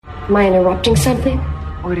Am I interrupting something?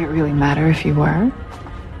 Would it really matter if you were?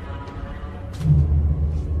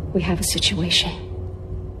 We have a situation.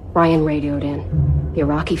 Brian radioed in. The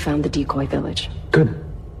Iraqi found the decoy village. Good.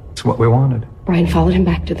 It's what we wanted. Brian followed him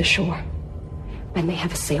back to the shore. And they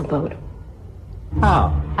have a sailboat.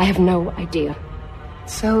 How? I have no idea.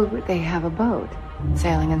 So they have a boat.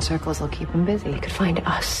 Sailing in circles will keep them busy. They could find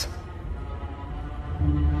us.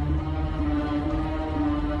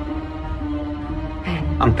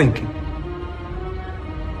 And I'm thinking.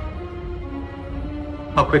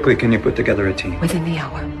 How quickly can you put together a team? within the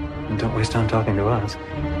hour. And don't waste time talking to us.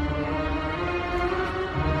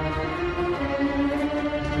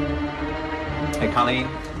 Hey, Colleen.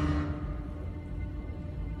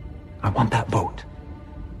 I want that boat.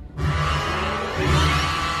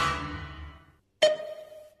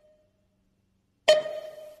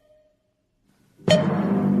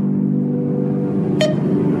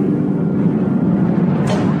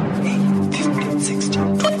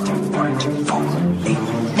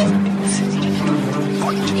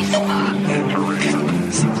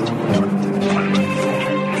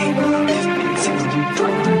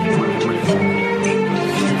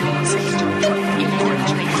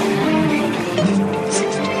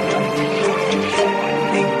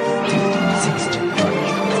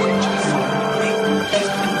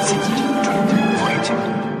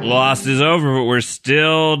 Lost is over, but we're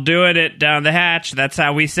still doing it down the hatch. That's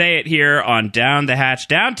how we say it here on Down the Hatch,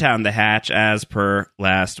 Downtown the Hatch, as per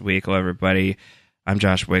last week. Hello, everybody. I'm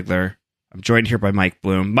Josh Wigler. I'm joined here by Mike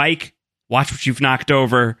Bloom. Mike, watch what you've knocked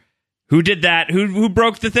over. Who did that? Who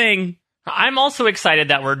broke the thing? I'm also excited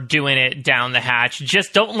that we're doing it down the hatch.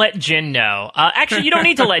 Just don't let Jin know. Actually, you don't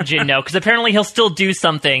need to let Jin know, because apparently he'll still do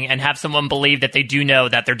something and have someone believe that they do know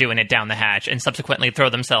that they're doing it down the hatch and subsequently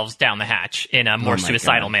throw themselves down the hatch in a more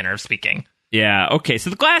suicidal manner of speaking. Yeah, okay,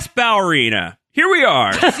 so the Glass Ballerina. Here we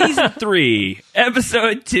are, Season 3,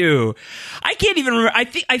 Episode 2. I can't even remember.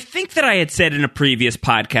 I think that I had said in a previous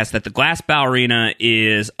podcast that the Glass Ballerina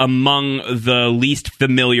is among the least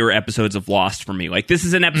familiar episodes of Lost for me. Like, this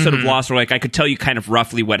is an episode of Lost where, like, I could tell you kind of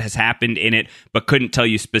roughly what has happened in it, but couldn't tell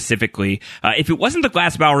you specifically. If it wasn't the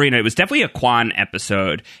Glass Ballerina, it was definitely a Kwan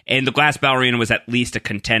episode, and the Glass Ballerina was at least a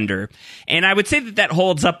contender. And I would say that that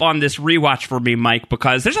holds up on this rewatch for me, Mike,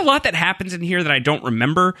 because there's a lot that happens in here that I don't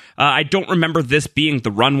remember. I don't remember this being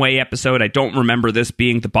the runway episode. I don't remember this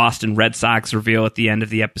being the Boston Red Sox reveal at the end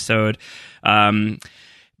of the episode.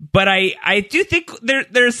 But I do think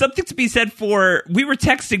there's something to be said for, we were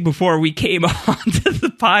texting before we came on to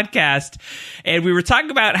the podcast, and we were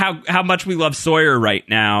talking about how much we love Sawyer right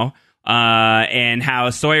now, and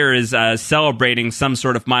how Sawyer is celebrating some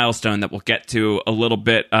sort of milestone that we'll get to a little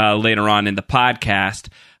bit later on in the podcast.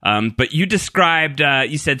 But you described,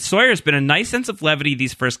 you said Sawyer's been a nice sense of levity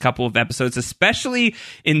these first couple of episodes, especially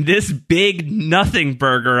in this big nothing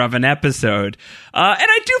burger of an episode. And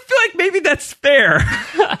I do feel like maybe that's fair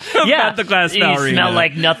about the Glass Ballerina. You smell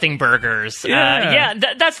like nothing burgers.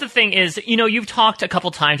 That's the thing is, you've talked a couple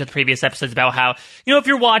times with previous episodes about how, if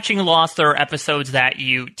you're watching Lost, there are episodes that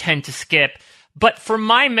you tend to skip. But from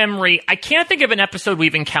my memory, I can't think of an episode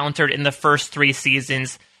we've encountered in the first 3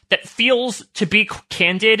 seasons that feels, to be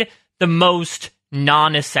candid, the most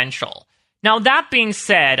non-essential. Now, that being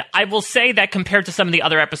said, I will say that compared to some of the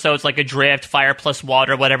other episodes like Adrift, Fire Plus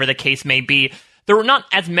Water, whatever the case may be, there were not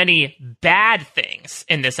as many bad things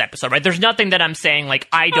in this episode, right? There's nothing that I'm saying, like,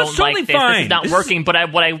 I don't like this, this is not working,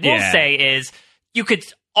 but what I will say is, you could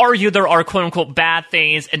argue there are quote-unquote bad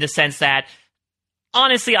things in the sense that,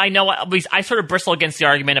 honestly, I know, I sort of bristle against the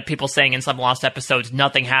argument of people saying in some Lost episodes,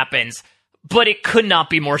 nothing happens. But it could not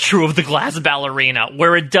be more true of the Glass Ballerina,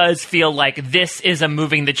 where it does feel like this is a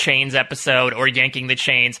moving the chains episode or yanking the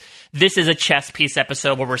chains. This is a chess piece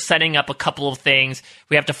episode where we're setting up a couple of things.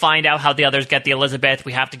 We have to find out how the others get the Elizabeth.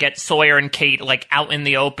 We have to get Sawyer and Kate out in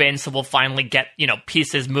the open, so we'll finally get,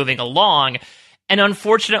 pieces moving along. And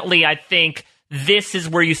unfortunately, I think this is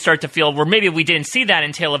where you start to feel where maybe we didn't see that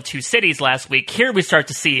in Tale of Two Cities last week. Here we start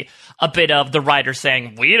to see a bit of the writer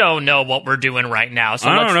saying, we don't know what we're doing right now. So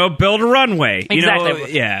I don't know, build a runway.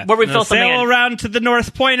 Exactly. Where we feel sail around to the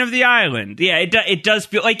north point of the island. Yeah, it does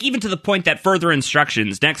feel like, even to the point that further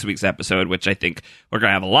instructions, next week's episode, which I think we're going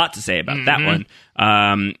to have a lot to say about that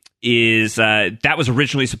one, is that was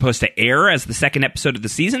originally supposed to air as the second episode of the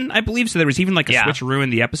season, I believe. So there was even a switcheroo in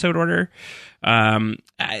the episode order.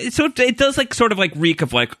 So it does sort of reek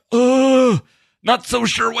of not so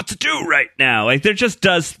sure what to do right now. There just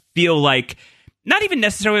does feel like not even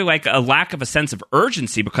necessarily like a lack of a sense of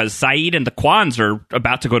urgency, because Saeed and the Kwans are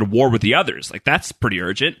about to go to war with the others. Like, that's pretty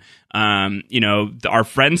urgent. Our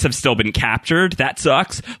friends have still been captured. That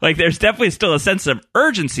sucks. Like, there's definitely still a sense of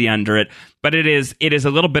urgency under it, but it is a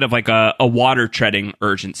little bit of like a water treading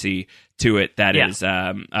urgency to it that is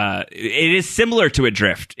it is similar to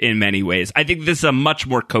Adrift in many ways. I think this is a much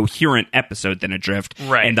more coherent episode than Adrift,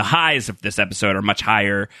 right? And the highs of this episode are much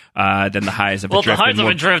higher than the highs of Adrift. Well, the highs of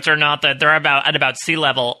Adrift are not that. They're at about sea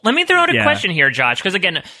level. Let me throw out a question here, Josh, because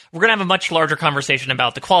again, we're gonna have a much larger conversation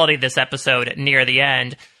about the quality of this episode near the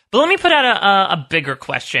end. But let me put out a bigger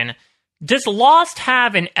question. Does Lost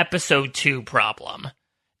have an episode 2 problem?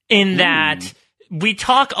 In that we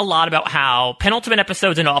talk a lot about how penultimate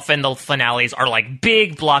episodes and often the finales are like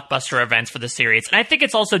big blockbuster events for the series. And I think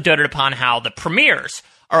it's also doted upon how the premieres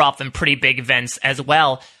are often pretty big events as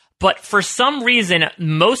well. But for some reason,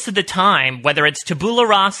 most of the time, whether it's Tabula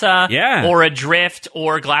Rasa or Adrift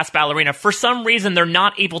or Glass Ballerina, for some reason they're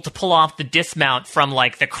not able to pull off the dismount from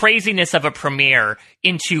like the craziness of a premiere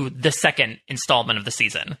into the second installment of the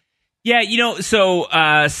season. Yeah, so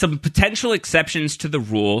some potential exceptions to the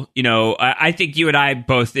rule. I think you and I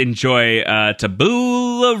both enjoy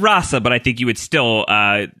Tabula Rasa, but I think you would still,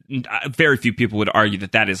 very few people would argue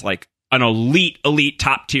that is like an elite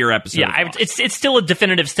top tier episode. Yeah, it's still a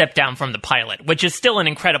definitive step down from the pilot, which is still an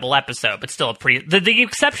incredible episode, but still a pretty. The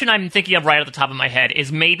exception I'm thinking of right at the top of my head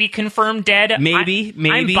is maybe Confirmed Dead. Maybe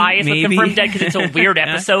I'm biased with Confirmed Dead because it's a weird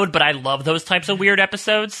episode, but I love those types of weird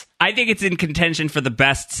episodes. I think it's in contention for the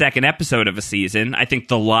best second episode of a season. I think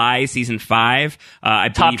The Lie, season 5,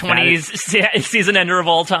 top 20s season ender of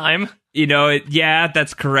all time.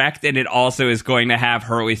 That's correct. And it also is going to have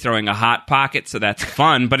Hurley throwing a Hot Pocket, so that's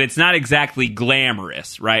fun, but it's not exactly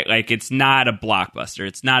glamorous, right? Like, it's not a blockbuster.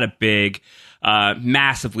 It's not a big,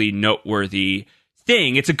 massively noteworthy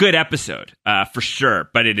thing. It's a good episode, for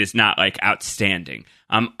sure, but it is not, like, outstanding.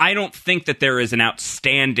 I don't think that there is an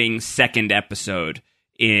outstanding second episode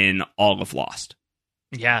in all of Lost.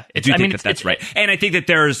 Yeah, I think that's right. And I think that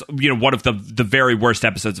there's, one of the very worst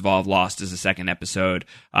episodes of all of Lost is the second episode.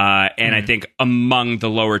 And I think among the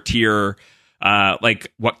lower tier,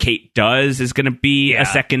 like What Kate Does is going to be a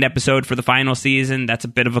second episode for the final season. That's a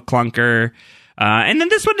bit of a clunker. And then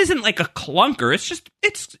this one isn't like a clunker. It's just,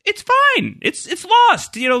 it's fine. It's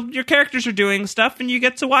Lost. Your characters are doing stuff and you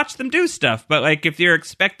get to watch them do stuff. But like, if you're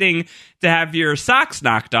expecting to have your socks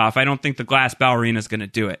knocked off, I don't think the Glass Ballerina is going to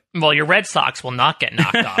do it. Well, your Red Sox will not get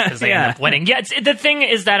knocked off because they end up winning. Yeah, the thing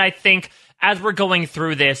is that I think as we're going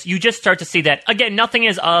through this, you just start to see that, again, nothing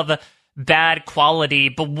is of bad quality.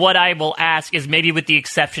 But what I will ask is, maybe with the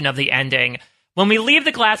exception of the ending, when we leave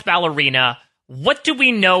the Glass Ballerina, what do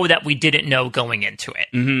we know that we didn't know going into it?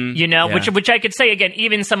 Mm-hmm. Which I could say, again,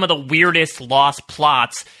 even some of the weirdest Lost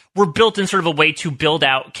plots were built in sort of a way to build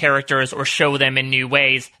out characters or show them in new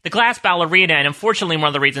ways. The Glass Ballerina, and unfortunately one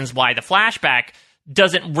of the reasons why the flashback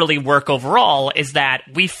doesn't really work overall, is that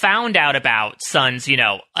we found out about Sun's,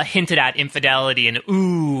 a hinted at infidelity and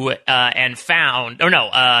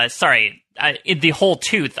the whole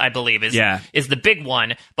tooth, I believe, is the big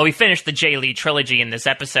one. But we finished the Jay Lee trilogy in this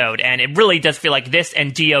episode, and it really does feel like this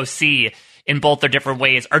and DOC, in both their different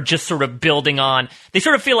ways, are just sort of building on. They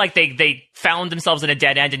sort of feel like they found themselves in a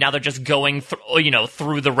dead end, and now they're just going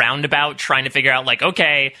through the roundabout, trying to figure out, like,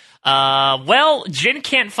 okay, Jin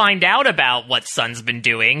can't find out about what Sun's been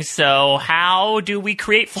doing, so how do we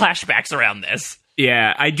create flashbacks around this?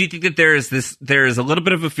 Yeah, I do think that there's a little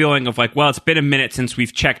bit of a feeling of like, well, it's been a minute since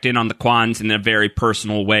we've checked in on the Kwans in a very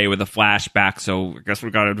personal way with a flashback, so I guess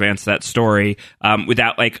we've got to advance that story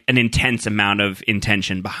without like an intense amount of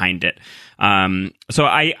intention behind it. So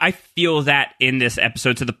I feel that in this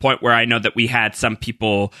episode, to the point where I know that we had some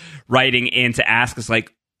people writing in to ask us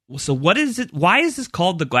like, well, so what is it? Why is this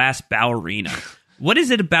called the Glass Ballerina? What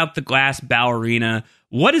is it about the Glass Ballerina?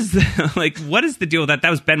 What is the deal with that? That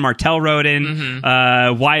was Ben Martell wrote in.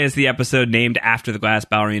 Mm-hmm. Why is the episode named after the Glass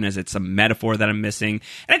Ballerina? Is it some metaphor that I'm missing?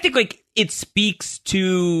 And I think like it speaks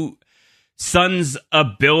to Sun's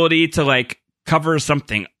ability to like cover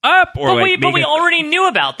something up, or but we already knew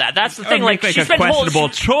about that. That's the thing. Like, she spent questionable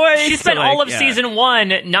choice. She spent all of season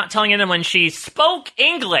 1 not telling anyone she spoke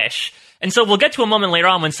English, and so we'll get to a moment later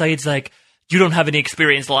on when Saeed's like, you don't have any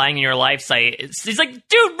experience lying in your life, Saeed. He's like,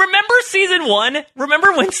 dude, remember season 1?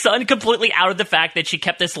 Remember when Sun completely outed the fact that she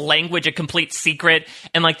kept this language a complete secret,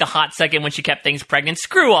 and like the hot second when she kept things pregnant?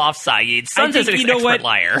 Screw off, Saeed. Sun's an expert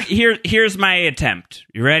liar. Here's my attempt.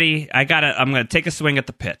 You ready? I'm gonna take a swing at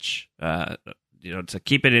the pitch. To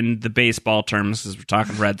keep it in the baseball terms, because we're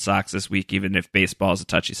talking Red Sox this week, even if baseball is a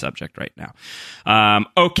touchy subject right now.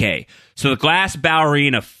 Okay, so the Glass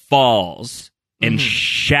Ballerina falls and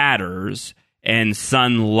shatters, and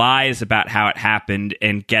Sun lies about how it happened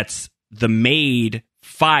and gets the maid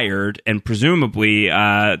fired, and presumably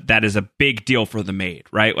that is a big deal for the maid,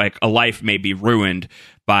 right? Like a life may be ruined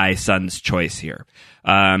by Sun's choice here.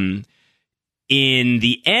 In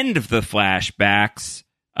the end of the flashbacks,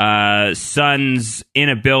 Sun's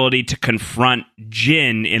inability to confront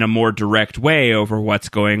Jin in a more direct way over what's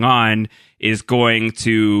going on is going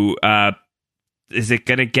to is it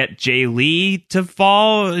going to get Jay Lee to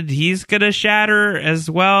fall? He's going to shatter as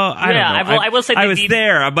well? I don't know. I will say I was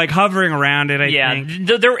there. I'm like hovering around it, I think.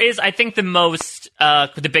 There is, I think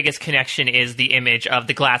the biggest connection is the image of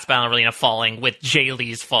the glass ballerina falling with Jay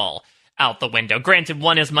Lee's fall out the window. Granted,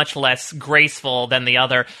 one is much less graceful than the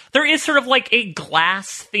other. There is sort of like a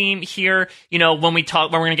glass theme here. You know, when we're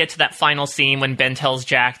going to get to that final scene when Ben tells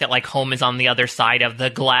Jack that like home is on the other side of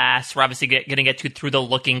the glass. We're obviously going to get to through the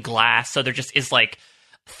looking glass. So there just is like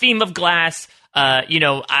theme of glass.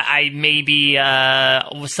 I maybe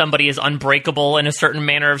somebody is unbreakable in a certain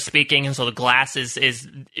manner of speaking, and so the glass is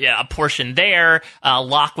a portion there.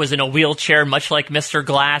 Locke was in a wheelchair, much like Mr.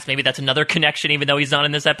 Glass. Maybe that's another connection, even though he's not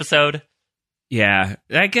in this episode. Yeah,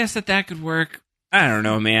 I guess that could work. I don't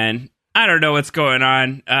know, man. I don't know what's going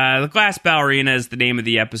on. The Glass Ballerina is the name of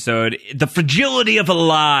the episode. The fragility of a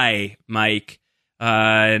lie, Mike,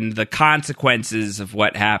 and the consequences of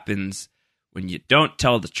what happens when you don't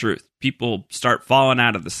tell the truth. People start falling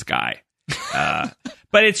out of the sky.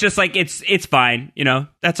 But it's just like, it's fine. You know,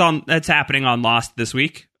 that's happening on Lost this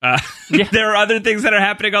week. There are other things that are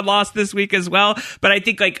happening on Lost this week as well. But I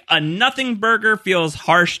think like a nothing burger feels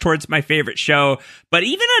harsh towards my favorite show. But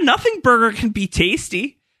even a nothing burger can be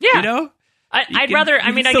tasty. Yeah. You know? I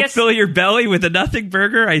guess fill your belly with a nothing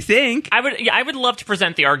burger, I think. I would love to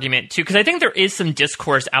present the argument too, because I think there is some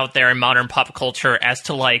discourse out there in modern pop culture as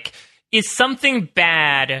to like, is something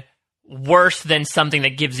bad worse than something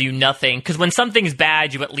that gives you nothing? Because when something's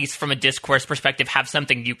bad, you at least from a discourse perspective have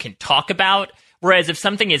something you can talk about. Whereas if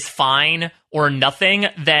something is fine or nothing,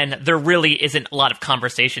 then there really isn't a lot of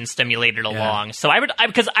conversation stimulated along. Yeah. So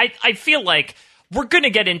I feel like we're going to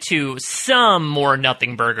get into some more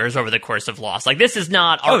nothing burgers over the course of Lost. Like, this is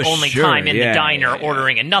not our only time in the diner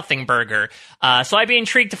ordering a nothing burger. So I'd be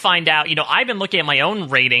intrigued to find out. You know, I've been looking at my own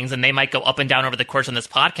ratings, and they might go up and down over the course of this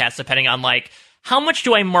podcast, depending on, like, how much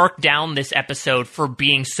do I mark down this episode for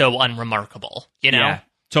being so unremarkable, you know? Yeah,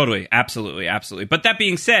 totally. Absolutely. Absolutely. But that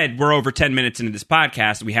being said, we're over 10 minutes into this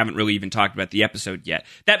podcast, and we haven't really even talked about the episode yet.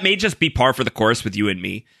 That may just be par for the course with you and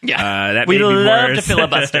me. Yeah. We love to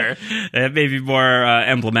filibuster. That may be more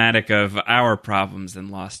emblematic of our problems than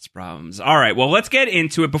Lost's problems. All right. Well, let's get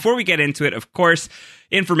into it. Before we get into it, of course,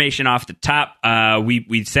 information off the top.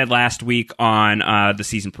 We said last week on the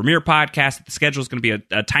season premiere podcast that the schedule is going to be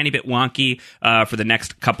a tiny bit wonky for the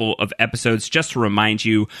next couple of episodes. Just to remind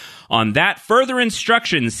you on that, further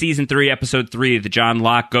instructions, season 3, episode 3, the John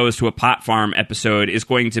Locke Goes to a Pot Farm episode is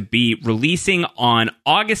going to be releasing on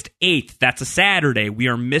August 8th. That's a Saturday. We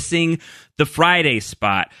are missing the Friday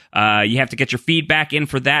spot. You have to get your feedback in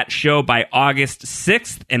for that show by August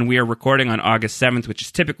 6th, and we are recording on August 7th, which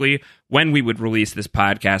is typically when we would release this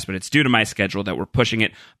podcast, but it's due to my schedule that we're pushing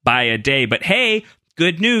it by a day. But hey,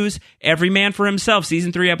 good news, Every Man for Himself,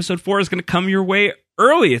 season 3, episode 4 is going to come your way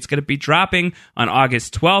early. It's going to be dropping on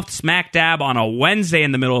August 12th, smack dab on a Wednesday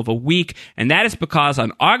in the middle of a week, and that is because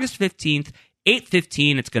on August 15th,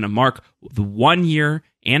 8:15, it's going to mark the 1-year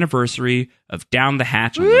anniversary of Down the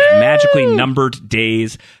Hatch on those magically numbered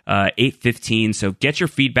days, 8:15. So get your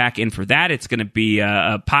feedback in for that. It's going to be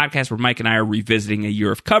a podcast where Mike and I are revisiting a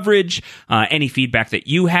year of coverage. Any feedback that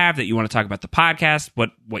you have that you want to talk about the podcast,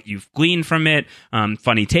 what you've gleaned from it,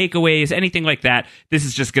 funny takeaways, anything like that. This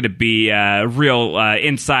is just going to be a real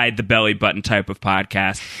inside the belly button type of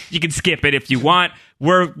podcast. You can skip it if you want.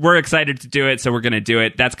 We're excited to do it, so we're going to do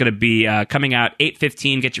it. That's going to be coming out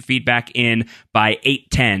 8:15. Get your feedback in by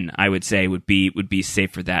 8:10. I would say would be safe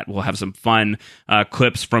for that. We'll have some fun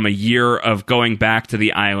clips from a year of going back to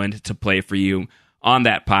the island to play for you on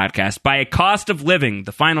that podcast. By a cost of living,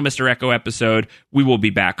 the final Mr. Echo episode, we will be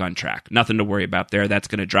back on track. Nothing to worry about there. That's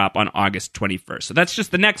going to drop on August 21st. So that's just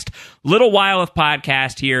the next little while of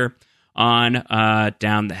podcast here on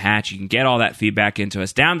Down the Hatch. You can get all that feedback into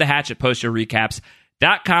us. Down the Hatch at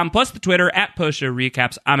postshowrecaps.com, plus the Twitter at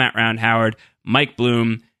postshowrecaps. I'm at Round Howard. Mike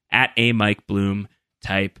Bloom at a Mike Bloom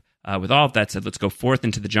type. With all of that said, let's go forth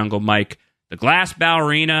into the jungle, Mike. The Glass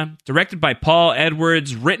Ballerina, directed by Paul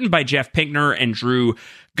Edwards, written by Jeff Pinkner and Drew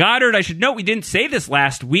Goddard. I should note we didn't say this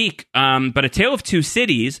last week, but A Tale of Two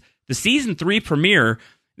Cities, the season 3 premiere,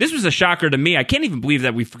 This was a shocker to me. I can't even believe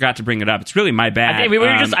that we forgot to bring it up. It's really my bad. I think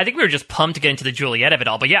we were just pumped to get into the Juliet of it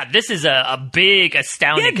all. But yeah, this is a big,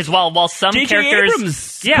 astounding, because while some J.J. characters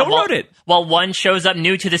Abrams co-wrote it. While one shows up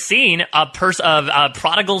new to the scene,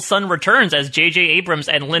 Prodigal Son returns as J.J. Abrams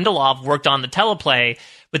and Lindelof worked on the teleplay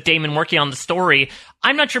with Damon working on the story.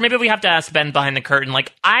 I'm not sure. Maybe we have to ask Ben behind the curtain.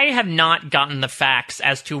 Like, I have not gotten the facts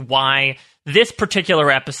as to why this particular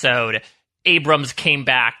episode Abrams came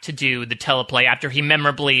back to do the teleplay after he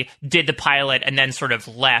memorably did the pilot and then sort of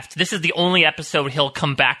left. This is the only episode he'll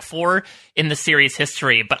come back for in the series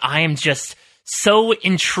history, but I am just so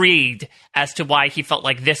intrigued as to why he felt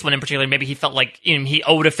like this one in particular. Maybe he felt like he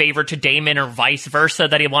owed a favor to Damon or vice versa,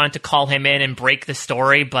 that he wanted to call him in and break the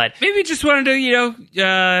story. But maybe he just wanted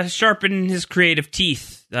to, sharpen his creative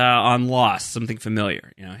teeth on Lost, something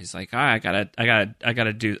familiar. He's like, I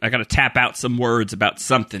gotta tap out some words about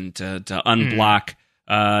something to unblock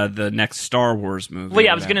the next Star Wars movie. Well,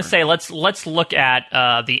 yeah, I was going to say, let's look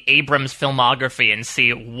at the Abrams filmography and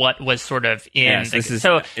see what was sort of in.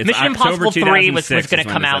 So Mission Impossible 3 was going to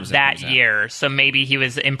come out that year, so maybe he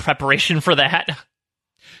was in preparation for that.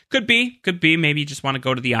 Could be. Maybe you just want to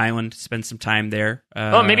go to the island, spend some time there.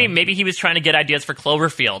 Maybe he was trying to get ideas for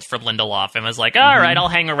Cloverfield for Lindelof and was like, all right, I'll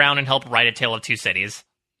hang around and help write A Tale of Two Cities.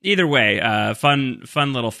 Either way, fun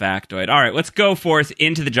little factoid. All right, let's go forth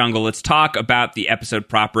into the jungle. Let's talk about the episode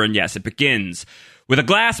proper. And yes, it begins with a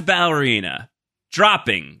glass ballerina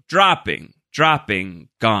dropping,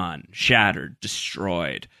 gone, shattered,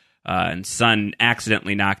 destroyed. And Sun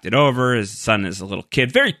accidentally knocked it over. His son is a little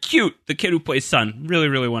kid. Very cute. The kid who plays Sun. Really,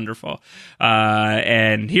 really wonderful.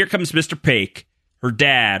 And here comes Mr. Paik, her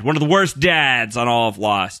dad. One of the worst dads on all of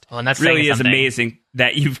Lost. Well, and that's really is amazing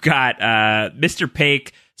that you've got Mr.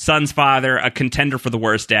 Paik, Sun's father, a contender for the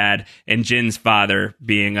worst dad, and Jin's father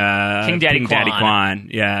being King Daddy Kwan.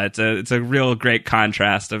 Yeah, it's a real great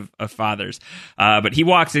contrast of fathers. But he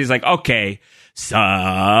walks and he's like, okay,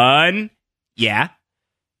 son. Yeah.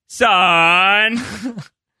 Son.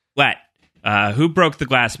 What? Who broke the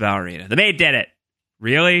glass ballerina? The maid did it.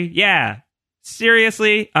 Really? Yeah.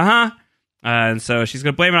 Seriously? Uh-huh. And so she's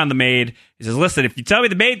going to blame it on the maid. He says, listen, if you tell me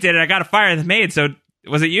the maid did it, I got to fire the maid. So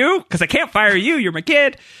was it you? Because I can't fire you. You're my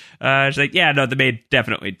kid. She's like, yeah, no, the maid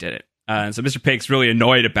definitely did it. And so Mr. Paik's really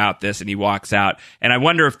annoyed about this, and he walks out. And I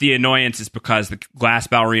wonder if the annoyance is because the glass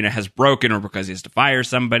ballerina has broken or because he has to fire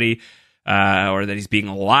somebody. Or that he's being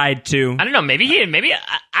lied to. I don't know. Maybe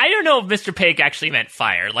I don't know if Mr. Paik actually meant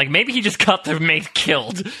fire. Like, maybe he just got the maid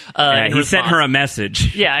killed. He sent her a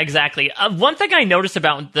message. Yeah, exactly. One thing I noticed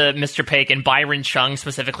about the Mr. Paik and Byron Chung,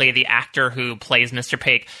 specifically the actor who plays Mr.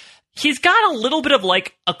 Paik, he's got a little bit of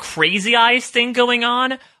like a Crazy Eyes thing going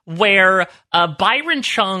on, where Byron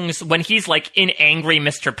Chung's, when he's like in angry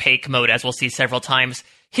Mr. Paik mode, as we'll see several times,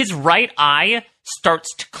 his right eye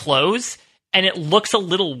starts to close. And it looks a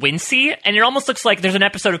little wincy, and it almost looks like there's an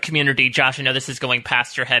episode of Community, Josh, I know this is going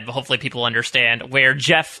past your head, but hopefully people understand, where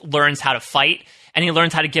Jeff learns how to fight, and he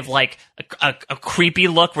learns how to give, like, a creepy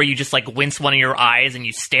look where you just, like, wince one of your eyes and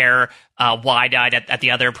you stare wide-eyed at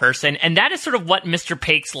the other person. And that is sort of what Mr.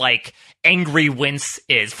 Paik's, like, angry wince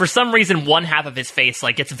is. For some reason, one half of his face,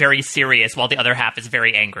 like, gets very serious while the other half is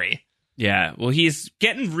very angry. Yeah, well, he's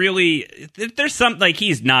getting really... There's something, like,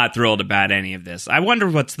 he's not thrilled about any of this. I wonder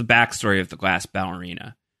what's the backstory of the glass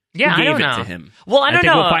ballerina. Yeah, Who I don't gave know. it to him? Well, I don't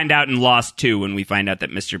know. We'll find out in Lost 2 when we find out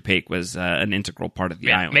that Mr. Paik was an integral part of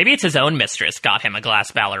the island. Maybe it's his own mistress got him a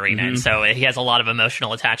glass ballerina, and so he has a lot of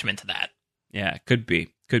emotional attachment to that. Yeah, could be.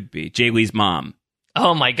 Jay Lee's mom.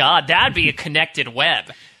 Oh my god, that'd be a connected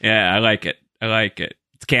web. Yeah, I like it.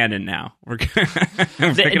 It's canon now. He was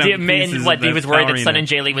worried that Sun and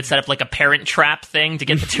Jay Lee would set up like a parent trap thing to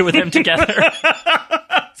get the two of them together.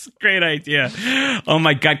 That's a great idea. Oh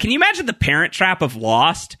my god, can you imagine the parent trap of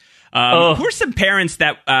Lost? Who are some parents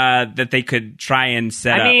that they could try and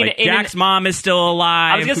set up? Like Jack's mom is still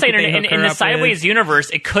alive. I was going to say, in the Sideways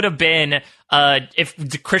universe, it could have been,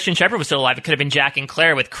 if Christian Shepherd was still alive, it could have been Jack and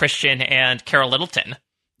Claire with Christian and Carol Littleton.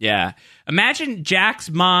 Yeah. Imagine Jack's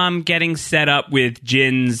mom getting set up with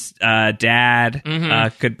Jin's dad.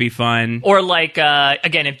 Could be fun. Or like,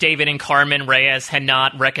 again, if David and Carmen Reyes had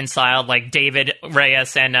not reconciled, like David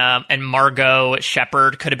Reyes and Margot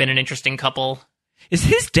Shepherd could have been an interesting couple. Is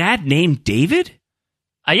his dad named David?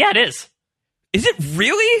 Yeah, it is. Is it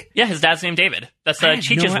really? Yeah, his dad's named David. That's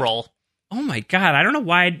Cheech's role. Oh my god, I don't know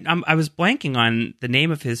why I was blanking on the name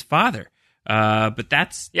of his father. But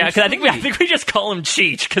that's... Yeah, because I think we just call him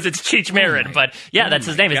Cheech, because it's Cheech Marin. But yeah, that's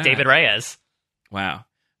his name, is David Reyes. Wow.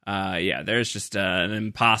 Yeah, there's just an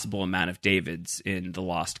impossible amount of Davids in the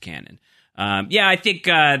Lost canon. I think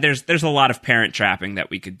there's a lot of parent trapping that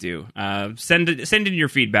we could do. Send in your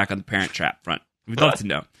feedback on the parent trap front. We'd love to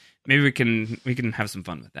know. Maybe we can have some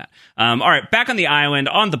fun with that. All right, back on the island,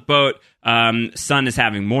 on the boat, Sun is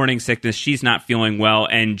having morning sickness. She's not feeling well,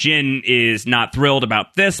 and Jin is not thrilled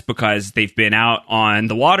about this because they've been out on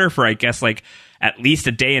the water for, I guess, like at least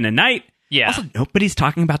a day and a night. Yeah. Also, nobody's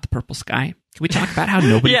talking about the purple sky. Can we talk about how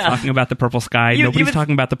nobody's talking about the purple sky? Nobody's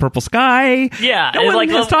talking about the purple sky. Yeah. No one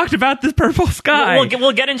has talked about the purple sky.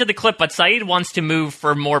 We'll get into the clip, but Saeed wants to move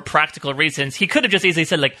for more practical reasons. He could have just easily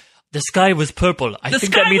said, like, the sky was purple. I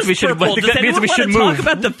think that means we should move. Talk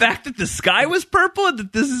about the fact that the sky was purple and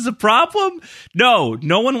that this is a problem? No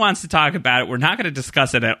one wants to talk about it. We're not going to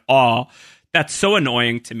discuss it at all. That's so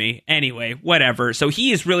annoying to me. Anyway, whatever. So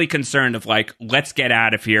he is really concerned of like, let's get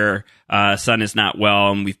out of here. Sun is not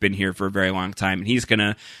well, and we've been here for a very long time. And he's going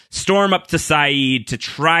to storm up to Saeed to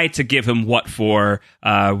try to give him what for,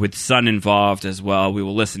 with Sun involved as well. We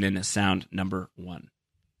will listen in as sound number 1.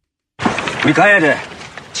 우리 가야 돼.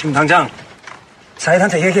 지금 당장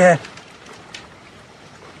사이드한테 얘기해.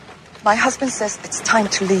 My husband says it's time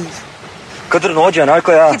to leave. 그들은 오지 않을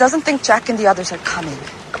거야. He doesn't think Jack and the others are coming.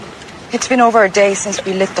 It's been over a day since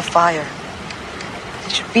we lit the fire. They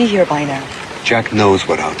should be here by now. Jack knows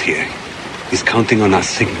we're out here. He's counting on our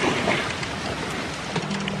signal.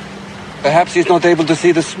 Perhaps he's not able to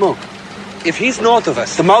see the smoke. If he's north of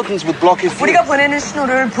us, the mountains would block his view. 우리가 보내는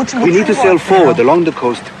신호를 보지 못한 We need to 것 sail 같아요. forward along the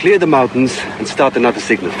coast, clear the mountains, and start another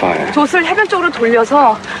signal fire. 돛을 해변 쪽으로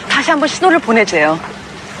돌려서 다시 한번 신호를 보내재요.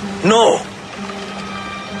 No.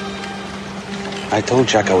 I told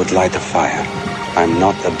Jack I would light a fire. I'm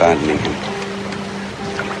not abandoning him.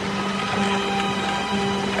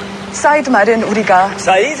 사이드 말은 우리가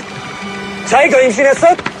사이드? 사이드가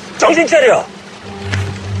임신했어? 정신 차려.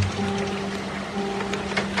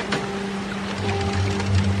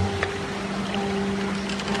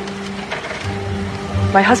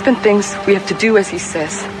 My husband thinks we have to do as he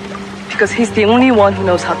says because he's the only one who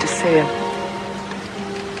knows how to sail.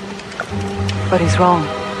 But he's wrong.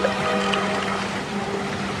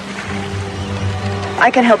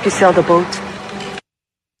 I can help you sail the boat.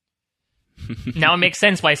 Now it makes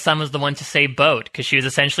sense why Sun was the one to say boat, because she was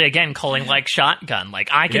essentially, again, calling like shotgun. Like,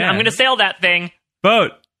 I'm going to sail that thing.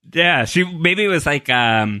 Boat. Yeah, maybe it was like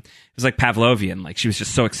Pavlovian. Like, she was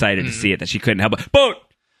just so excited to see it that she couldn't help it. Boat!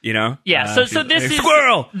 You know? Yeah, so this is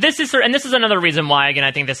squirrel. This is another reason why, again,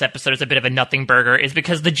 I think this episode is a bit of a nothing burger, is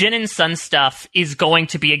because the Jin and Sun stuff is going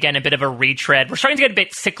to be, again, a bit of a retread. We're starting to get a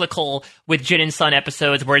bit cyclical with Jin and Sun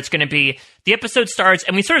episodes, where it's going to be the episode starts,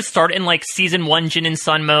 and we sort of start in like season 1 Jin and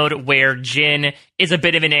Sun mode, where Jin is a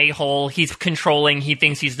bit of an a-hole. He's controlling. He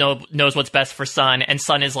thinks he knows what's best for Sun, and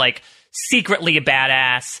Sun is like secretly a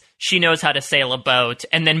badass. She knows how to sail a boat.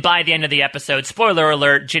 And then by the end of the episode, spoiler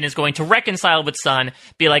alert, Jin is going to reconcile with Sun,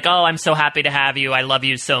 be like, oh, I'm so happy to have you. I love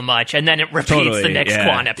you so much. And then it repeats the next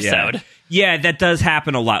Quan episode. Yeah, that does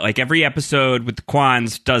happen a lot. Like every episode with the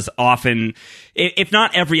Quans does often, if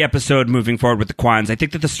not every episode moving forward with the Quans, I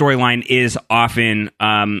think that the storyline is often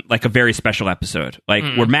like a very special episode. Like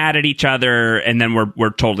we're mad at each other and then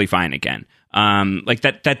we're totally fine again. Like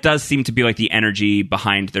that does seem to be like the energy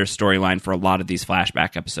behind their storyline for a lot of these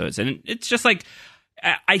flashback episodes. And it's just like,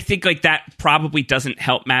 I think like that probably doesn't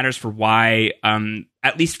help matters for why,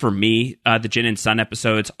 at least for me, the Jin and Sun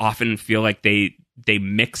episodes often feel like they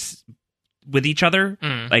mix with each other.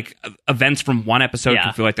 Like events from one episode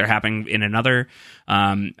can feel like they're happening in another.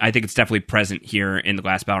 I think it's definitely present here in The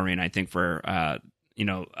Glass Ballerina. I think for,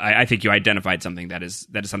 I think you identified something that is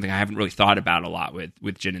something I haven't really thought about a lot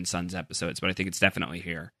with Jin and Sun's episodes, but I think it's definitely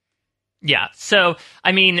here. Yeah. So,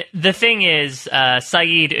 I mean, the thing is,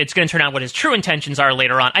 Saeed, it's going to turn out what his true intentions are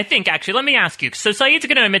later on. I think, actually, let me ask you. So Saeed's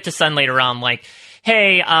going to admit to Sun later on, like,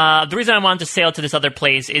 hey, the reason I wanted to sail to this other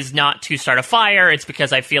place is not to start a fire. It's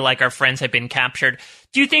because I feel like our friends have been captured.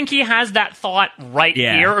 Do you think he has that thought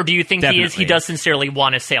here, or do you think he does sincerely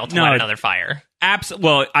want to sail to light another fire?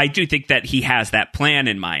 Well, I do think that he has that plan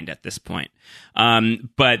in mind at this point.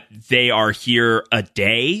 But they are here a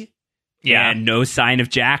day, and no sign of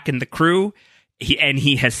Jack and the crew.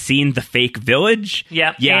 He has seen the fake village.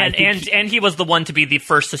 Yeah, and he was the one to be the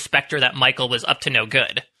first suspector that Michael was up to no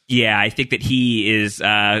good. Yeah, I think that he is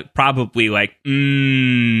probably like,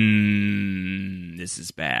 this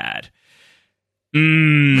is bad.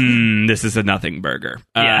 This is a nothing burger.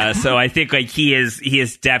 So I think like he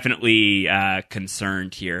is definitely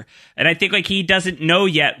concerned here, and I think like he doesn't know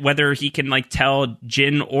yet whether he can like tell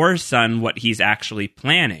Jin or Sun what he's actually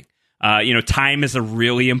planning. Time is a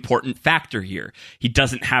really important factor here. He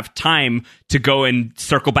doesn't have time to go and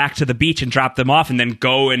circle back to the beach and drop them off and then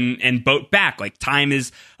go and boat back. Like, time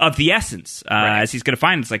is of the essence, as he's going to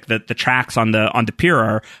find. It's like the tracks on the pier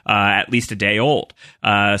are at least a day old.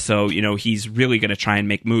 So he's really going to try and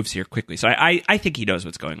make moves here quickly. So I think he knows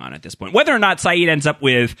what's going on at this point. Whether or not Sayid ends up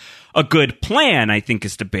with a good plan, I think,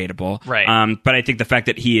 is debatable. Right. But I think the fact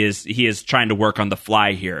that he is trying to work on the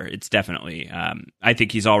fly here, it's definitely. I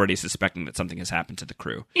think he's already suspecting that something has happened to the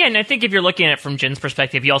crew. Yeah, and I think if you're looking at it from Jin's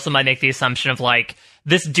perspective, you also might make the assumption of like,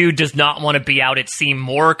 this dude does not want to be out at sea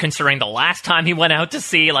more, considering the last time he went out to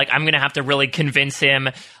sea. Like, I'm going to have to really convince him.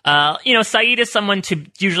 Sayid is someone to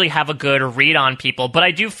usually have a good read on people, but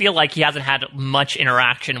I do feel like he hasn't had much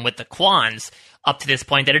interaction with the Kwans up to this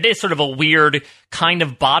point, that it is sort of a weird kind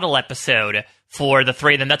of bottle episode for the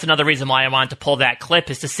three of them. That's another reason why I wanted to pull that clip,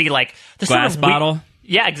 is to see like the glass sort of bottle.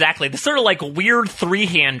 Yeah, exactly. The sort of like weird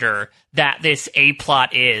three-hander that this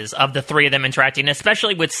A-plot is of the three of them interacting,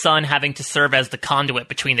 especially with Sun having to serve as the conduit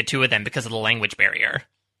between the two of them because of the language barrier.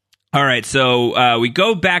 All right, so we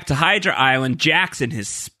go back to Hydra Island. Jack's in his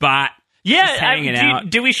spot. Yeah, hanging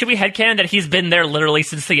out. Should we headcanon that he's been there literally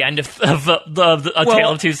since the end of A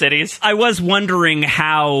Tale of Two Cities? I was wondering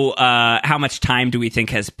how much time do we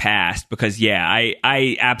think has passed? Because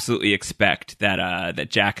I absolutely expect that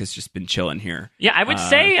Jack has just been chilling here. Yeah, I would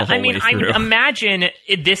say. I would imagine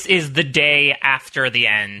this is the day after the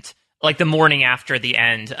end. Like the morning after the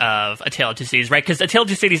end of A Tale of Two Cities, right? Because A Tale of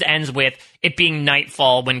Two Cities ends with it being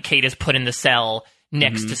nightfall when Kate is put in the cell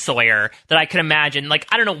next to Sawyer. That I could imagine, like,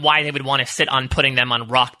 I don't know why they would want to sit on putting them on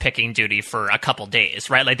rock picking duty for a couple days,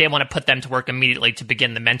 right? Like, they want to put them to work immediately to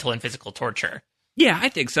begin the mental and physical torture. Yeah, I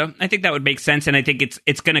think so. I think that would make sense, and I think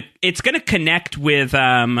it's gonna connect with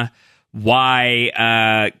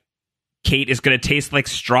why Kate is going to taste like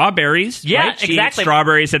strawberries. Yeah, right? She exactly. ate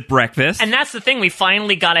strawberries at breakfast. And that's the thing. We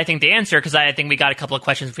finally got, I think, the answer, because I think we got a couple of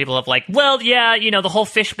questions from people of like, well, yeah, the whole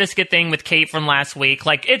fish biscuit thing with Kate from last week.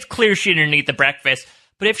 Like, it's clear she didn't eat the breakfast.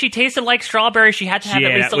 But if she tasted like strawberries, she had to have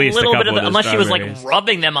at least a little bit of it, unless she was like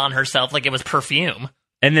rubbing them on herself like it was perfume.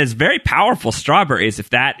 And there's very powerful strawberries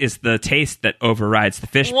if that is the taste that overrides the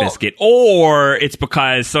fish biscuit. Or it's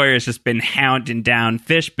because Sawyer's just been hounding down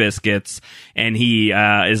fish biscuits and he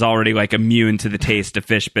is already like immune to the taste of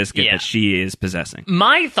fish biscuit that she is possessing.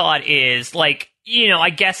 My thought is like, I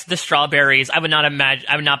guess the strawberries, I would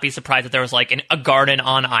not be surprised if there was like a garden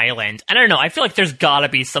on island. I don't know. I feel like there's gotta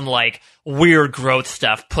be some like weird growth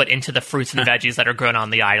stuff put into the fruits and veggies that are grown on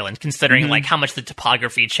the island, considering like how much the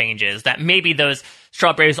topography changes, that maybe those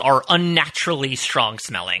strawberries are unnaturally strong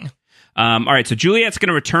smelling. All right, so Juliet's going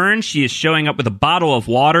to return. She is showing up with a bottle of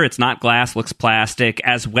water. It's not glass, looks plastic,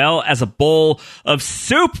 as well as a bowl of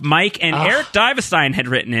soup, Mike. And Eric Divestein had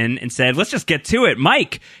written in and said, let's just get to it.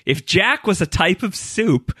 Mike, if Jack was a type of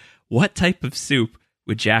soup, what type of soup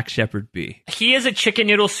would Jack Shephard be? He is a chicken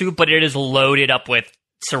noodle soup, but it is loaded up with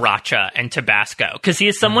sriracha and Tabasco, because he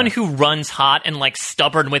is someone who runs hot and like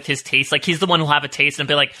stubborn with his taste. Like, he's the one who'll have a taste and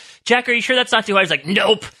be like, Jack, are you sure that's not too hard? He's like,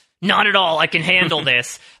 nope, not at all. I can handle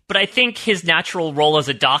this. But I think his natural role as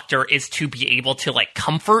a doctor is to be able to like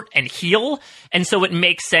comfort and heal. And so it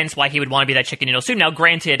makes sense why he would want to be that chicken noodle soup. Now,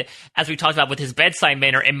 granted, as we talked about with his bedside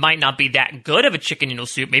manner, it might not be that good of a chicken noodle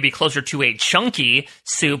soup, maybe closer to a chunky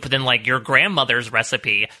soup than like your grandmother's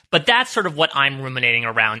recipe. But that's sort of what I'm ruminating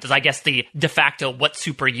around, is I guess the de facto what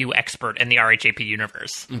soup are you expert in the RHAP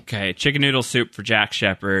universe. Okay, chicken noodle soup for Jack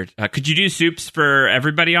Shephard. Could you do soups for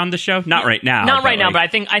everybody on the show? Not right now. Not right now, but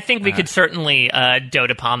I think we could certainly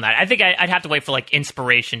dote upon that. I think I'd have to wait for like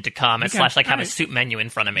inspiration to come and slash like have a soup menu in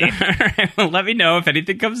front of me. All right, well, let me know if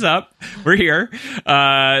anything comes up. We're here.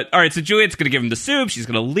 All right, so Juliet's going to give him the soup. She's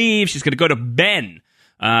going to leave. She's going to go to Ben.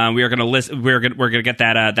 We are going to listen. We're going to get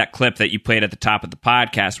that clip that you played at the top of the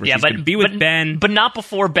podcast where she's going to be with Ben, but not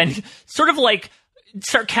before Ben sort of like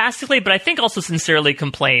sarcastically, but I think also sincerely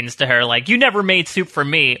complains to her like, "You never made soup for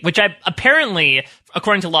me," which I apparently,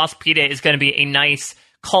 according to Lost PETA, is going to be a nice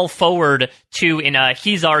call forward to in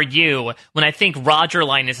He's Our You, when I think Roger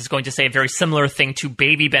Linus is going to say a very similar thing to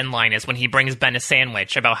baby Ben Linus when he brings Ben a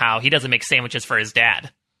sandwich about how he doesn't make sandwiches for his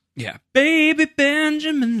dad. Yeah. Baby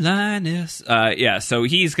Benjamin Linus. So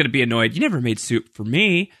he's going to be annoyed. You never made soup for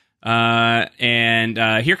me.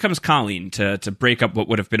 And here comes Colleen to break up what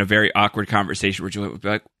would have been a very awkward conversation where Juliet would be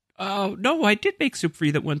like, Oh, no, I did make soup for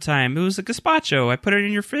you that one time. It was a gazpacho. I put it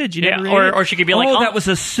in your fridge. You never ate it. Or she could be like, that was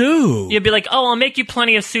a soup. You'd be like, I'll make you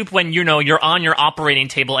plenty of soup when, you're on your operating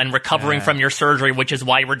table and recovering from your surgery, which is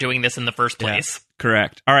why we're doing this in the first place. Yeah.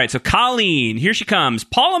 Correct. All right, so Colleen, here she comes.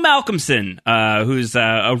 Paula Malcolmson, who's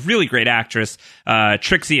a really great actress.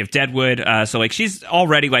 Trixie of Deadwood. So, like, she's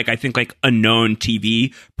already, like, I think, like, a known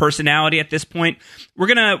TV personality at this point.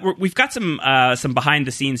 We've got some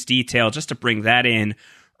behind-the-scenes detail just to bring that in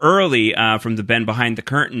early from the Ben Behind the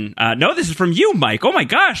Curtain. No, this is from you, Mike. Oh, my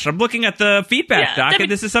gosh. I'm looking at the feedback doc,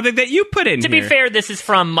 and this is something that you put in To be fair, this is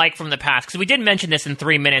from Mike from the past, because we did mention this in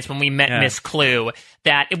 3 minutes when we met Miss Clue,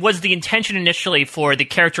 that it was the intention initially for the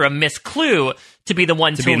character of Miss Clue to be the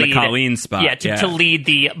one to be lead in the Colleen spot. To lead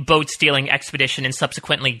the boat-stealing expedition and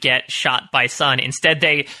subsequently get shot by Sun. Instead,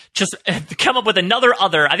 they just come up with another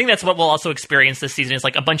other. I think that's what we'll also experience this season, is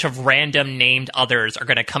like a bunch of random named others are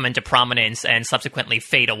going to come into prominence and subsequently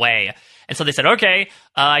fade away. And so they said, okay,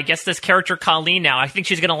 I guess this character Colleen now, I think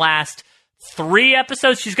she's going to last 3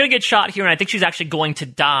 episodes. She's going to get shot here, and I think she's actually going to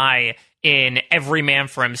die in Every Man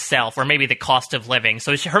for Himself, or maybe The Cost of Living.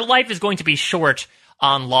 So her life is going to be short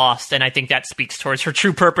on Lost, and I think that speaks towards her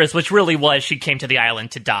true purpose, which really was she came to the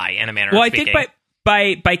island to die, in a manner of speaking. I think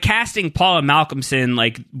by casting Paula Malcolmson,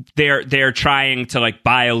 like they're trying to like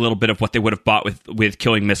buy a little bit of what they would have bought with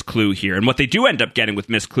killing Miss Clue here, and what they do end up getting with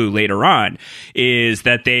Miss Clue later on is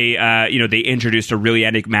that they they introduced a really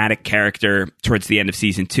enigmatic character towards the end of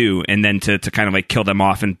season 2, and then to kind of like kill them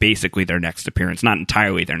off in basically their next appearance, not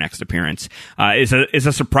entirely their next appearance, is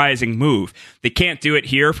a surprising move. They can't do it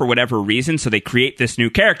here for whatever reason, so they create this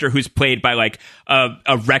new character who's played by like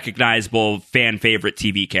a recognizable fan favorite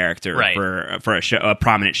TV character for a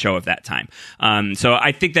prominent show of that time. So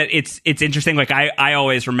I think that it's interesting. Like I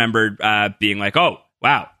always remembered being like, oh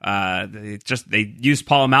wow, they used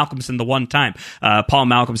Paula Malcolmson the one time. Paula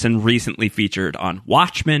Malcolmson recently featured on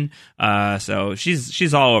Watchmen, so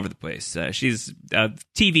she's all over the place. She's a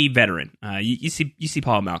TV veteran. You see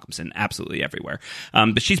Paula Malcolmson absolutely everywhere.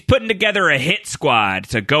 But she's putting together a hit squad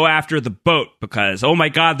to go after the boat because oh my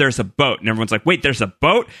God, there's a boat, and everyone's like, wait, there's a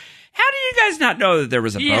boat? How do you guys not know that there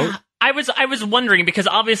was a boat? I was wondering, because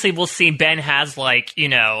obviously we'll see Ben has like,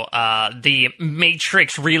 the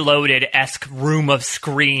Matrix Reloaded-esque room of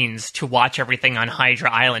screens to watch everything on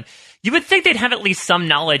Hydra Island. You would think they'd have at least some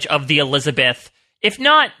knowledge of the Elizabeth, if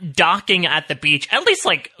not docking at the beach, at least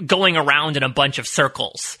like going around in a bunch of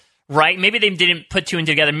circles, right? Maybe they didn't put 2 and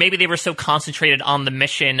 2 together. Maybe they were so concentrated on the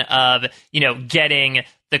mission of, getting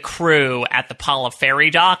the crew at the Paula Ferry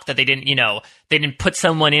dock that they didn't put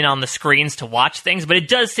someone in on the screens to watch things. But it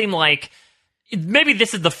does seem like maybe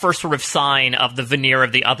this is the first sort of sign of the veneer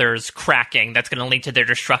of the others cracking that's going to lead to their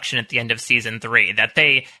destruction at the end of season 3, that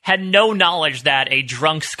they had no knowledge that a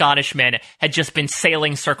drunk Scottishman had just been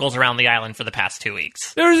sailing circles around the island for the past 2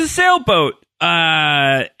 weeks. There was a sailboat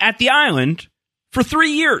at the island for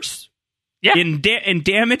 3 years. Yeah. In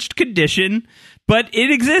damaged condition, but it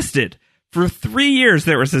existed. For 3 years,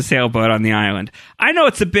 there was a sailboat on the island. I know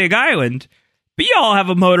it's a big island, but y'all have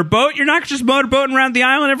a motorboat. You're not just motorboating around the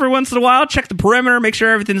island every once in a while. Check the perimeter, make sure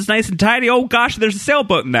everything's nice and tidy. Oh gosh, there's a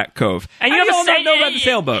sailboat in that cove. And you know about the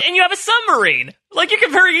sailboat. And you have a submarine. Like, you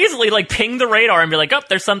can very easily like ping the radar and be like, oh,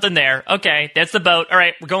 there's something there. Okay, that's the boat. All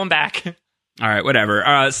right, we're going back. All right,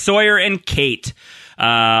 whatever. Sawyer and Kate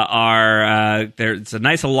there's a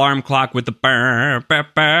nice alarm clock with the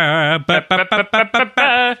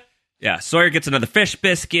yeah, Sawyer gets another fish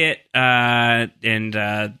biscuit, and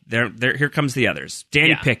here comes the others.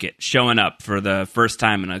 Danny Pickett showing up for the first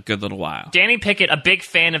time in a good little while. Danny Pickett, a big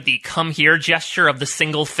fan of the come here gesture of the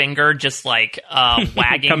single finger, just like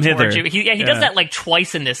wagging towards you. He does that like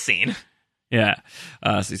twice in this scene. Yeah.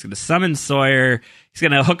 So he's going to summon Sawyer. He's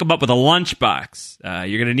going to hook him up with a lunchbox.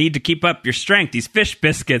 You're going to need to keep up your strength. These fish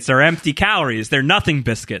biscuits are empty calories. They're nothing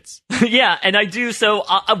biscuits. Yeah, and I do. So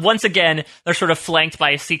once again, they're sort of flanked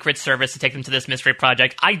by a secret service to take them to this mystery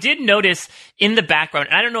project. I did notice in the background,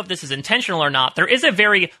 and I don't know if this is intentional or not, there is a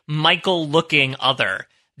very Michael-looking other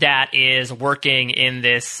that is working in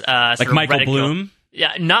this like Michael Bloom?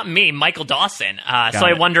 Yeah, not me, Michael Dawson. So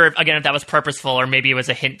I wonder, if that was purposeful, or maybe it was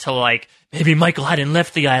a hint to, like, maybe Michael hadn't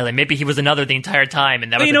left the island. Maybe he was another the entire time,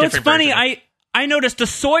 and that was a different version. It's funny, I noticed a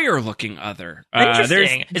Sawyer-looking other.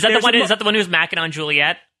 Interesting. Is that the one who's macking on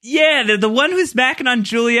Juliet? Yeah, the one who's macking on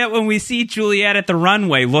Juliet when we see Juliet at the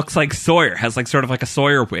runway looks like Sawyer, has like sort of like a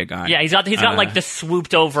Sawyer wig on. Yeah, he's got like the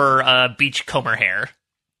swooped over beachcomber hair.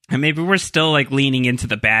 And maybe we're still like leaning into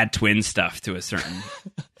the bad twin stuff to a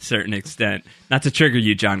certain extent. Not to trigger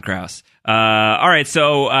you, John Krause. All right,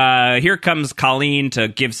 so here comes Colleen to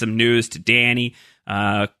give some news to Danny.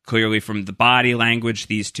 Clearly from the body language,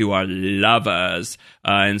 these two are lovers,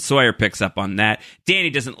 and Sawyer picks up on that. Danny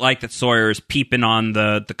doesn't like that Sawyer is peeping on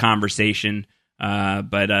the conversation,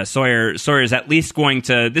 but Sawyer's at least going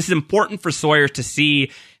to... This is important for Sawyer to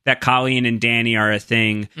see that Colleen and Danny are a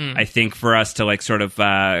thing, I think, for us to like sort of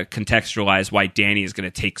contextualize why Danny is going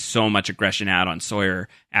to take so much aggression out on Sawyer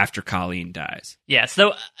after Colleen dies. Yeah,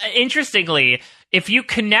 so interestingly, if you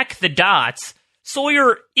connect the dots,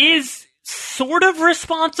 Sawyer is sort of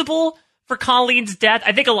responsible for Colleen's death.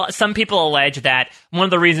 I think some people allege that one of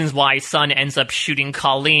the reasons why Sun ends up shooting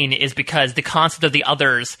Colleen is because the concept of the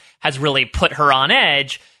others has really put her on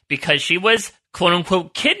edge, because she was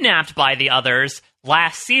quote-unquote kidnapped by the others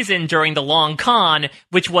last season during the Long Con,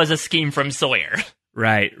 which was a scheme from Sawyer.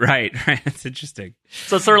 Right. That's interesting.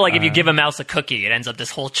 So it's sort of like if you give a mouse a cookie, it ends up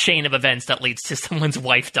this whole chain of events that leads to someone's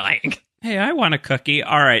wife dying. Hey, I want a cookie.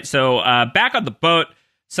 All right, so back on the boat,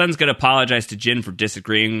 Sun's going to apologize to Jin for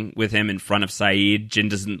disagreeing with him in front of Saeed. Jin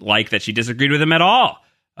doesn't like that she disagreed with him at all.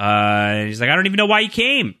 He's like, I don't even know why you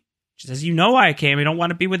came. She says, you know why I came. I don't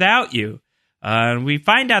want to be without you. We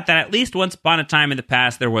find out that at least once upon a time in the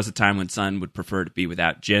past, there was a time when Sun would prefer to be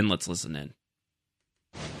without Jin. Let's listen in.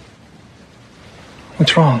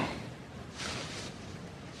 What's wrong?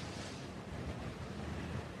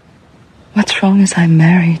 What's wrong is I'm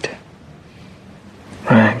married.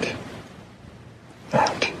 Right.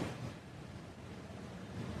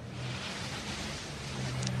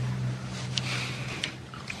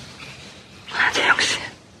 재영 씨.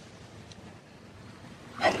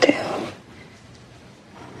 안 돼요.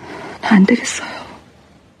 안 되겠어요.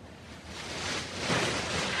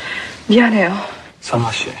 미안해요.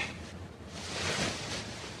 선화 씨.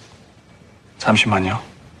 잠시만요.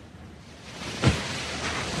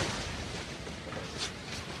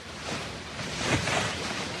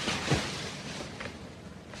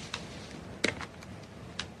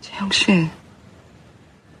 재영 씨.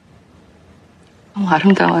 너무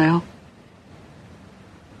아름다워요.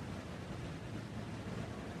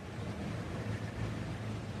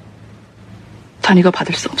 전 이거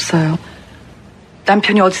받을 수 없어요.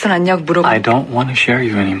 남편이 어디서 났냐고 물어봐. I don't want to share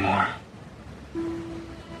you anymore.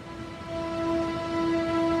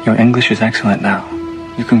 Your English is excellent now.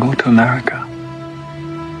 You can go to America.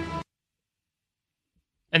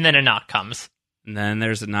 And then a knock comes. And then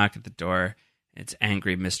there's a knock at the door. It's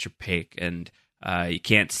angry Mr. Paik, and you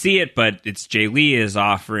can't see it, but it's Jay Lee is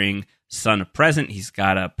offering Sun a present. He's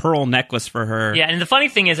got a pearl necklace for her. Yeah, and the funny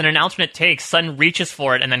thing is, in an alternate take, Sun reaches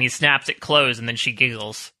for it, and then he snaps it closed, and then she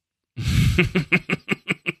giggles.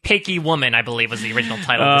 Pakey Woman, I believe, was the original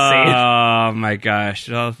title of the scene. Oh my gosh.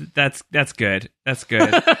 Well, that's good. That's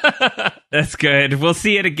good. That's good. We'll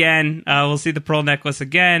see it again. We'll see the pearl necklace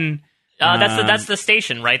again. That's the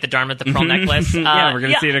station, right? The Dharma, the pearl necklace. Yeah, we're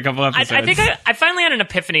going to see it in a couple episodes. I think I finally had an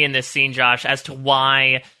epiphany in this scene, Josh, as to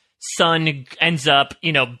why Sun ends up,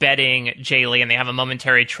 betting Jay Lee, and they have a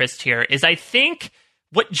momentary tryst here. Is I think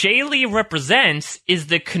what Jay Lee represents is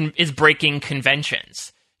is breaking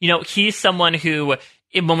conventions. He's someone who,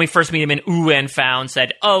 when we first meet him in Uwen Found,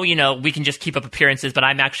 said, oh, we can just keep up appearances, but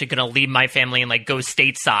I'm actually going to leave my family and go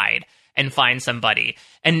stateside and find somebody.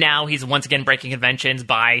 And now he's once again breaking conventions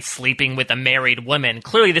by sleeping with a married woman.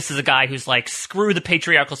 Clearly, this is a guy who's like, screw the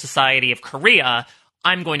patriarchal society of Korea.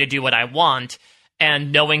 I'm going to do what I want.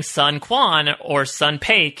 And knowing Sun Quan or Sun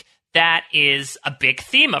Paik, that is a big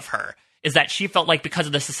theme of her, is that she felt like because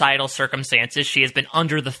of the societal circumstances, she has been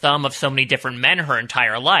under the thumb of so many different men her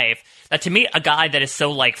entire life, that to me, a guy that is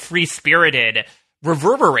so free-spirited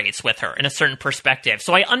reverberates with her in a certain perspective.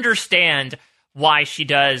 So I understand why she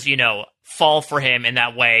does, fall for him in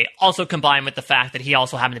that way, also combined with the fact that he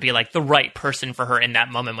also happened to be the right person for her in that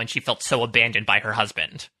moment when she felt so abandoned by her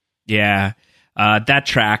husband. Yeah. That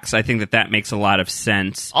tracks. I think that makes a lot of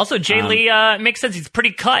sense. Also, Jay Lee makes sense. He's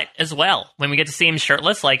pretty cut as well. When we get to see him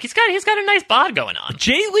shirtless, he's got a nice bod going on.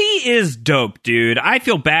 Jay Lee is dope, dude. I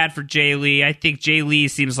feel bad for Jay Lee. I think Jay Lee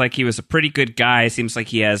seems like he was a pretty good guy. Seems like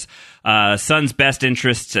he has Sun's best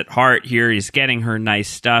interests at heart here. He's getting her nice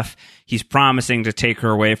stuff. He's promising to take her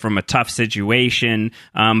away from a tough situation.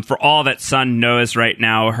 For all that Sun knows right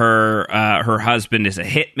now, her husband is a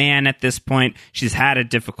hitman at this point. She's had a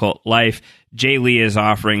difficult life. Jay Lee is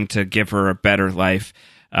offering to give her a better life,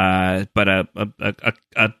 but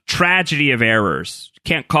a tragedy of errors.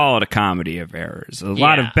 Can't call it a comedy of errors. A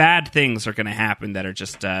lot of bad things are going to happen that are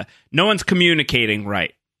just no one's communicating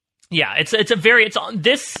right. Yeah,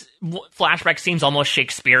 this flashback seems almost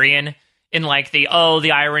Shakespearean. In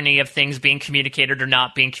the irony of things being communicated or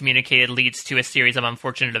not being communicated leads to a series of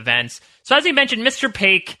unfortunate events. So as you mentioned, Mr.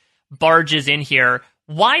 Paik barges in here.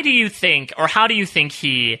 why do you think, or how do you think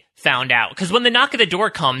he found out? Because when the knock at the door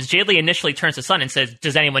comes, Jaylee initially turns to Sun and says,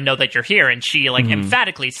 does anyone know that you're here? And she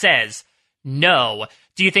emphatically says, no.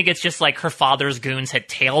 Do you think it's just like her father's goons had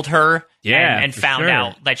tailed her and found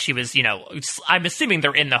out that she was, I'm assuming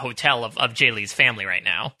they're in the hotel of Jaylee's family right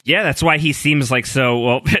now. Yeah, that's why he seems like so,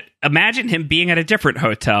 well, imagine him being at a different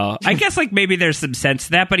hotel. I guess like maybe there's some sense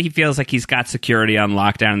to that, but he feels like he's got security on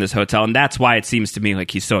lockdown in this hotel, and that's why it seems to me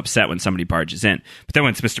like he's so upset when somebody barges in. But then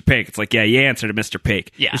when it's Mr. Paik, it's like, yeah, you answer to Mr. Paik.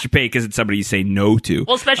 Yeah. Mr. Paik isn't somebody you say no to.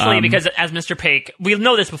 Well, especially because as Mr. Paik, we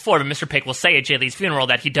know this before, but Mr. Paik will say at Jaylee's funeral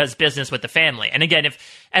that he does business with the family. And again, if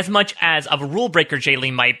as much as of a rule breaker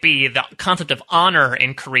Jaylee might be, the concept of honor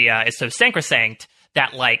in Korea is so sacrosanct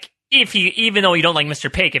that, like, even though you don't like Mr.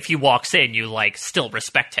 Paik, if he walks in, you, like, still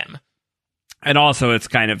respect him. And also, it's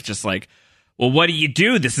kind of just like, well, what do you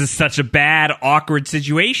do? This is such a bad, awkward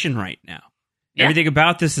situation right now. Yeah. Everything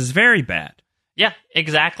about this is very bad. Yeah,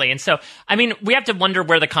 exactly. And so, I mean, we have to wonder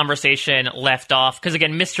where the conversation left off, because,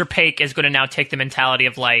 again, Mr. Paik is going to now take the mentality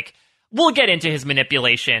of, like, we'll get into his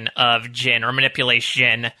manipulation of Jin, or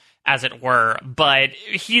manipulation, as it were, but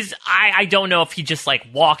I don't know if he just, like,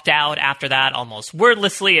 walked out after that almost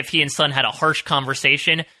wordlessly, if he and Sun had a harsh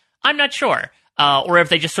conversation. I'm not sure. Or if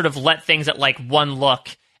they just sort of let things at, like, one look,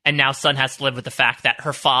 and now Sun has to live with the fact that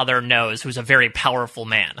her father knows, who's a very powerful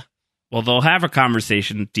man. Well, they'll have a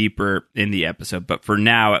conversation deeper in the episode, but for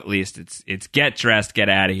now, at least, it's get dressed, get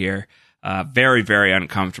out of here. Very, very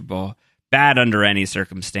uncomfortable. Bad under any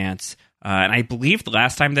circumstance. And I believe the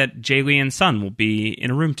last time that Jaylee and Sun will be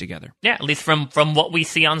in a room together. Yeah, at least from what we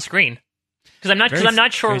see on screen. Because I'm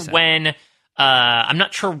not sure when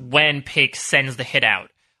Paik sends the hit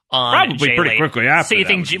out on probably Jaylee. Pretty quickly after. So you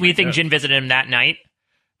think Jin visited him that night?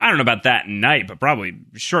 I don't know about that night, but probably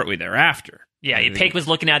shortly thereafter. Yeah, Paik was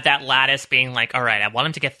looking at that lattice, being like, "All right, I want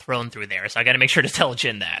him to get thrown through there, so I got to make sure to tell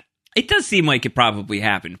Jin that." It does seem like it probably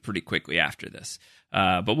happened pretty quickly after this.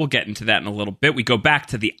 But we'll get into that in a little bit. We go back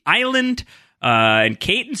to the island, and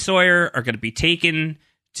Kate and Sawyer are going to be taken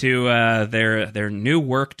to their new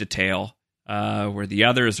work detail, where the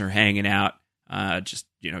others are hanging out, just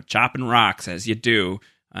chopping rocks as you do,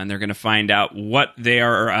 and they're going to find out what they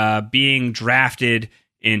are being drafted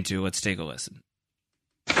into. Let's take a listen.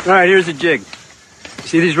 All right, here's the jig.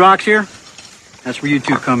 See these rocks here? That's where you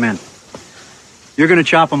two come in. You're going to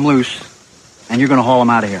chop them loose, and you're going to haul them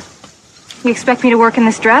out of here. You expect me to work in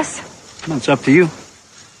this dress? Well, it's up to you.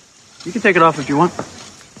 You can take it off if you want.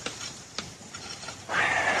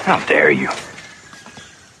 How dare you?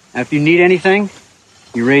 Now, if you need anything,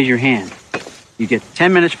 you raise your hand. You get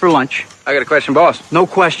 10 minutes for lunch. I got a question, boss. No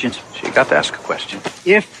questions. So you got to ask a question.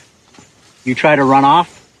 If you try to run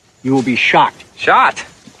off, you will be shocked. Shot?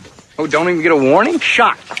 Oh, don't even get a warning?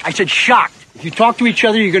 Shocked. I said shocked. If you talk to each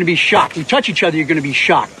other, you're going to be shocked. If you touch each other, you're going to be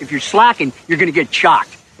shocked. If you're slacking, you're going to get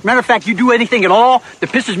shocked. Matter of fact, you do anything at all that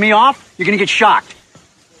pisses me off, you're going to get shocked.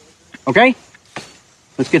 Okay?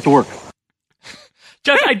 Let's get to work.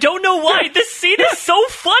 Josh, I don't know why this scene is so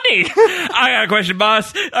funny. I got a question,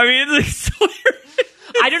 boss. I mean, it's like so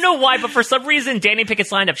I don't know why, but for some reason, Danny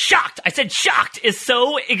Pickett's line of "shocked," I said "shocked" is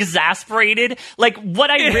so exasperated. Like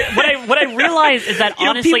what I realize is that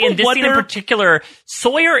honestly, in this scene in particular,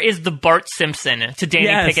 Sawyer is the Bart Simpson to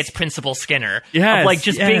Danny Pickett's Principal Skinner. Of like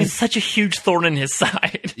just being such a huge thorn in his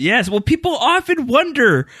side. Yes, well, people often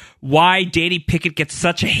wonder why Danny Pickett gets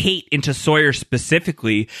such a hate into Sawyer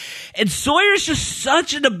specifically, and Sawyer's just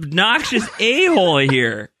such an obnoxious a-hole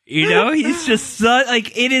here. He's just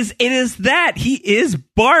like it is that he is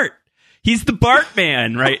Bart. He's the Bart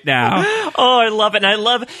man right now. Oh, I love it.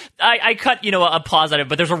 And I cut, a pause on it,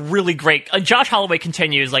 but there's a really great, Josh Holloway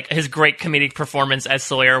continues like his great comedic performance as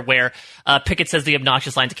Sawyer, where Pickett says the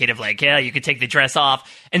obnoxious line to Kate of like, yeah, you could take the dress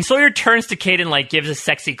off. And Sawyer turns to Kate and like gives a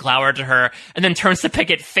sexy glower to her, and then turns to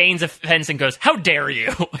Pickett, feigns offense and goes, "How dare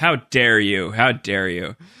you? How dare you? How dare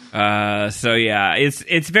you?" So yeah,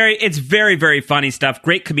 it's very, very funny stuff.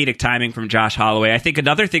 Great comedic timing from Josh Holloway. I think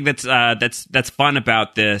another thing that's fun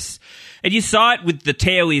about this, and you saw it with the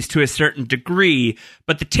tailies to a certain degree,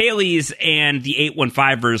 but the tailies and the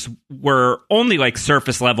 815ers were only like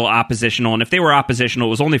surface level oppositional, and if they were oppositional,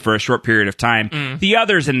 it was only for a short period of time. The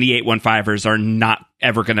others in the 815ers are not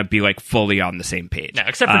ever going to be like fully on the same page. No,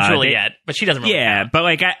 except for Juliet, but she doesn't really count. But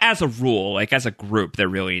like as a rule, like as a group, they're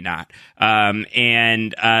really not.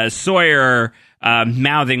 And Sawyer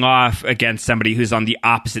mouthing off against somebody who's on the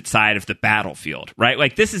opposite side of the battlefield, right?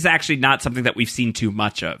 Like this is actually not something that we've seen too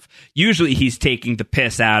much of. Usually he's taking the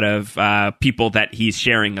piss out of people that he's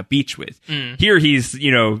sharing a beach with. Here he's,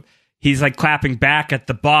 he's like clapping back at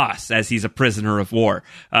the boss as he's a prisoner of war.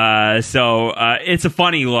 So it's a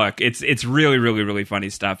funny look. It's really, really, really funny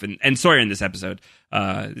stuff. And Sawyer in this episode,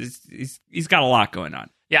 he's got a lot going on.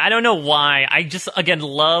 Yeah, I don't know why. I just, again,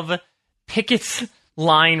 love Pickett's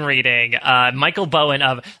line reading. Michael Bowen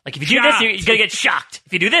of, like, if you do this, you're going to get shocked.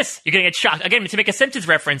 If you do this, you're going to get shocked. Again, to make a Simpsons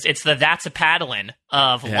reference, it's the That's a Paddling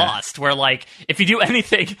of Lost, where, like, if you do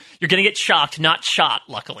anything, you're going to get shocked, not shot,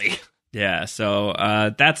 luckily. Yeah, so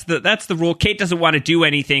that's the rule. Kate doesn't want to do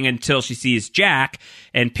anything until she sees Jack,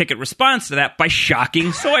 and Pickett responds to that by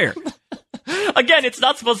shocking Sawyer. Again, it's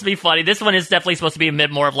not supposed to be funny. This one is definitely supposed to be a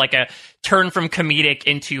bit more of like a turn from comedic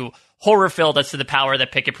into horror-filled as to the power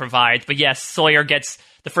that Pickett provides. But yes, Sawyer gets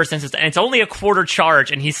the first instance, and it's only a quarter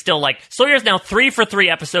charge, and he's still like, Sawyer's now 3 for 3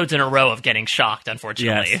 episodes in a row of getting shocked,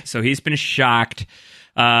 unfortunately. Yes, so he's been shocked.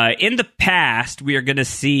 In the past, we are going to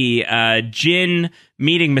see Jin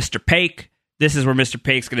meeting Mr. Paik. This is where Mr.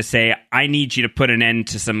 Paik's going to say, I need you to put an end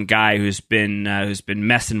to some guy who's been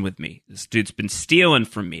messing with me. This dude's been stealing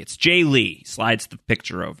from me. It's Jay Lee. He slides the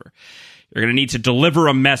picture over. You're going to need to deliver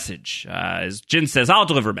a message. As Jin says, I'll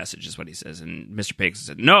deliver a message, is what he says. And Mr. Paik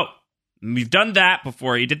said, no, we've done that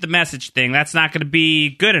before. You did the message thing. That's not going to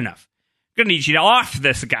be good enough. I'm going to need you to off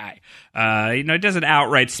this guy. It doesn't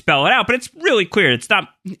outright spell it out, but it's really clear. It's not,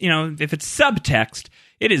 if it's subtext,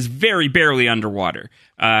 it is very barely underwater.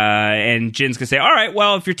 And Jin's going to say, all right,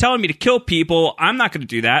 well, if you're telling me to kill people, I'm not going to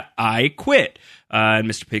do that. I quit. And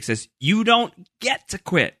Mr. Paik says, you don't get to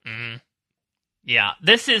quit. Mm-hmm. Yeah,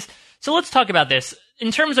 so let's talk about this.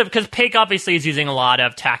 In terms of, because Paik obviously is using a lot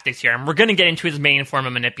of tactics here, and we're going to get into his main form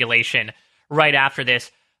of manipulation right after this.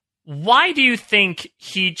 Why do you think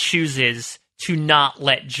he chooses to not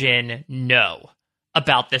let Jin know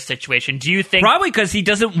about this situation? Do you think probably because he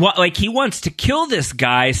doesn't want, he wants to kill this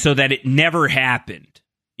guy so that it never happened,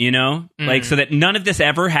 so that none of this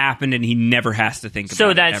ever happened and he never has to think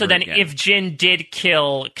about it. So then, if Jin did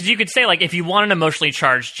kill, because you could say if you want an emotionally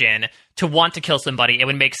charged Jin to want to kill somebody, it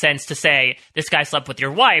would make sense to say this guy slept with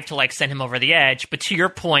your wife to send him over the edge. But to your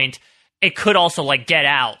point, it could also get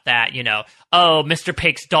out that Mr.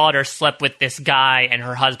 Paik's daughter slept with this guy and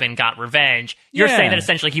her husband got revenge. You're saying that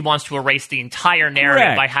essentially he wants to erase the entire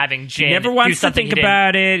narrative by having Jin he never wants to think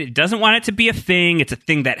about it. He doesn't want it to be a thing. It's a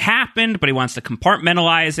thing that happened, but he wants to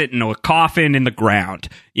compartmentalize it in a coffin in the ground.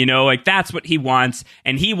 That's what he wants,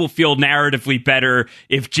 and he will feel narratively better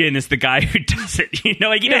if Jin is the guy who does it. He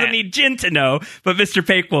doesn't need Jin to know, but Mr.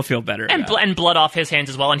 Paik will feel better. And blood off his hands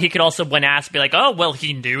as well. And he could also, when asked, be like, oh, well,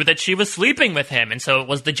 he knew that she was sleeping with him, and so it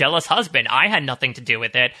was the jealous husband. I had nothing to do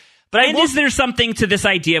with it. But is there something to this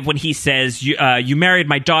idea of when he says, you married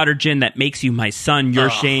my daughter, Jin, that makes you my son, your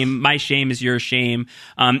shame, my shame is your shame?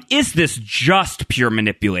 Is this just pure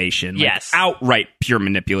manipulation? Yes. Outright pure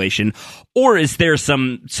manipulation? Or is there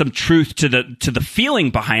some truth to the feeling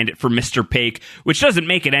behind it for Mr. Paik, which doesn't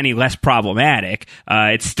make it any less problematic?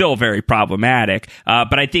 It's still very problematic.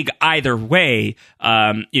 But I think either way,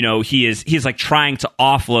 he's trying to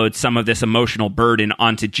offload some of this emotional burden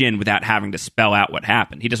onto Jin without having to spell out what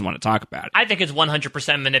happened. He doesn't want to talk about it. I think it's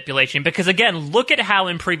 100% manipulation because, again, look at how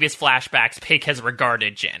in previous flashbacks Paik has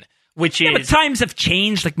regarded Jin. Which is, but times have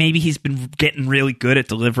changed. Maybe he's been getting really good at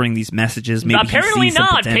delivering these messages. Maybe apparently he sees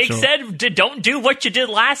not. Some potential. Paik said, "Don't do what you did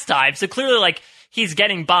last time." So clearly, he's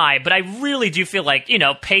getting by. But I really do feel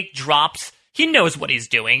Paik drops. He knows what he's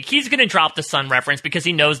doing. He's going to drop the son reference because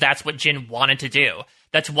he knows that's what Jin wanted to do.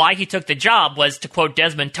 That's why he took the job, was to quote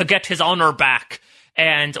Desmond, to get his honor back.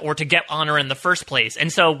 Or to get honor in the first place.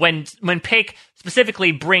 And so when Paik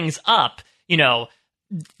specifically brings up,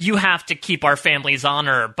 you have to keep our family's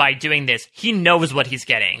honor by doing this, he knows what he's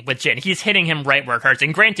getting with Jin. He's hitting him right where it hurts.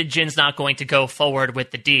 And granted, Jin's not going to go forward with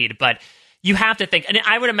the deed, but you have to think, and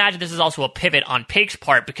I would imagine this is also a pivot on Paik's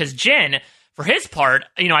part, because Jin, for his part,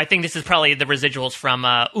 I think this is probably the residuals from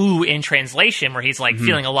Ooh in translation, where he's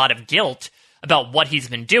feeling a lot of guilt about what he's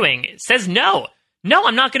been doing, says no,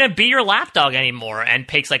 I'm not going to be your lapdog anymore. And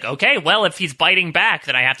Paik's okay, well, if he's biting back,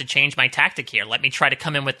 then I have to change my tactic here. Let me try to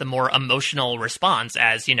come in with the more emotional response,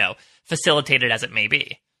 as, facilitated as it may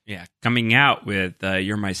be. Yeah, coming out with,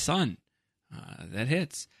 you're my son. That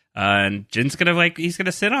hits. And Jin's going to, he's going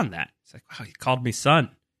to sit on that. It's wow, he called me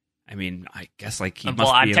son. I mean, I guess he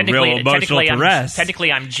must be in real emotional duress.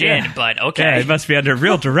 Technically, I'm Jin, but okay. Yeah, he must be under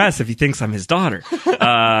real duress if he thinks I'm his daughter.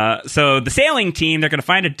 So the sailing team, they're going to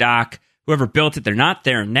find a dock. Whoever built it, they're not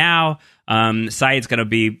there now. Saeed's going to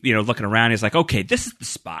be, looking around. He's okay, this is the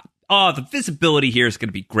spot. Oh, the visibility here is going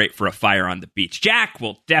to be great for a fire on the beach. Jack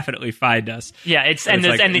will definitely find us. Yeah, and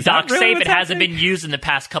the dock's safe. It hasn't been used in the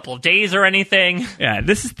past couple of days or anything. Yeah,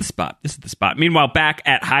 this is the spot. Meanwhile, back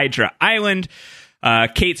at Hydra Island,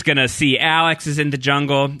 Kate's going to see Alex is in the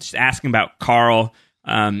jungle. She's asking about Carl.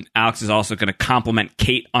 Alex is also going to compliment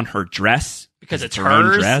Kate on her dress. Because it's her own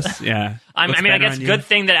hers. dress. Yeah. I guess good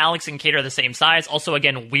thing that Alex and Kate are the same size. Also,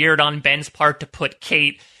 again, weird on Ben's part to put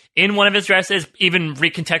Kate in one of his dresses, even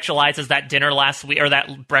recontextualizes that dinner last week, or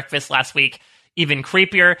that breakfast last week, even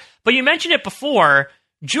creepier. But you mentioned it before,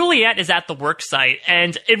 Juliet is at the work site,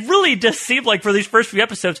 and it really does seem like for these first few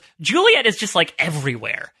episodes, Juliet is just like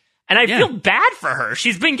everywhere. And I feel bad for her.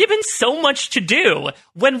 She's been given so much to do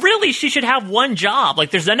when really she should have one job.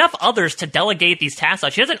 Like, there's enough others to delegate these tasks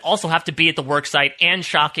out. She doesn't also have to be at the worksite and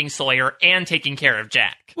shocking Sawyer and taking care of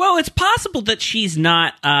Jack. Well, it's possible that she's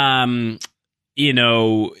not, in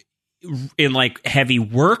like heavy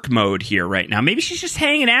work mode here right now. Maybe she's just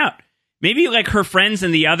hanging out. Maybe like her friends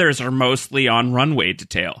and the others are mostly on runway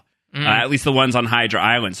detail. At least the ones on Hydra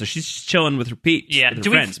Island. So she's just chilling with her peeps, with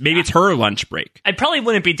her friends. Maybe it's her lunch break. I probably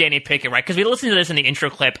wouldn't be Danny Pickett, right? Because we listened to this in the intro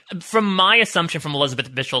clip. From my assumption from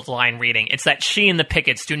Elizabeth Bishop's line reading, it's that she and the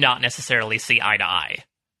Picketts do not necessarily see eye to eye.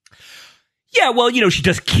 Yeah, well, she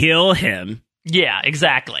does kill him. Yeah,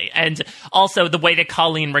 exactly. And also the way that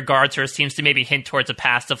Colleen regards her seems to maybe hint towards a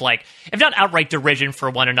past of like, if not outright derision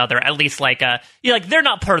for one another, at least like they're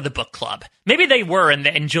not part of the book club. Maybe they were,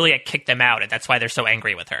 and Juliet kicked them out, and that's why they're so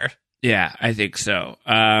angry with her. Yeah, I think so.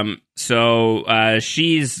 Kate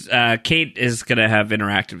is going to have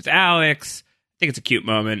interacted with Alex. I think it's a cute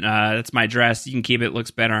moment. That's my dress. You can keep it. It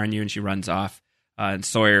looks better on you. And she runs off. And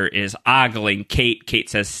Sawyer is ogling Kate. Kate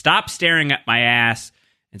says, "Stop staring at my ass."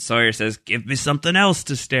 And Sawyer says, "Give me something else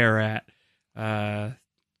to stare at."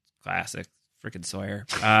 Classic. Freaking Sawyer.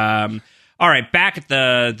 All right, back at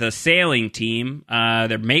the sailing team,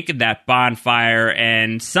 they're making that bonfire,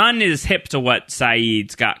 and Sun is hip to what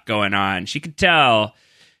Saeed's got going on. She can tell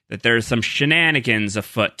that there's some shenanigans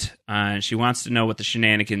afoot, and she wants to know what the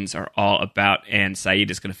shenanigans are all about, and Saeed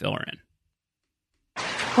is going to fill her in.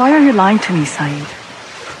 Why are you lying to me, Saeed?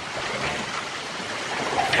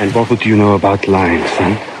 And what would you know about lying,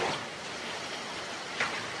 son?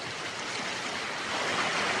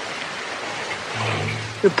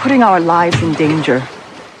 You're putting our lives in danger.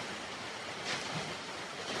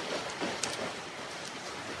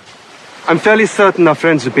 I'm fairly certain our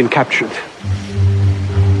friends have been captured.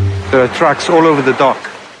 There are tracks all over the dock.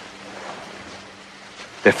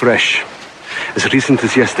 They're fresh, as recent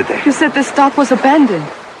as yesterday. You said this dock was abandoned.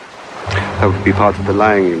 That would be part of the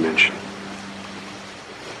lying you mentioned.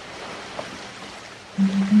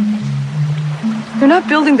 You're not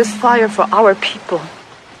building this fire for our people.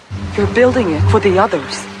 You're building it for the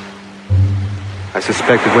others. I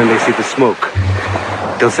suspect that when they see the smoke,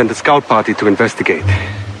 they'll send a scout party to investigate.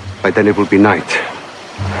 By then it will be night.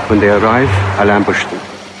 When they arrive, I'll ambush them.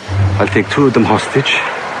 I'll take 2 of them hostage,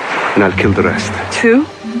 and I'll kill the rest. 2?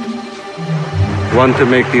 1 to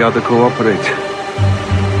make the other cooperate.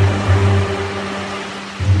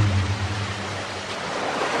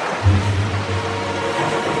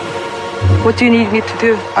 What do you need me to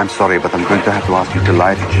do? I'm sorry, but I'm going to have to ask you to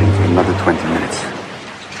lie to Jim for another 20 minutes.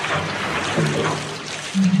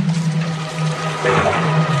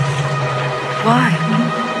 Why?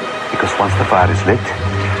 Because once the fire is lit,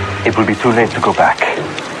 it will be too late to go back.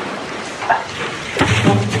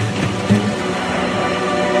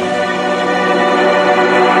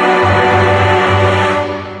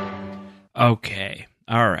 Okay.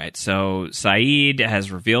 All right. So Saeed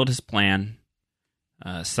has revealed his plan.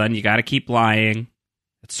 Son, you got to keep lying.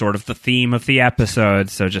 It's sort of the theme of the episode,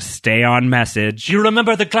 so just stay on message. You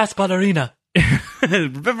remember the glass ballerina?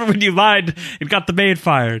 Remember when you lied and got the maid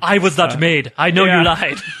fired? I was that maid. I know you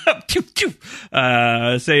lied.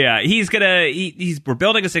 So yeah, we're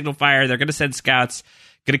building a signal fire. They're going to send scouts,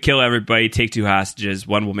 going to kill everybody, take 2 hostages.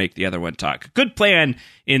 One will make the other one talk. Good plan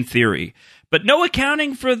in theory. But no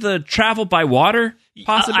accounting for the travel by water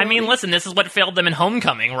possibility? I mean, listen, this is what failed them in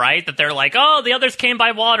Homecoming, right? That they're like, oh, the others came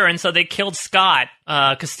by water, and so they killed Scott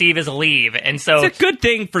because Steve is a leave. And so it's a good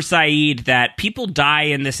thing for Saeed that people die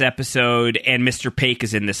in this episode and Mr. Paik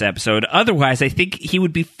is in this episode. Otherwise, I think he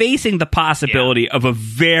would be facing the possibility of a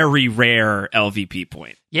very rare LVP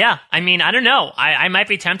point. Yeah, I mean, I don't know. I might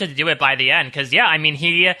be tempted to do it by the end because, yeah, I mean,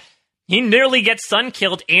 he nearly gets Sun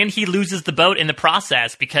killed and he loses the boat in the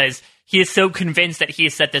process because he is so convinced that he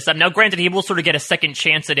has set this up. Now, granted, he will sort of get a second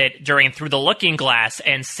chance at it Through the Looking Glass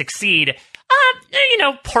and succeed,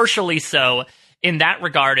 partially so in that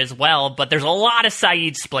regard as well. But there's a lot of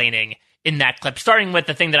Saeed-splaining in that clip, starting with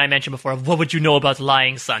the thing that I mentioned before of what would you know about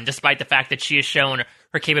lying, Sun, despite the fact that she has shown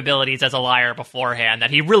her capabilities as a liar beforehand,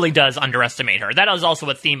 that he really does underestimate her. That is also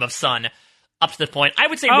a theme of Sun up to the point. I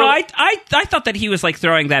would say... I thought that he was like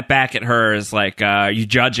throwing that back at her as like, you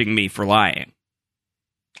judging me for lying.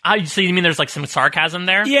 So you mean there's like some sarcasm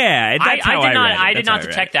there? Yeah, that's how I did not read it.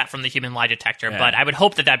 detect that from the human lie detector, but I would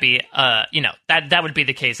hope that'd be, that would be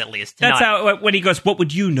the case at least. That's how when he goes, "What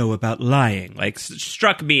would you know about lying?" Like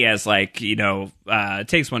struck me as like it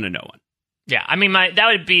takes one to know one. Yeah, I mean that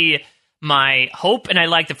would be my hope, and I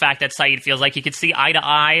like the fact that Sayid feels like he could see eye to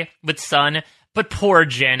eye with Sun. But poor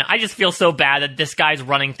Jin, I just feel so bad that this guy's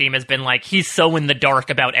running theme has been like, he's so in the dark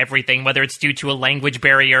about everything, whether it's due to a language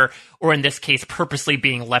barrier or in this case, purposely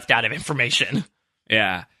being left out of information.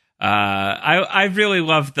 Yeah. I really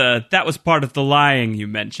love that was part of the lying you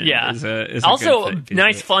mentioned. Yeah. Is also,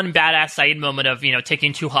 nice, fun, badass Sayid moment of,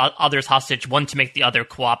 taking two others hostage, one to make the other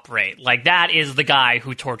cooperate. Like, that is the guy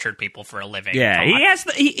who tortured people for a living. Yeah,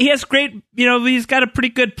 he has great, he's got a pretty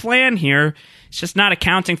good plan here. It's just not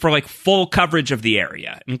accounting for like full coverage of the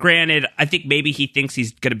area. And granted, I think maybe he thinks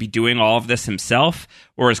he's going to be doing all of this himself,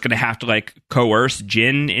 or is going to have to like coerce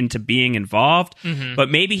Jin into being involved. Mm-hmm. But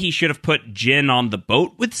maybe he should have put Jin on the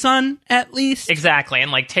boat with Sun at least. Exactly, and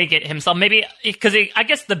like take it himself. Maybe because I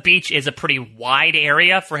guess the beach is a pretty wide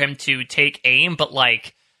area for him to take aim. But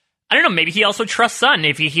like, I don't know. Maybe he also trusts Sun.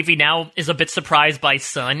 If he now is a bit surprised by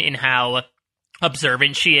Sun in how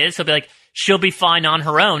observant she is, he'll be like, she'll be fine on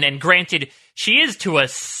her own. And granted, she is to a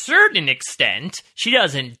certain extent. She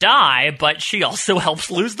doesn't die, but she also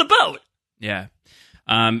helps lose the boat. Yeah.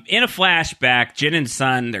 In a flashback, Jin and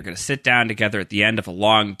Sun, they're going to sit down together at the end of a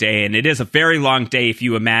long day. And it is a very long day if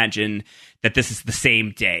you imagine that this is the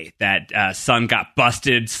same day that Sun got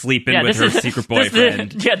busted sleeping with her secret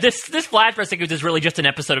boyfriend. This flashback sequence is really just an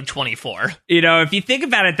episode of 24. If you think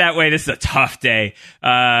about it that way, this is a tough day.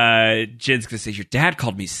 Jin's going to say, your dad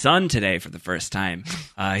called me Sun today for the first time.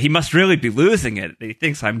 He must really be losing it. He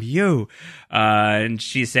thinks I'm you. And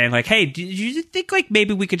she's saying like, hey, do you think like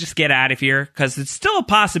maybe we could just get out of here? Because it's still a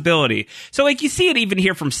possibility. So like you see it even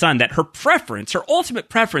here from Sun that her ultimate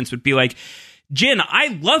preference would be like, Jin,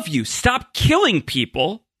 I love you. Stop killing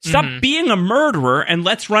people. Stop being a murderer, and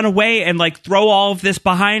let's run away and like throw all of this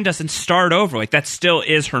behind us and start over. Like that still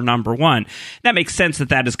is her number one. That makes sense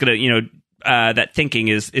that is going to, that thinking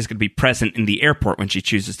is going to be present in the airport when she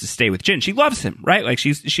chooses to stay with Jin. She loves him, right? Like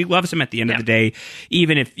she loves him at the end of the day,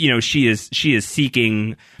 even if she is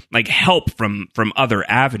seeking like help from other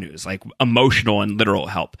avenues, like emotional and literal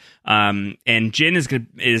help. And Jin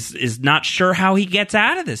is not sure how he gets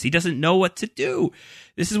out of this. He doesn't know what to do.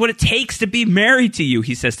 This is what it takes to be married to you,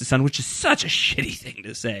 he says to Sun, which is such a shitty thing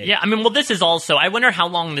to say. Yeah, I mean, well, this is also, I wonder how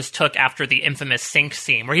long this took after the infamous sink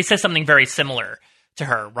scene, where he says something very similar to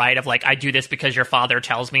her, right? Of like, I do this because your father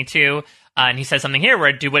tells me to. And he says something here where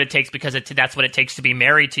I do what it takes because that's what it takes to be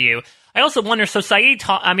married to you. I also wonder, so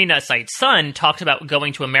Sun talks about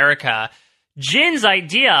going to America. Jin's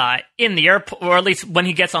idea in the airport, or at least when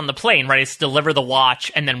he gets on the plane, right, is to deliver the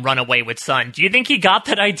watch and then run away with Sun. Do you think he got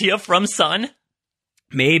that idea from Sun?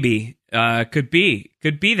 Maybe. Could be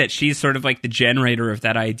that she's sort of like the generator of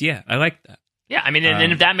that idea. I like that. Yeah, I mean,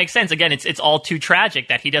 and if that makes sense, again, it's all too tragic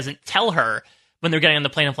that he doesn't tell her when they're getting on the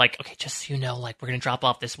plane of like, okay, just so you know, like, we're going to drop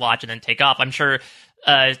off this watch and then take off. I'm sure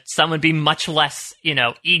Sun would be much less,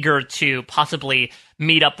 eager to possibly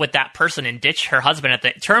meet up with that person and ditch her husband at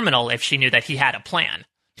the terminal if she knew that he had a plan.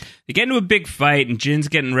 They get into a big fight, and Jin's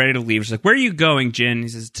getting ready to leave. She's like, where are you going, Jin? He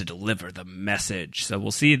says, to deliver the message. So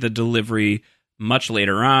we'll see the delivery much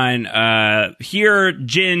later on. Here,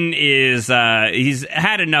 Jin is, he's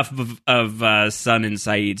had enough of Sun and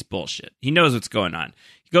Sayid's bullshit. He knows what's going on.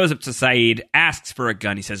 He goes up to Sayid, asks for a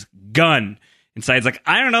gun. He says, gun. And Sayid's like,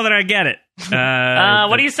 I don't know that I get it.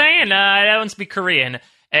 What are you saying? I don't speak Korean.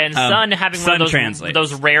 And Sun having Sun one of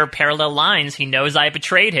those rare parallel lines, he knows I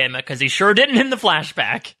betrayed him because he sure didn't in the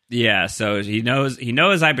flashback. Yeah, so he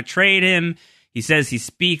knows I betrayed him. He says he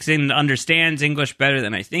speaks and understands English better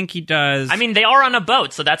than I think he does. I mean, they are on a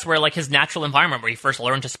boat, so that's where like his natural environment where he first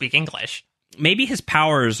learned to speak English. Maybe his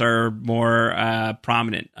powers are more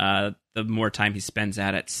prominent the more time he spends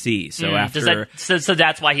out at sea. So so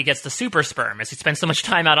that's why he gets the super sperm, as he spent so much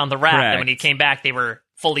time out on the raft, and when he came back, they were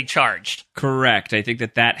fully charged. Correct. I think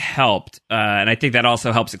that helped. And I think that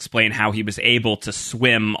also helps explain how he was able to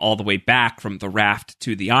swim all the way back from the raft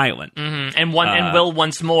to the island. Mm-hmm. And will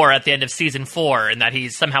once more at the end of season 4, and that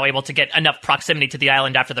he's somehow able to get enough proximity to the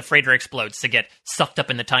island after the freighter explodes to get sucked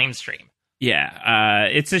up in the time stream. Yeah.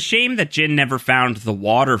 It's a shame that Jin never found the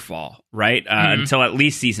waterfall, right? Until at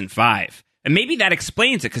least season 5. And maybe that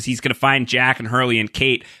explains it, because he's going to find Jack and Hurley and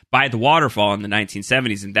Kate by the waterfall in the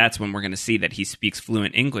 1970s, and that's when we're going to see that he speaks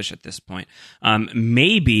fluent English at this point.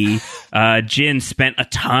 Maybe Jin spent a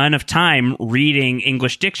ton of time reading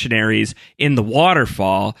English dictionaries in the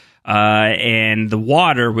waterfall, and the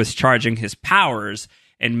water was charging his powers,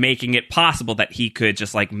 and making it possible that he could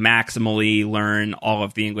just like maximally learn all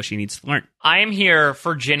of the English he needs to learn. I am here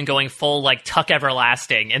for Jin going full like Tuck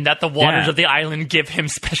Everlasting, and that the waters of the island give him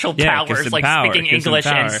special powers, like speaking English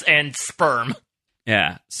and sperm.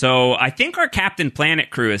 Yeah, so I think our Captain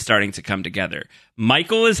Planet crew is starting to come together.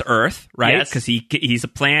 Michael is Earth, right? Because he's a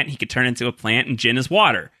plant. He could turn into a plant, and Jin is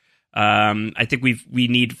water. I think we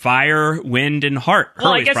need fire, wind, and heart.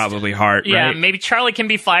 Hurley's probably heart, right? Yeah, maybe Charlie can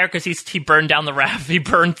be fire because he burned down the raft. He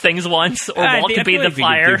burned things once, or Walt could be the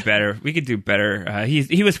fire. We could do better.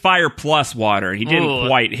 He was fire plus water. He didn't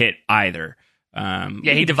quite hit either.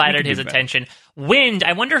 He divided his attention. Wind.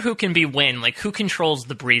 I wonder who can be wind. Like who controls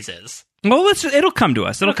the breezes? Well, it'll come to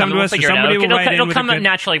us. It'll come to us. It'll come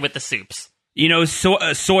naturally with the soups. You know,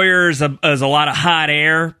 Sawyer's a lot of hot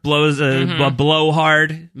air, blows a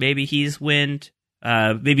blowhard. Maybe he's wind.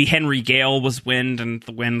 Maybe Henry Gale was wind, and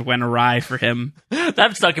the wind went awry for him.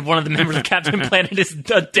 I'm stuck if one of the members of Captain Planet is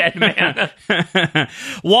a dead man.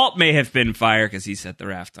 Walt may have been fire because he set the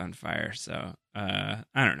raft on fire. So I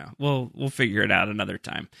don't know. We'll figure it out another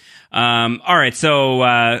time. All right,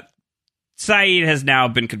 so. Saeed has now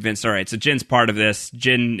been convinced, all right, so Jin's part of this.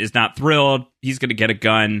 Jin is not thrilled. He's going to get a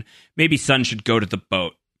gun. Maybe Sun should go to the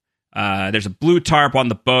boat. There's a blue tarp on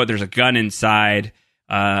the boat. There's a gun inside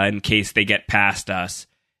in case they get past us.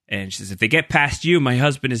 And she says, if they get past you, my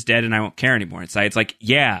husband is dead and I won't care anymore. And Saeed's like,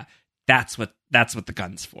 yeah, that's what the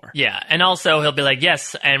gun's for. Yeah, and also he'll be like,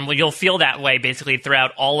 yes, and you'll feel that way basically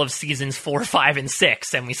throughout all of seasons 4, 5, and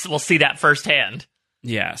 6, and we'll see that firsthand.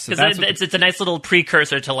 Yeah, so it's a nice little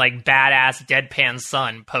precursor to like badass deadpan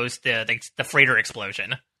Sun post the freighter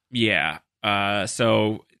explosion. Yeah,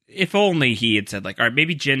 so if only he had said like, all right,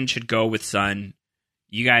 maybe Jin should go with Sun.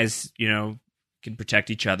 You guys, can protect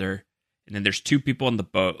each other, and then there's 2 people on the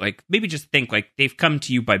boat. Like maybe just think like they've come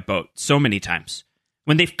to you by boat so many times.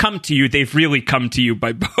 When they've come to you, they've really come to you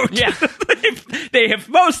by boat. Yeah. They have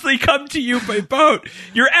mostly come to you by boat.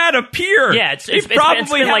 You're at a pier. Yeah, it's been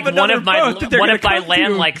like one of my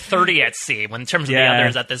land, like 30 at sea, in terms of the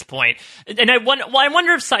others at this point. And I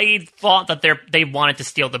wonder if Saeed thought that they wanted to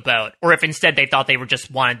steal the boat, or if instead they thought they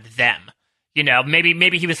just wanted them.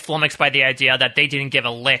 Maybe he was flummoxed by the idea that they didn't give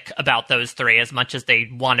a lick about those 3 as much as they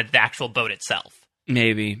wanted the actual boat itself.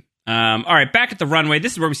 Maybe. All right, back at the runway.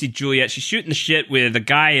 This is where we see Juliet. She's shooting the shit with a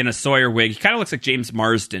guy in a Sawyer wig. He kind of looks like James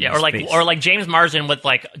Marsden. Yeah, or like James Marsden with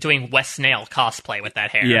like doing Wes Snail cosplay with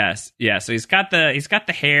that hair. Yes, yeah. So he's got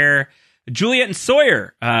the hair. Juliet and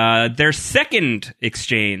Sawyer. Their second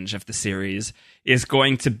exchange of the series is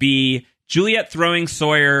going to be Juliet throwing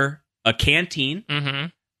Sawyer a canteen,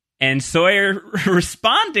 and Sawyer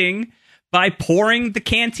responding by pouring the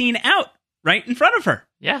canteen out right in front of her.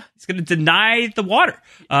 Yeah, he's going to deny the water.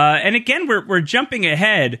 And again, we're jumping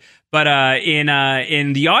ahead, but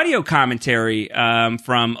in the audio commentary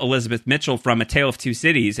from Elizabeth Mitchell from A Tale of Two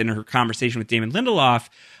Cities in her conversation with Damon Lindelof,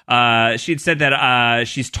 she had said that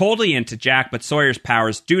she's totally into Jack, but Sawyer's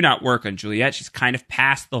powers do not work on Juliet. She's kind of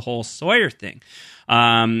past the whole Sawyer thing.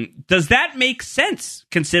 Does that make sense,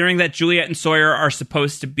 considering that Juliet and Sawyer are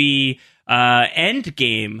supposed to be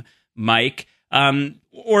endgame, Mike?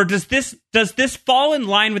 Or does this fall in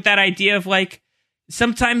line with that idea of like,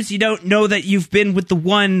 sometimes you don't know that you've been with the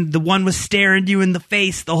one was staring you in the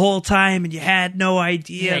face the whole time and you had no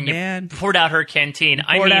idea, man. Poured out her canteen.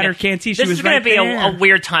 This is going to be a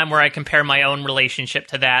weird time where I compare my own relationship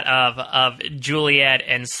to that of Juliet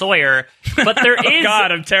and Sawyer. But there is... Oh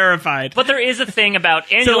God, I'm terrified. But there is a thing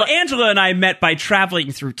about Angela... So Angela and I met by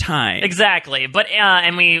traveling through time. Exactly. But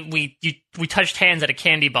and we touched hands at a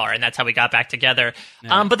candy bar, and that's how we got back together.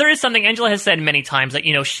 Yeah. But there is something Angela has said many times that,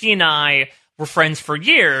 she and I were friends for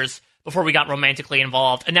years before we got romantically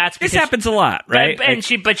involved, and that's because this happens a lot, right?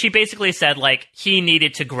 But she basically said like he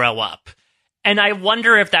needed to grow up, and I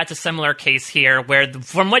wonder if that's a similar case here, where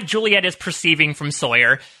from what Juliet is perceiving from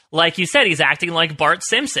Sawyer, like you said, he's acting like Bart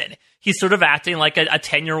Simpson. He's sort of acting like a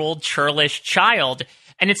 10-year-old churlish child,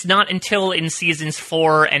 and it's not until in seasons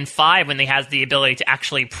 4 and 5 when he has the ability to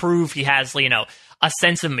actually prove he has a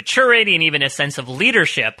sense of maturity and even a sense of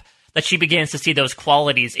leadership that she begins to see those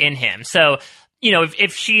qualities in him. So,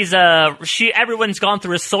 if she's everyone's gone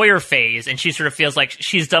through a Sawyer phase and she sort of feels like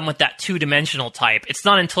she's done with that 2-dimensional type. It's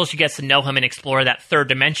not until she gets to know him and explore that 3rd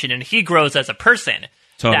dimension and he grows as a person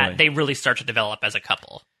that they really start to develop as a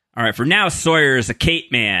couple. All right, for now, Sawyer is a Kate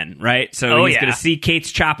man, right? So he's going to see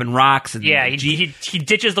Kate's chopping rocks. And he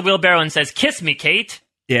ditches the wheelbarrow and says, "Kiss me, Kate."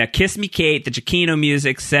 Yeah, "Kiss me, Kate." The Giacchino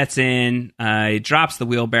music sets in. He drops the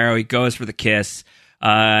wheelbarrow. He goes for the kiss.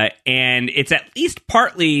 And it's at least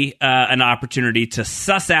partly an opportunity to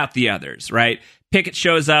suss out the others, right? Pickett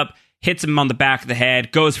shows up. hits him on the back of the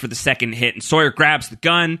head, goes for the second hit, and Sawyer grabs the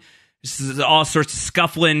gun. This is all sorts of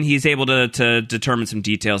scuffling. He's able to determine some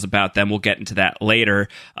details about them. We'll get into that later.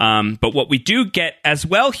 But what we do get as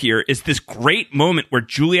well here is this great moment where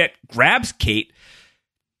Juliet grabs Kate,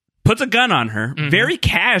 puts a gun on her, very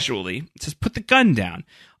casually, says, put the gun down.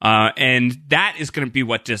 And that is going to be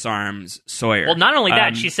what disarms Sawyer. Well, not only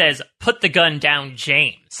that, she says, put the gun down,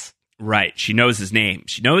 James. Right. She knows his name.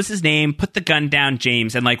 Put the gun down,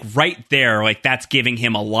 James. And, like, right there, like, that's giving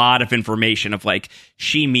him a lot of information of, like,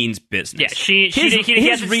 she means business. Yeah, he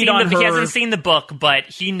hasn't seen the book, but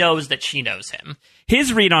he knows that she knows him.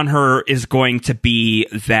 His read on her is going to be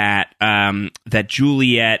that that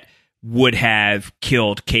Juliet would have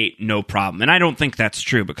killed Kate, no problem. And I don't think that's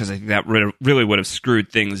true, because I think that really would have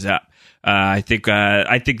screwed things up. I think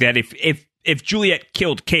that if Juliet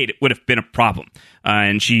killed Kate, it would have been a problem.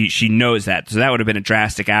 And she knows that. So that would have been a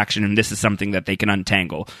drastic action, and this is something that they can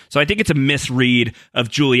untangle. So I think it's a misread of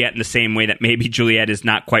Juliet in the same way that maybe Juliet is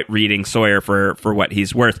not quite reading Sawyer for what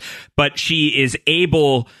he's worth. But she is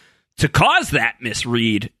able to cause that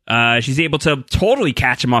misread. She's able to totally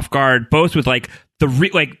catch him off guard, both with like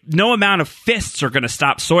no amount of fists are going to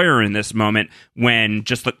stop Sawyer in this moment, when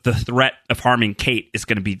just the threat of harming Kate is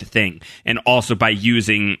going to be the thing. And also by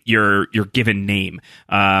using your given name,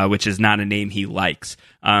 which is not a name he likes.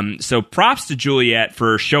 So props to Juliet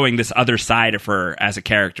for showing this other side of her as a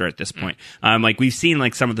character at this point. Like we've seen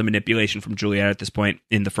like some of the manipulation from Juliet at this point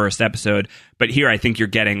in the first episode, but here I think you're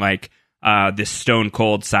getting like this stone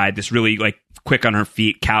cold side, this really like quick on her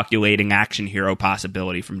feet, calculating action hero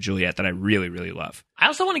possibility from Juliet that I really, really love. I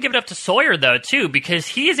also want to give it up to Sawyer, though, too, because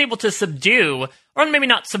he is able to subdue, or maybe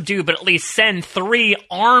not subdue, but at least send 3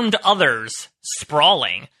 armed others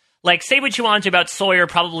sprawling. Like, say what you want to about Sawyer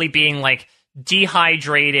probably being, like,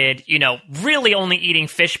 dehydrated, really only eating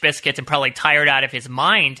fish biscuits and probably tired out of his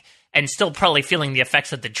mind, and still probably feeling the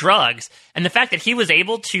effects of the drugs. And the fact that he was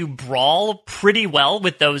able to brawl pretty well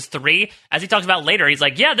with those 3, as he talks about later, he's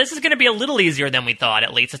like, yeah, this is going to be a little easier than we thought,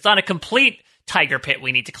 at least. It's not a complete tiger pit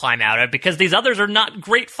we need to climb out of, because these others are not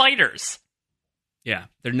great fighters. Yeah,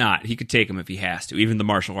 they're not. He could take them if he has to, even the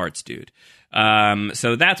martial arts dude.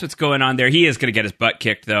 So that's what's going on there. He is going to get his butt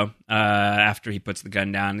kicked, though, after he puts the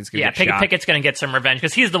gun down. He's going to get shot. Pickett's going to get some revenge,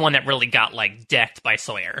 because he's the one that really got, like, decked by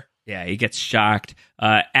Sawyer. Yeah, he gets shocked.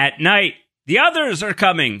 At night, the others are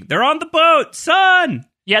coming. They're on the boat, son.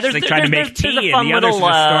 Yeah, they're trying to make tea, and the others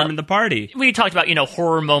are storming the party. We talked about,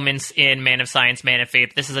 horror moments in Man of Science, Man of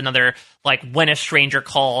Faith. This is another, like, When a Stranger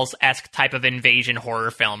Calls-esque type of invasion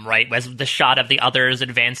horror film, right? As the shot of the others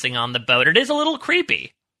advancing on the boat. It is a little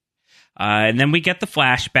creepy. And then we get the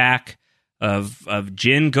flashback of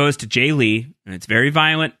Jin goes to Jay Lee, and it's very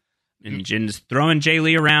violent. And Jin is throwing Jay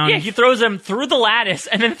Lee around. Yeah, he throws him through the lattice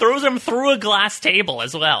and then throws him through a glass table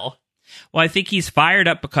as well. Well, I think he's fired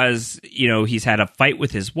up because, he's had a fight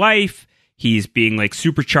with his wife. He's being, like,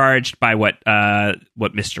 supercharged by what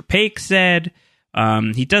Mr. Paik said.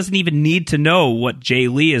 He doesn't even need to know what Jay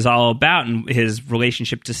Lee is all about and his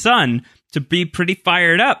relationship to Sun to be pretty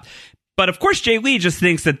fired up. But, of course, Jay Lee just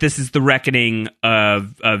thinks that this is the reckoning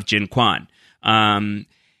of Jin Kwan.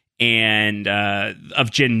 And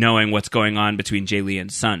of Jin knowing what's going on between Jay Lee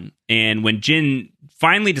and Sun. And when Jin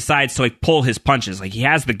finally decides to, like, pull his punches, like, he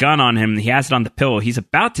has the gun on him, he has it on the pillow, he's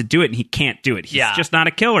about to do it, and he can't do it. He's just not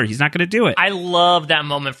a killer. He's not going to do it. I love that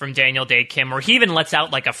moment from Daniel Day Kim, where he even lets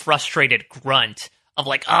out, like, a frustrated grunt of,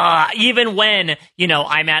 like, even when,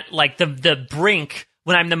 I'm at, like, the brink,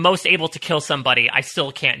 when I'm the most able to kill somebody, I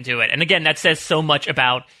still can't do it. And again, that says so much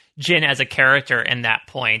about Jin as a character in that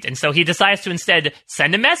point. And so he decides to instead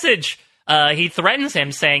send a message. He threatens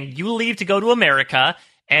him saying, you leave to go to America,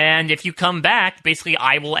 and if you come back, basically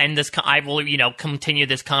I will end this, continue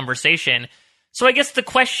this conversation. So I guess the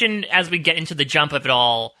question as we get into the jump of it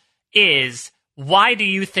all is, why do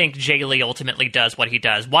you think Jay Lee ultimately does what he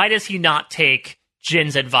does? Why does he not take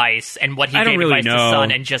Jin's advice and what he gave advice to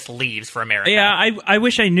Sun and just leaves for America? Yeah, I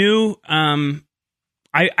wish I knew.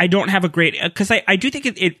 I don't have a great, because I do think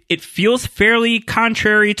it feels fairly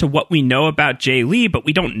contrary to what we know about Jay Lee, but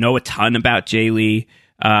we don't know a ton about Jay Lee.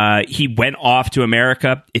 He went off to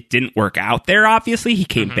America. It didn't work out there, obviously. He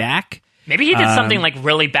came back. Maybe he did something like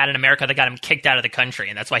really bad in America that got him kicked out of the country,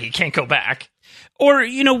 and that's why he can't go back. Or,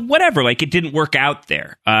 whatever, like, it didn't work out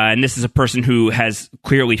there. And this is a person who has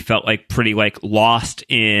clearly felt like pretty, like, lost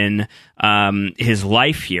in his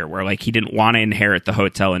life here, where like he didn't want to inherit the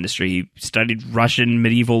hotel industry. He studied Russian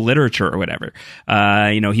medieval literature or whatever.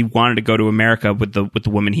 He wanted to go to America with the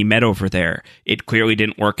woman he met over there. It clearly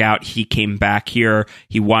didn't work out. He came back here.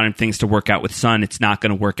 He wanted things to work out with Sun. It's not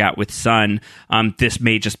going to work out with Sun. This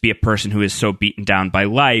may just be a person who is so beaten down by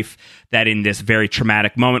life that in this very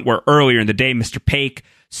traumatic moment where earlier in the day, Mr. Paik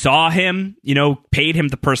saw him, paid him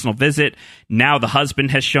the personal visit. Now the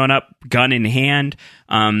husband has shown up, gun in hand.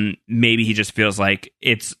 Maybe he just feels like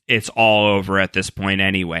it's all over at this point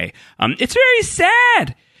anyway. It's very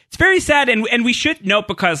sad. It's very sad. And we should note,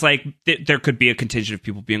 because like there could be a contingent of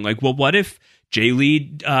people being like, well, what if Jay Lee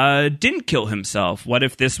didn't kill himself? What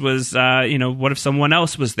if this was, what if someone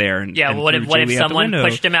else was there? What if someone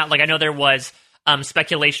pushed him out? Like, I know there was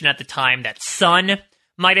speculation at the time that Sun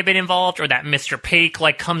might have been involved, or that Mr. Paik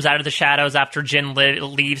like comes out of the shadows after Jin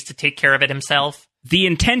leaves to take care of it himself. The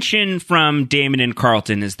intention from Damon and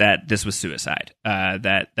Carlton is that this was suicide.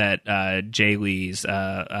 That Jay Lee's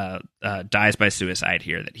dies by suicide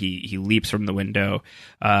here. That he leaps from the window,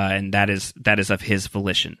 and that is of his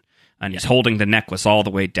volition. And he's holding the necklace all the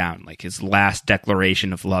way down, like his last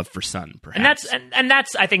declaration of love for Sun, perhaps. And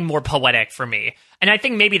that's I think more poetic for me. And I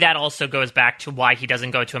think maybe that also goes back to why he doesn't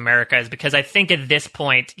go to America, is because I think at this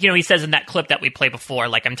point, he says in that clip that we played before,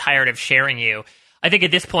 like, I'm tired of sharing you. I think at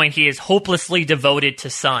this point he is hopelessly devoted to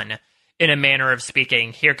Sun, in a manner of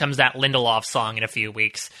speaking. Here comes that Lindelof song in a few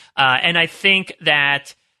weeks. And I think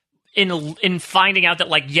that in finding out that,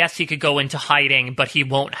 like, yes, he could go into hiding, but he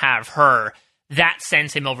won't have her, that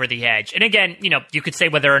sends him over the edge. And again, you could say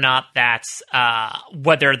whether or not that's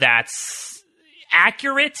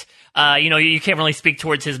accurate. You can't really speak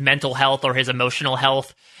towards his mental health or his emotional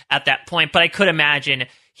health at that point. But I could imagine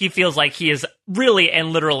he feels like he is really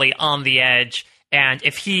and literally on the edge. And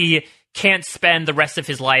if he can't spend the rest of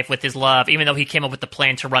his life with his love, even though he came up with the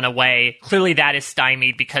plan to run away, clearly that is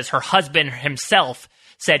stymied because her husband himself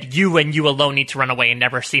said, you and you alone need to run away and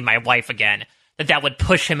never see my wife again. That would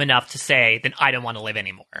push him enough to say, then I don't want to live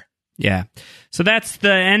anymore. Yeah. So that's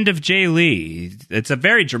the end of Jay Lee. It's a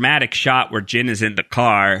very dramatic shot where Jin is in the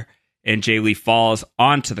car and Jay Lee falls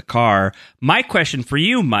onto the car. My question for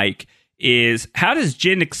you, Mike, is how does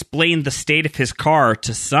Jin explain the state of his car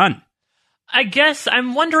to Sun? I guess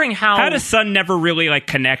I'm wondering how does Sun never really like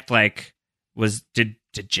connect? Like, did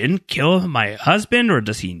Jin kill my husband, or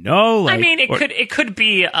does he know? Like, I mean, it could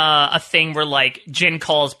be a thing where like Jin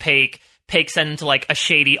calls Paik sent him to like a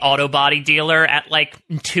shady auto body dealer at like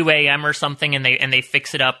 2 a.m. or something, and they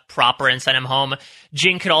fix it up proper and send him home.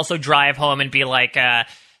 Jin could also drive home and be like,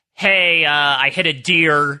 hey, I hit a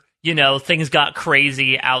deer, things got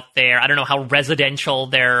crazy out there. I don't know how residential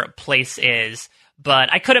their place is,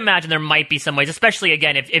 but I could imagine there might be some ways, especially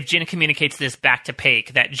again, if Jin communicates this back to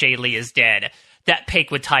Paik that Jay Lee is dead, that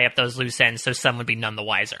Paik would tie up those loose ends so Sun would be none the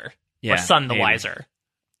wiser. Yeah, or Sun the wiser.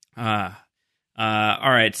 All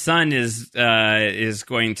right, Sun is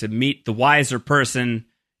going to meet the wiser person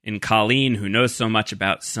in Colleen, who knows so much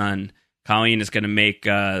about Sun. Colleen is going to make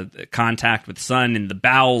contact with Sun in the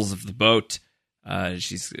bowels of the boat.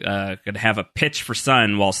 She's going to have a pitch for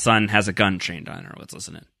Sun while Sun has a gun trained on her. Let's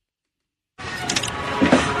listen in.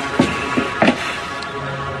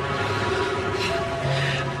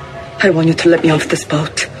 I want you to let me off this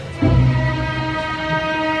boat.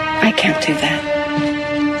 I can't do that.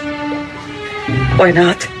 Why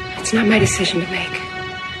not? It's not my decision to make.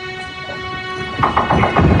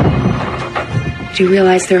 Do you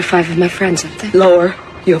realize there are 5 of my friends up there? Lower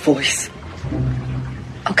your voice.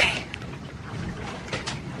 Okay.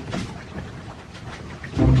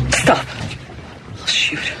 Stop. I'll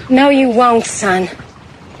shoot. No, you won't, son.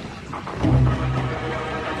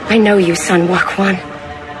 I know you, Sun Wok One.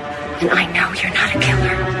 And I know you're not a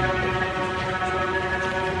killer.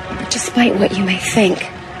 But despite what you may think,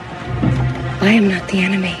 I am not the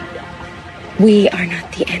enemy. We are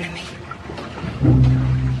not the enemy.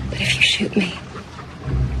 But if you shoot me,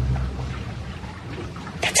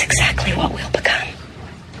 that's exactly what we'll become.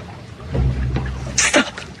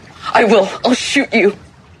 Stop. I will. I'll shoot you.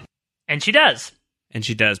 And she does. And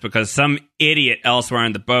she does, because some idiot elsewhere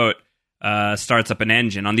on the boat starts up an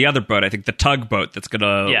engine on the other boat. I think the tugboat that's going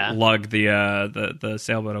to lug the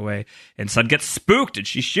sailboat away. And Sun gets spooked and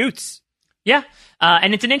she shoots. Yeah.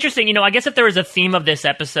 And it's an interesting, I guess if there was a theme of this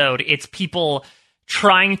episode, it's people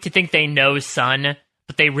trying to think they know Sun,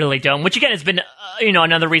 but they really don't. Which again has been,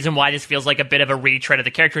 another reason why this feels like a bit of a retread of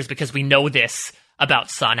the characters, because we know this about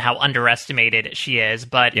Sun, how underestimated she is.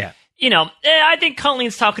 But yeah. I think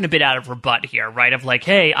Colleen's talking a bit out of her butt here, right? Of like,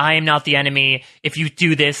 hey, I am not the enemy. If you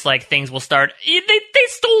do this, like, things will start. They They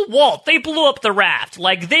stole Walt. They blew up the raft.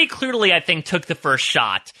 Like, they clearly, I think, took the first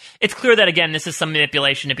shot. It's clear that, again, this is some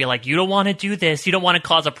manipulation to be like, you don't want to do this. You don't want to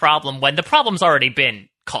cause a problem when the problem's already been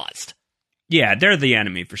caused. Yeah, they're the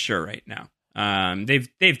enemy for sure right now.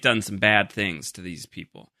 They've done some bad things to these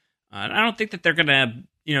people. I don't think that they're gonna,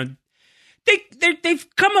 they've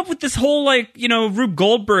come up with this whole Rube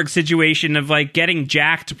Goldberg situation of like getting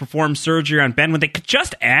Jack to perform surgery on Ben when they could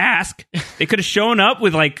just ask. They could have shown up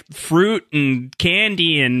with like fruit and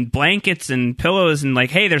candy and blankets and pillows and like,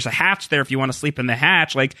 hey, there's a hatch there if you want to sleep in the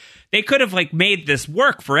hatch. Like they could have like made this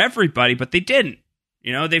work for everybody, but they didn't.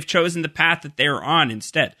 They've chosen the path that they're on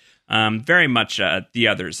instead. Very much the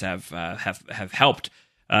others have helped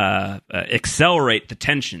accelerate the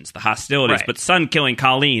tensions, the hostilities. Right. But Sun killing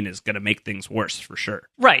Colleen is going to make things worse for sure.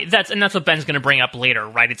 Right. That's what Ben's going to bring up later.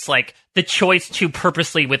 Right. It's like the choice to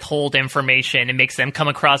purposely withhold information and makes them come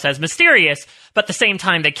across as mysterious, but at the same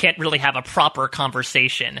time they can't really have a proper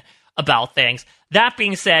conversation about things. That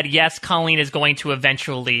being said, yes, Colleen is going to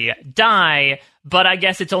eventually die, but I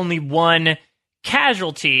guess it's only one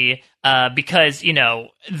casualty because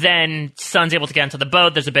then Sun's able to get onto the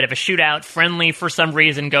boat. There's a bit of a shootout. Friendly for some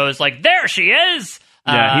reason goes like, there she is.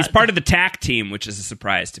 Yeah, he's part of the TAC team, which is a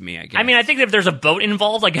surprise to me, I guess. I mean, I think if there's a boat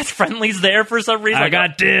involved, I guess Friendly's there for some reason. I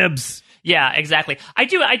got dibs. Yeah, exactly. I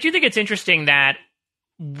do think it's interesting that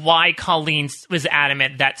why Colleen was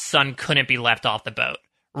adamant that Sun couldn't be left off the boat,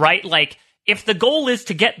 right? Like, if the goal is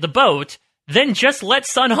to get the boat, then just let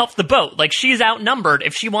Sun off the boat. Like, she's outnumbered.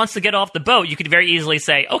 If she wants to get off the boat, you could very easily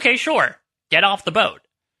say, okay, sure, get off the boat.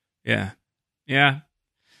 Yeah. I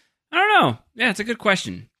don't know. Yeah, it's a good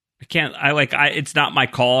question. It's not my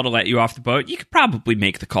call to let you off the boat. You could probably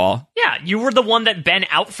make the call. Yeah, you were the one that Ben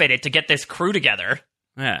outfitted to get this crew together.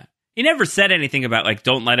 Yeah. He never said anything about, like,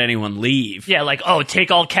 don't let anyone leave. Yeah, like, oh,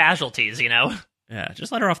 take all casualties, Yeah,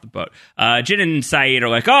 just let her off the boat. Jin and Sayid are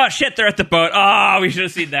like, oh, shit, they're at the boat. Oh, we should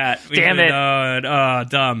have seen that. Damn it. Oh,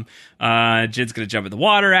 dumb. Jin's going to jump in the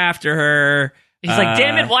water after her. He's like,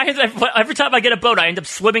 damn it, why is every time I get a boat, I end up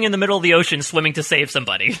swimming in the middle of the ocean, swimming to save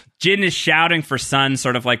somebody. Jin is shouting for Sun,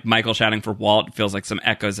 sort of like Michael shouting for Walt. It feels like some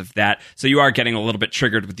echoes of that. So you are getting a little bit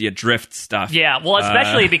triggered with the adrift stuff. Yeah, well,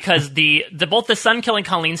 especially because the both the Sun killing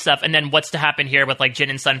Colleen stuff and then what's to happen here with like Jin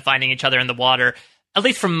and Sun finding each other in the water, at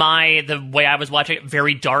least from the way I was watching it,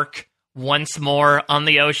 very dark once more on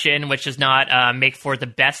the ocean, which does not make for the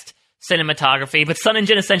best cinematography, but Sun and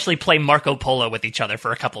Jin essentially play Marco Polo with each other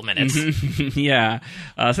for a couple minutes. Yeah.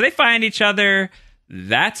 So they find each other.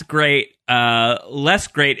 That's great. Less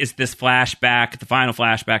great is this flashback, the final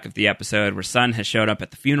flashback of the episode where Sun has showed up at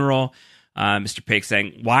the funeral. Mr. Pig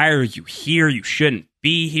saying, why are you here? You shouldn't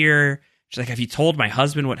be here. She's like, have you told my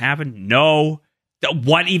husband what happened? No.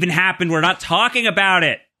 What even happened? We're not talking about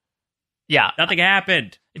it. Yeah. Nothing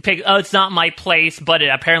happened. Pig, oh, it's not my place, but it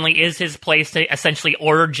apparently is his place to essentially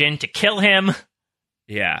order Jin to kill him.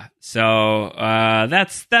 Yeah. So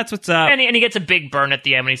that's what's up. And he gets a big burn at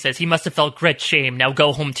the end when he says, he must have felt great shame. Now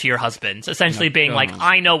go home to your husbands. Essentially being like,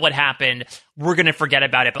 I know what happened. We're going to forget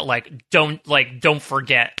about it, but don't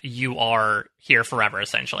forget you are here forever,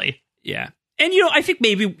 essentially. Yeah. And, I think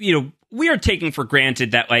maybe, we are taking for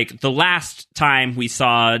granted that, like, the last time we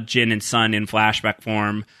saw Jin and Sun in flashback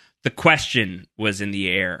form, the question was in the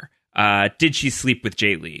air. Did she sleep with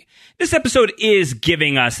Jay Lee? This episode is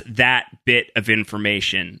giving us that bit of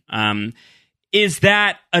information. Is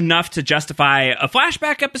that enough to justify a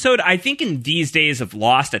flashback episode? I think in these days of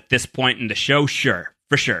Lost at this point in the show, sure,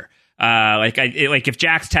 for sure. If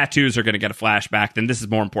Jack's tattoos are going to get a flashback, then this is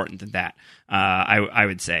more important than that. I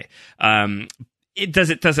would say. Does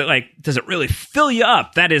it really fill you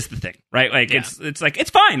up? That is the thing, right? Like, yeah. It's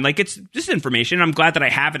fine. Like, it's just information. I'm glad that I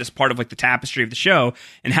have it as part of like the tapestry of the show.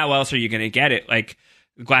 And how else are you going to get it? Like,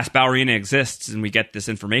 Glass Ballerina exists and we get this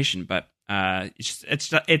information, but it's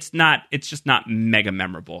just not mega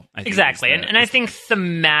memorable. I think exactly. And I think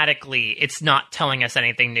thematically, it's not telling us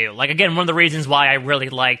anything new. Like, again, one of the reasons why I really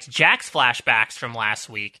liked Jack's flashbacks from last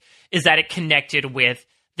week is that it connected with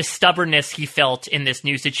the stubbornness he felt in this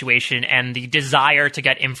new situation and the desire to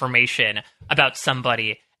get information about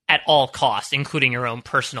somebody at all costs, including your own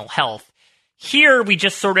personal health. Here, we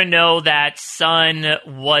just sort of know that Sun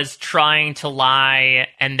was trying to lie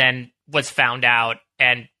and then was found out,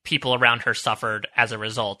 and people around her suffered as a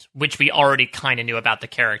result, which we already kind of knew about the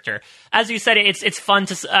character. As you said, it's fun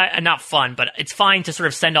to not fun, but it's fine to sort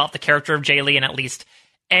of send off the character of Jay Lee and at least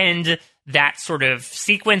end that sort of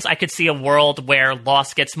sequence. I could see a world where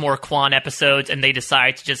Lost gets more Quan episodes and they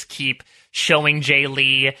decide to just keep showing Jay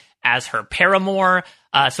Lee as her paramour.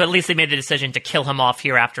 So at least they made the decision to kill him off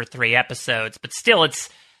here after 3 episodes. But still, it's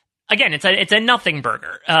again, it's a nothing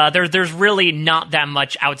burger. There's really not that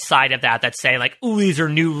much outside of that that's saying like, ooh, these are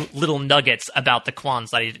new little nuggets about the Kwans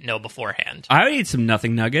that I didn't know beforehand. I would eat some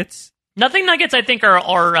nothing nuggets. Nothing nuggets, I think,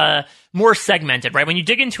 are more segmented, right? When you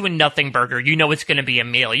dig into a nothing burger, you know it's going to be a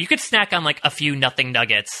meal. You could snack on like a few nothing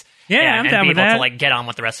nuggets, I'm down be with able that. to like get on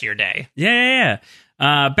with the rest of your day. Yeah.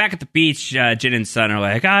 Back at the beach, Jin and Sun are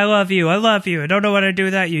like, I love you. I don't know what I'd do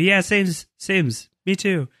without you. Yeah, same. Me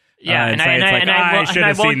too. Yeah, I should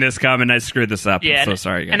have seen this coming. I screwed this up. Yeah, I'm so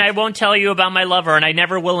sorry, guys. And I won't tell you about my lover, and I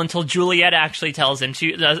never will until Juliet actually tells him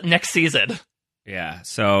next season. Yeah,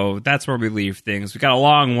 so that's where we leave things. We got a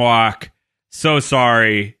long walk. So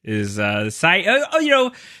sorry is Saeed.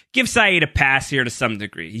 Give Saeed a pass here to some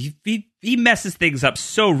degree. He messes things up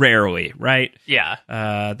so rarely, right? Yeah.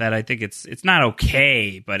 That I think it's not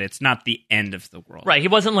okay, but it's not the end of the world. Right. He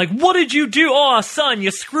wasn't like, "What did you do? Oh, son,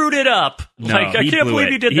 you screwed it up." No, like, I can't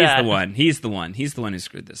believe you did that. He's the one who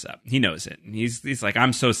screwed this up. He knows it. And he's like,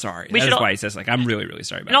 I'm so sorry. That's why he says like, I'm really, really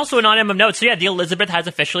sorry about it. And also an item of note. So yeah, the Elizabeth has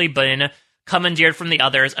officially been commandeered from the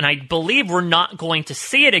others, and I believe we're not going to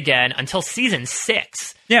see it again until season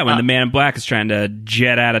 6. Yeah, when the Man in Black is trying to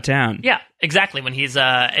jet out of town. Yeah, exactly. When he's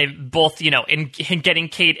both, in getting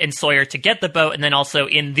Kate and Sawyer to get the boat, and then also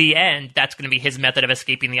in the end, that's going to be his method of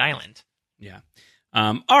escaping the island. Yeah.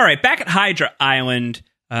 All right, back at Hydra Island,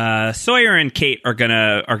 Sawyer and Kate are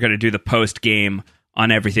gonna do the post game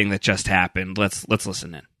on everything that just happened. Let's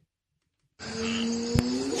listen in.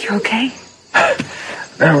 You okay?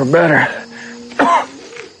 Never better.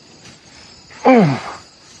 What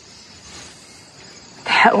the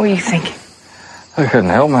hell were you thinking? I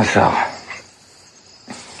couldn't help myself.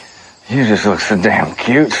 You just look so damn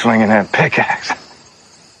cute swinging that pickaxe.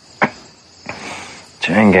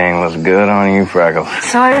 Chain gang looks good on you, Freckles.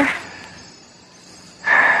 Sawyer?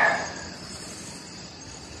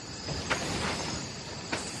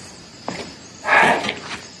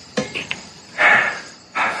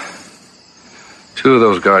 Two of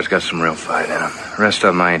those guards got some real fight in them. The rest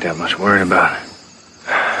of them I ain't that much worried about.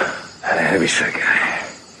 That heavyset guy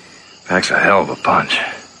packs a hell of a punch.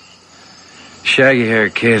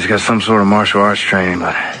 Shaggy-haired kid's got some sort of martial arts training,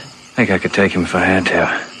 but I think I could take him if I had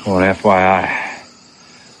to. Oh, and FYI,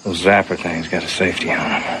 those zapper things got a safety on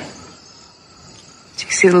them. Did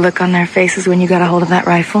you see the look on their faces when you got a hold of that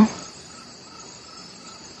rifle?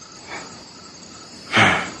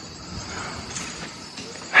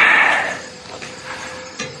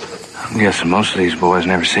 I'm guessing most of these boys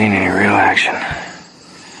never seen any real action.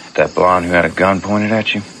 That blonde who had a gun pointed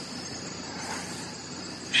at you,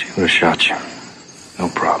 she would have shot you. No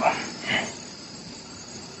problem.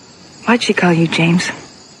 Why'd she call you James?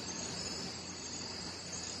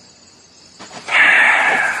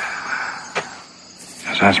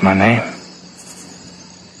 Because that's my name.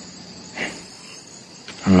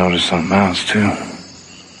 I noticed something else, too.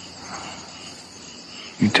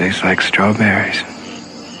 You taste like strawberries.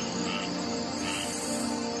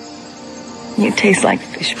 You taste like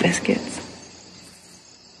fish biscuits.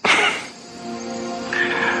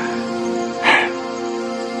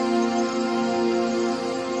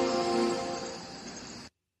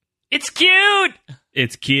 It's cute!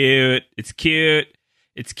 It's cute. It's cute.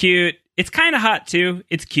 It's cute. It's kind of hot, too.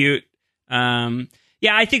 It's cute. Yeah,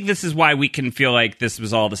 I think this is why we can feel like this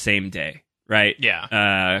was all the same day, right?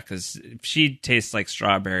 Yeah. Because if she tastes like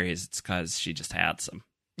strawberries, it's because she just had some.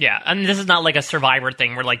 Yeah, and this is not like a Survivor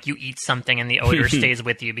thing where like you eat something and the odor stays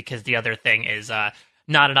with you because the other thing is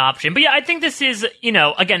not an option. But yeah, I think this is,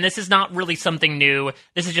 again, this is not really something new.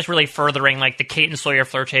 This is just really furthering like the Kate and Sawyer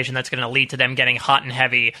flirtation that's going to lead to them getting hot and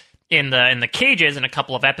heavy in the cages in a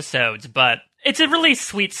couple of episodes. But it's a really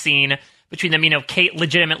sweet scene between them. Kate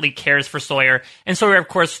legitimately cares for Sawyer, and Sawyer, of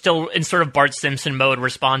course, still in sort of Bart Simpson mode,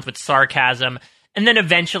 responds with sarcasm. And then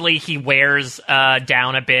eventually he wears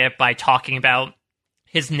down a bit by talking about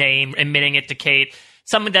his name, admitting it to Kate,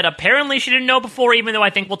 something that apparently she didn't know before, even though I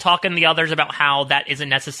think we'll talk in the others about how that isn't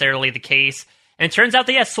necessarily the case. And it turns out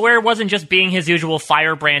that, Sawyer wasn't just being his usual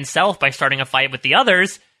firebrand self by starting a fight with the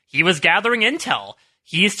others. He was gathering intel.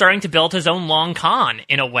 He's starting to build his own long con,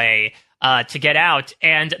 in a way, to get out.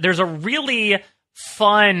 And there's a really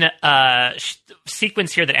fun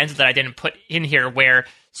sequence here that ends that I didn't put in here, where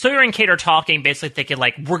Sawyer and Kate are talking, basically thinking,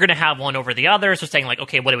 like, we're going to have one over the other. So saying, like,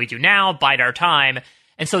 okay, what do we do now? Bide our time.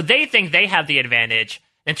 And so they think they have the advantage.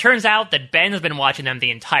 And it turns out that Ben has been watching them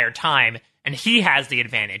the entire time, and he has the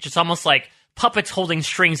advantage. It's almost like puppets holding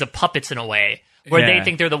strings of puppets in a way, where they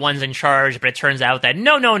think they're the ones in charge, but it turns out that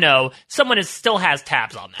no, someone still has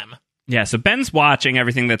tabs on them. Yeah, so Ben's watching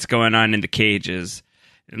everything that's going on in the cages,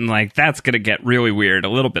 And like that's going to get really weird a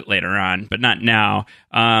little bit later on, but not now.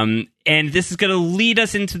 And this is going to lead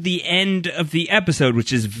us into the end of the episode,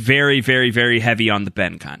 which is very, very, very heavy on the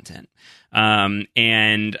Ben content. And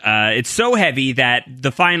it's so heavy that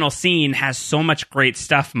the final scene has so much great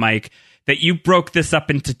stuff, Mike, that you broke this up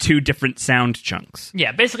into 2 different sound chunks.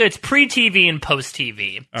 Yeah, basically it's pre-TV and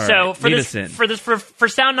post-TV. All so right, for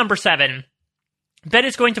sound number 7, Ben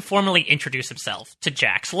is going to formally introduce himself to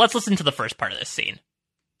Jack. So let's listen to the first part of this scene.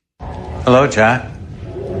 Hello, Jack.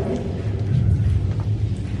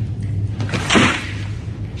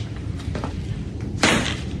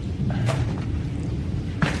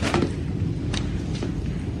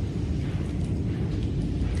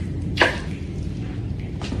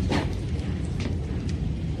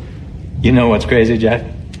 You know what's crazy, Jack?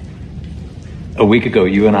 A week ago,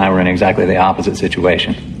 you and I were in exactly the opposite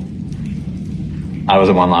situation. I was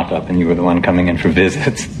the one locked up, and you were the one coming in for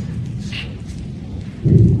visits.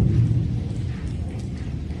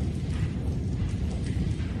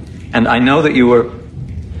 And I know that you were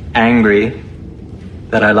angry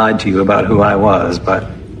that I lied to you about who I was, but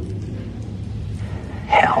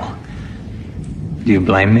hell, do you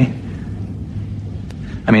blame me?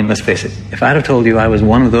 I mean, let's face it, if I'd have told you I was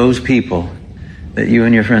one of those people that you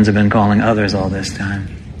and your friends have been calling others all this time,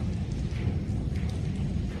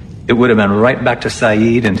 it would have been right back to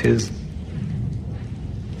Saeed and his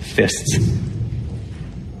fists.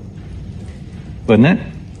 Wouldn't it?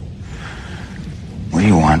 What do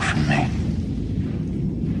you want from me?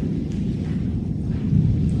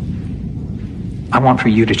 I want for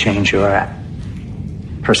you to change your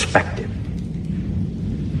perspective.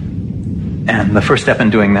 And the first step in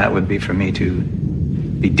doing that would be for me to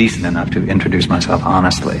be decent enough to introduce myself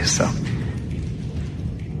honestly, so.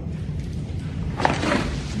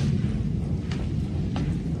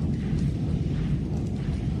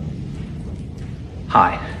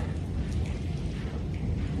 Hi.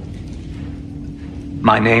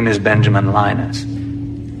 My name is Benjamin Linus,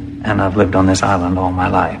 and I've lived on this island all my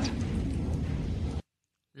life.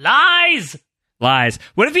 Lies! Lies.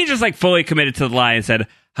 What if he just like fully committed to the lie and said,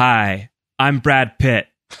 "Hi, I'm Brad Pitt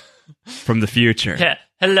from the future."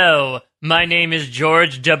 Hello, my name is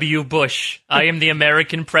George W. Bush. I am the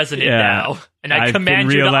American president now, and I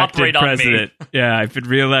command you to operate president. on me. Yeah, I've been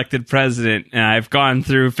reelected president, and I've gone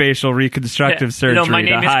through facial reconstructive surgery. No, my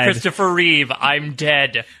name is hide. Christopher Reeve. I'm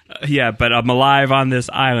dead. Yeah, but I'm alive on this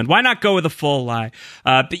island. Why not go with a full lie?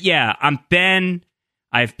 But yeah, I'm Ben.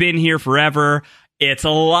 I've been here forever. It's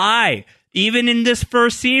a lie. Even in this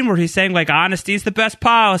first scene where he's saying, like, honesty is the best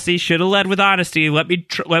policy, should have led with honesty, let me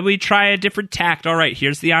try a different tact. All right,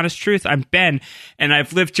 here's the honest truth. I'm Ben, and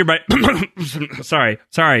I've lived here my... sorry.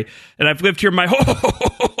 And I've lived here my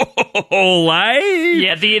whole life.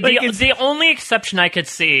 Yeah, the only exception I could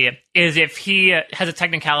see is if he has a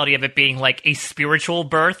technicality of it being, like, a spiritual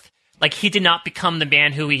birth. Like, he did not become the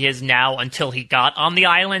man who he is now until he got on the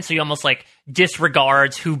island, so he almost, like,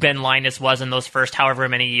 disregards who Ben Linus was in those first however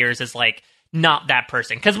many years as, like, not that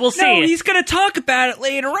person. Because we'll see. No, he's going to talk about it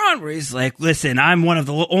later on, where he's like, listen, I'm one of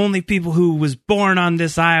the only people who was born on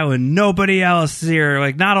this island. Nobody else here.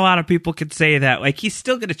 Like, not a lot of people could say that. Like, he's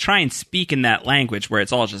still going to try and speak in that language where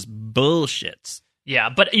it's all just bullshits. Yeah,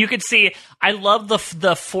 but you could see, I love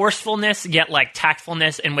the forcefulness, yet like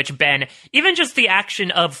tactfulness in which Ben, even just the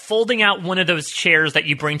action of folding out one of those chairs that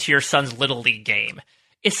you bring to your son's Little League game,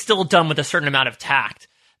 is still done with a certain amount of tact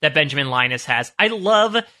that Benjamin Linus has. I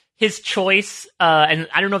love his choice, and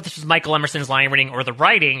I don't know if this was Michael Emerson's line reading or the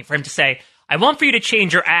writing, for him to say, I want for you to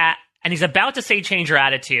change your and he's about to say change your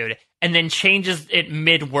attitude, and then changes it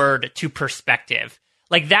mid-word to perspective.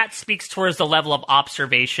 Like, that speaks towards the level of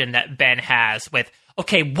observation that Ben has with,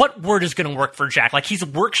 okay, what word is going to work for Jack? Like, he's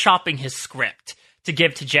workshopping his script to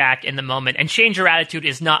give to Jack in the moment. And change your attitude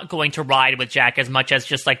is not going to ride with Jack as much as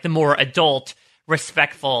just, like, the more adult,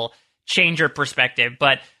 respectful, change your perspective.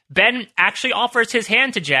 But Ben actually offers his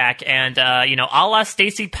hand to Jack, and, a la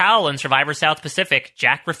Stacey Powell in Survivor South Pacific,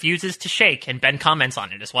 Jack refuses to shake, and Ben comments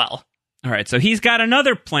on it as well. All right, so he's got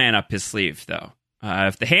another plan up his sleeve, though.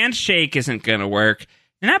 If the handshake isn't going to work,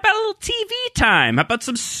 and how about a little TV time? How about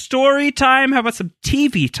some story time? How about some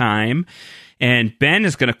TV time? And Ben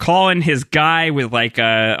is going to call in his guy with like, all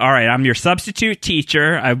right, I'm your substitute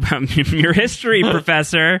teacher. I'm your history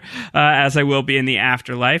professor, as I will be in the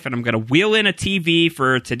afterlife. And I'm going to wheel in a TV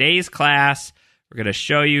for today's class. We're going to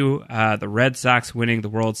show you the Red Sox winning the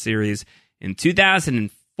World Series in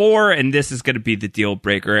 2004. And this is going to be the deal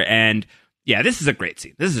breaker. And yeah, this is a great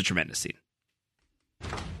scene. This is a tremendous scene.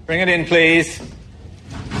 Bring it in, please.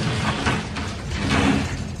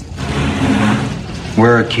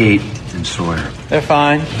 Where are Kate and Sawyer? They're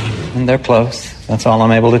fine, and they're close. That's all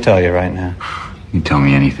I'm able to tell you right now. You tell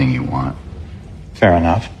me anything you want. Fair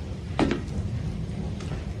enough.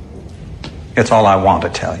 It's all I want to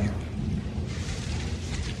tell you.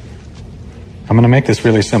 I'm going to make this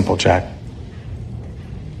really simple, Jack.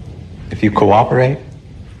 If you cooperate,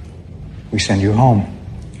 we send you home.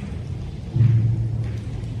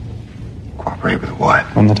 Cooperate with what?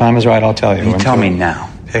 When the time is right, I'll tell you. You tell me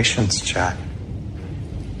now. Patience, Jack.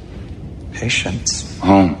 Patience.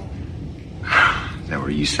 Home. Is that where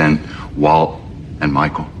you send Walt and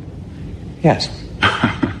Michael? Yes.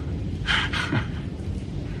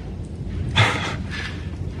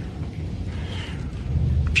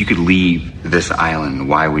 If you could leave this island,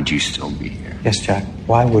 why would you still be here? Yes, Jack.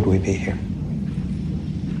 Why would we be here?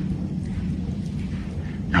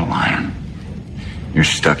 You're lying. You're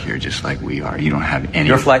stuck here just like we are. You don't have any...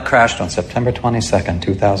 Your flight crashed on September 22nd,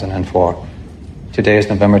 2004. Today is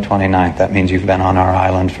November 29th. That means you've been on our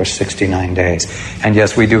island for 69 days. And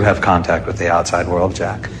yes, we do have contact with the outside world,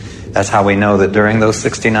 Jack. That's how we know that during those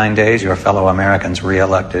 69 days, your fellow Americans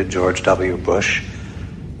re-elected George W. Bush.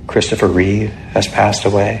 Christopher Reeve has passed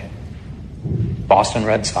away. Boston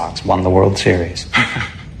Red Sox won the World Series.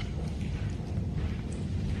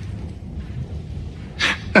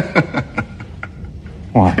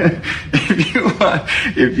 What?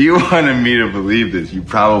 If you wanted me to believe this, you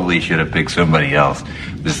probably should have picked somebody else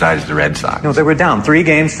besides the Red Sox. No, they were down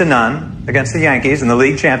 3-0 against the Yankees in the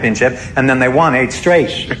league championship, and then they won 8 straight.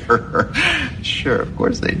 Sure, of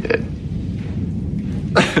course they did.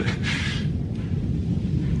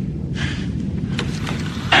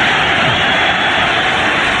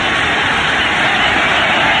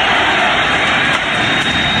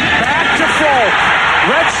 Back to full.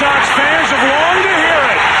 Red Sox fans have longed to hear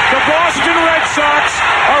it. The Boston Red Sox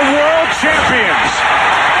are world champions.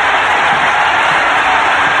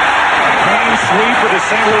 A clean sweep of the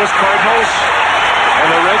St. Louis Cardinals,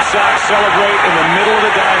 and the Red Sox celebrate in the middle of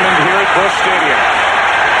the diamond here at Busch Stadium.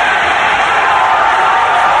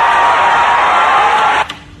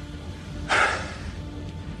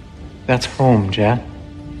 That's home, Jack.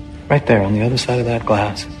 Right there on the other side of that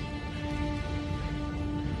glass.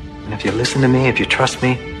 And if you listen to me, if you trust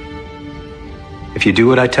me, if you do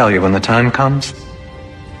what I tell you when the time comes,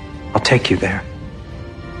 I'll take you there.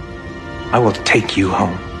 I will take you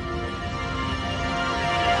home.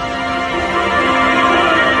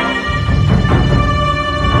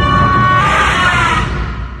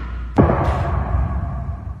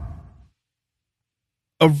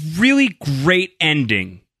 A really great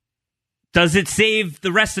ending. Does it save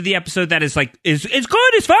the rest of the episode that is like, it's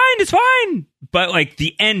good, it's fine. But like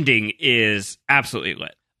the ending is absolutely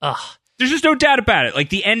lit. Ugh. There's just no doubt about it. Like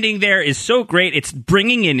the ending there is so great. It's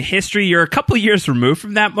bringing in history. You're a couple of years removed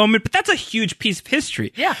from that moment, but that's a huge piece of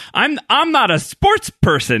history. Yeah. I'm not a sports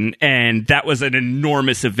person, and that was an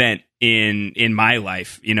enormous event in my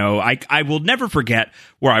life. You know, I will never forget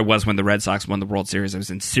where I was when the Red Sox won the World Series. I was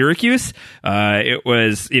in Syracuse. It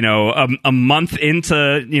was, you know, a month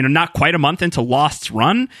into, you know, not quite a month into Lost's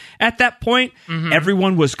run at that point. Mm-hmm.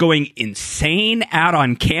 Everyone was going insane out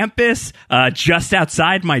on campus, just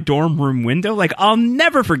outside my dorm room window. Like, I'll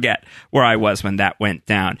never forget where I was when that went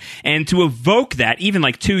down. And to evoke that, even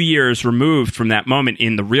like 2 years removed from that moment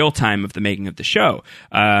in the real time of the making of the show,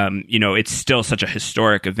 you know, it's still such a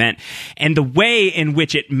historic event. And the way in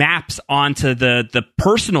which it maps onto the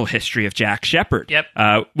personal history of Jack Shephard,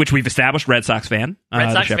 which we've established, Red Sox fan.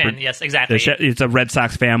 Red Sox fan, yes, exactly. It's a Red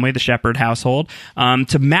Sox family, the Shephard household.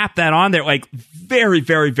 To map that on there, like very,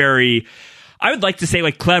 very, very, I would like to say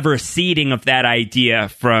like clever seeding of that idea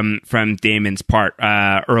from Damon's part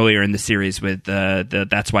earlier in the series with the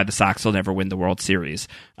That's Why the Sox Will Never Win the World Series.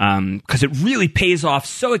 Because it really pays off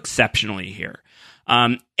so exceptionally here.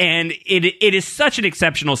 And it is such an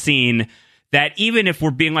exceptional scene that even if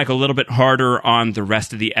we're being like a little bit harder on the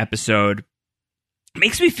rest of the episode, it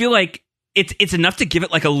makes me feel like it's enough to give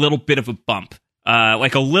it like a little bit of a bump.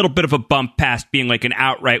 Like a little bit of a bump past being like an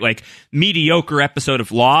outright like mediocre episode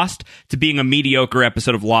of Lost to being a mediocre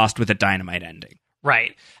episode of Lost with a dynamite ending.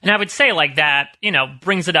 Right. And I would say like that, you know,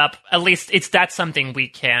 brings it up. At least that's something we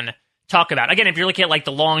can talk about. Again, if you're looking at like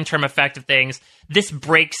the long-term effect of things, this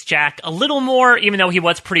breaks Jack a little more, even though he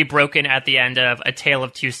was pretty broken at the end of A Tale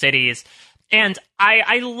of Two Cities. And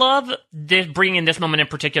I love bringing in this moment in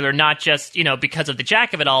particular, not just, you know, because of the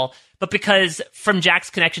Jack of it all, but because from Jack's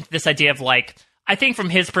connection to this idea of like, I think from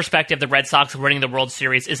his perspective, the Red Sox winning the World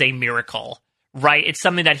Series is a miracle, right? It's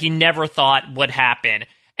something that he never thought would happen.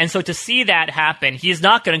 And so to see that happen, he's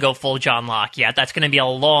not going to go full John Locke yet. That's going to be a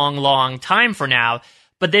long, long time for now.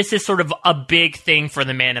 But this is sort of a big thing for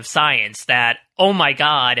the man of science that, oh my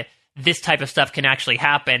God, this type of stuff can actually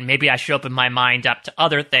happen. Maybe I should open my mind up to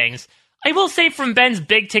other things. I will say from Ben's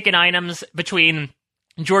big ticket items between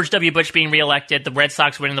George W. Bush being reelected, the Red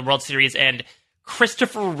Sox winning the World Series, and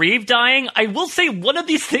Christopher Reeve dying, I will say one of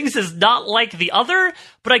these things is not like the other,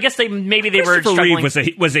 but I guess they were struggling.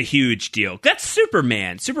 Reeve was a huge deal. That's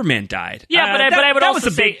Superman. Superman died. Yeah, but I would also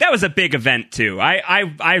say that was a big event too.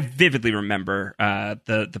 I vividly remember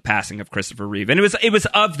the passing of Christopher Reeve, and it was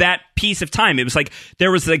of that piece of time. It was like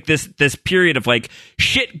there was like this period of like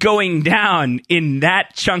shit going down in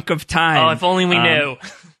that chunk of time. Oh, if only we knew.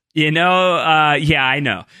 Yeah, I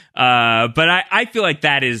know. But I feel like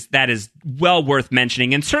that is well worth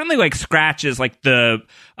mentioning, and certainly like scratches like the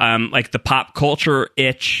pop culture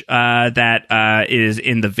itch that is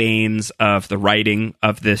in the veins of the writing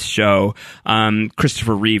of this show.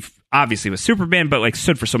 Christopher Reeve obviously was Superman, but like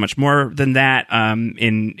stood for so much more than that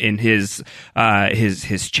in his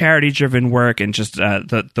charity driven work, and just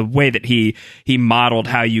the way that he modeled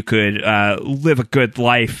how you could live a good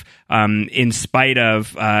life in spite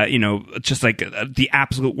of just like the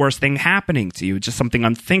absolute worst thing happening to you, just something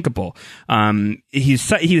unthinkable. He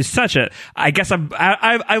was such a, I guess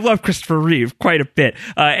I love Christopher Reeve quite a bit,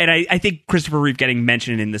 and I think Christopher Reeve getting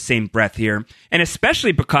mentioned in the same breath here, and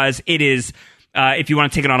especially because it is. If you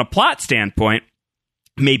want to take it on a plot standpoint,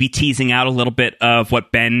 maybe teasing out a little bit of what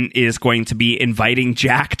Ben is going to be inviting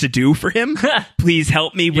Jack to do for him. Please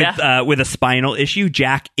help me with a spinal issue.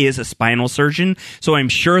 Jack is a spinal surgeon, so I'm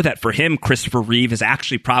sure that for him, Christopher Reeve is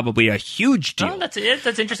actually probably a huge deal. Oh, that's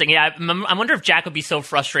interesting. Yeah, I wonder if Jack would be so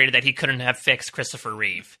frustrated that he couldn't have fixed Christopher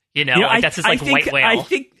Reeve. That's his white whale.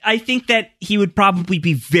 I think that he would probably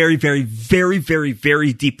be very, very, very, very,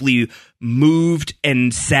 very deeply moved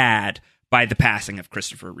and sad by the passing of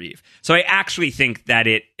Christopher Reeve. So I actually think that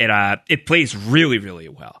it plays really, really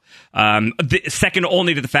well. Second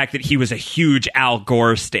only to the fact that he was a huge Al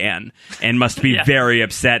Gore stan and must be very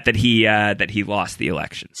upset that he lost the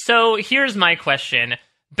election. So here's my question.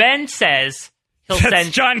 Ben says he'll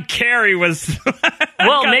send John Kerry was.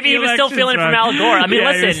 Well, maybe he was still feeling it from Al Gore. I mean,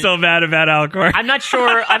 listen, he was still mad about Al Gore. I'm not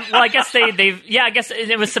sure. I guess I guess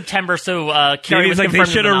it was September, so Kerry was like, they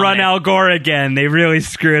should have run Al Gore again. They really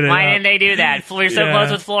screwed it Why up. didn't they do that? We're so close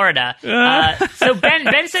with Florida. So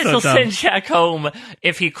Ben says he'll send Jack home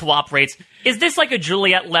if he cooperates. Is this like a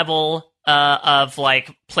Juliet level of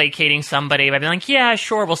like placating somebody by being like, yeah,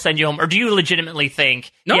 sure, we'll send you home? Or do you legitimately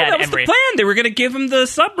think? No, that was the plan. They were going to give him the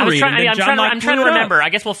submarine. I'm trying to remember. I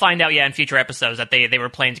guess we'll find out, in future episodes that they were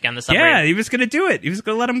planning to get on the submarine. Yeah, he was going to do it. He was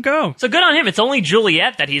going to let him go. So good on him. It's only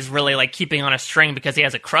Juliet that he's really like keeping on a string because he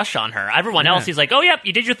has a crush on her. Everyone else, he's like, oh, yep,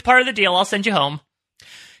 you did your part of the deal. I'll send you home.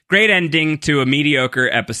 Great ending to a mediocre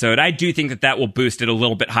episode. I do think that will boost it a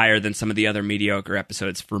little bit higher than some of the other mediocre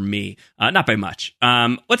episodes for me. Not by much.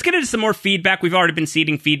 Let's get into some more feedback. We've already been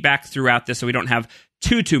seeding feedback throughout this, so we don't have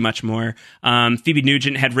too much more. Phoebe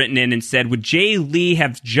Nugent had written in and said, would Jay Lee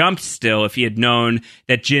have jumped still if he had known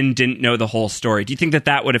that Jin didn't know the whole story? Do you think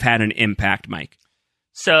that would have had an impact, Mike?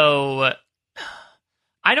 So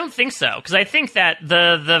I don't think so, because I think that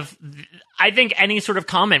I think any sort of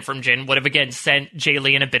comment from Jin would have again sent Jay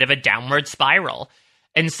Lee in a bit of a downward spiral,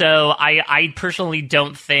 and so I personally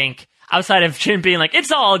don't think, outside of Jin being like,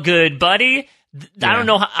 "It's all good, buddy," I don't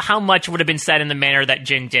know how much would have been said in the manner that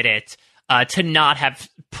Jin did it to not have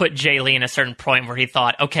put Jay Lee in a certain point where he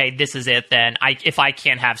thought, "Okay, this is it. Then if I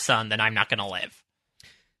can't have Sun, then I'm not going to live."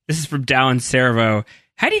 This is from Dallin Servo.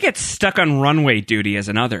 How do you get stuck on runway duty as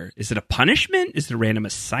an other? Is it a punishment? Is it a random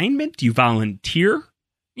assignment? Do you volunteer?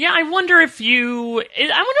 Yeah, I wonder if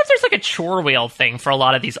there's like a chore wheel thing for a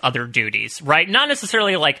lot of these other duties, right? Not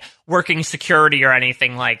necessarily like working security or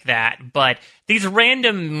anything like that, but these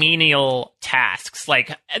random menial tasks,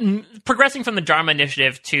 like progressing from the Dharma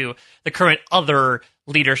Initiative to the current other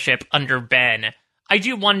leadership under Ben. I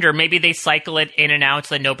do wonder, maybe they cycle it in and out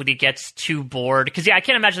so that nobody gets too bored. Because, I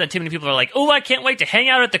can't imagine that too many people are like, oh, I can't wait to hang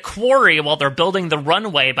out at the quarry while they're building the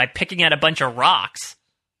runway by picking at a bunch of rocks.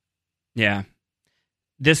 Yeah.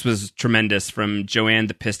 This was tremendous from Joanne,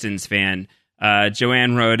 the Pistons fan.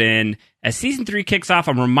 Joanne wrote in, as season 3 kicks off,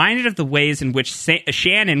 I'm reminded of the ways in which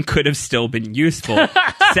Shannon could have still been useful.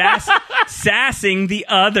 Sassing the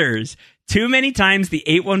others. Too many times the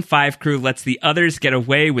 815 crew lets the others get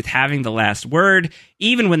away with having the last word,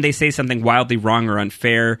 even when they say something wildly wrong or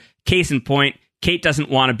unfair. Case in point, Kate doesn't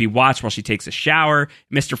want to be watched while she takes a shower.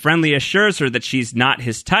 Mr. Friendly assures her that she's not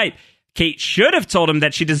his type. Kate should have told him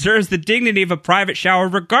that she deserves the dignity of a private shower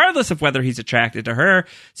regardless of whether he's attracted to her.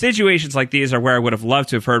 Situations like these are where I would have loved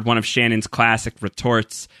to have heard one of Shannon's classic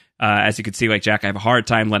retorts. As you can see, like Jack, I have a hard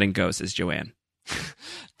time letting go, says Joanne.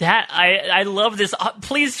 I love this.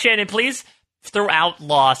 Please, Shannon, please throw out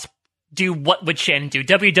loss. do what would Shannon do?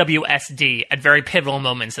 WWSD at very pivotal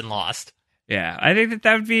moments in Lost. Yeah, I think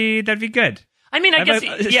that'd be good. I mean, I guess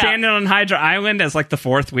Shannon on Hydra Island as like the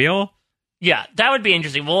fourth wheel. Yeah, that would be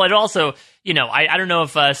interesting. Well, it also, I don't know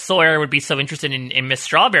if Sawyer would be so interested in Miss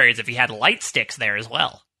Strawberries if he had light sticks there as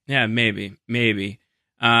well. Yeah, maybe.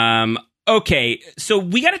 Okay, so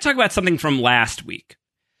we got to talk about something from last week.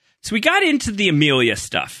 So we got into the Amelia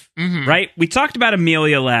stuff, right? We talked about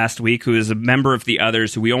Amelia last week, who is a member of the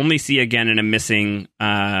Others, who we only see again in a missing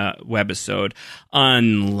webisode,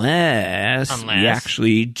 unless we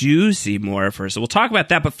actually do see more of her. So we'll talk about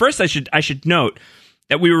that. But first, I should note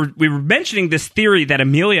that we were mentioning this theory that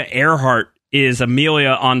Amelia Earhart is Amelia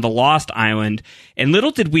on the Lost Island, and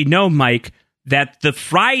little did we know, Mike, that the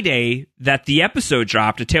Friday that the episode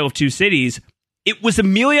dropped, A Tale of Two Cities, it was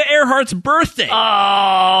Amelia Earhart's birthday.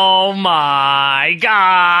 Oh my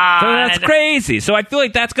God. So that's crazy. So I feel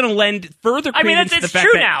like that's going to lend further credence to the fact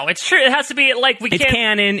true now. It's true. It has to be like it's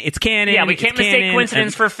canon. It's canon. Yeah, we can't mistake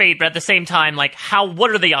coincidence for fate, but at the same time, like, what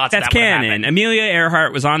are the odds that's that would canon. Amelia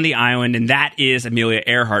Earhart was on the island, and that is Amelia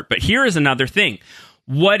Earhart. But here is another thing.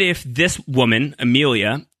 What if this woman,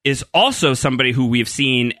 Amelia, is also somebody who we've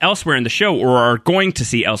seen elsewhere in the show or are going to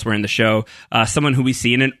see elsewhere in the show, someone who we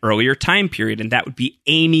see in an earlier time period, and that would be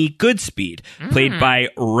Amy Goodspeed, played by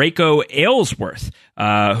Reiko Aylesworth,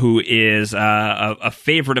 who is a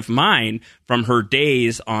favorite of mine from her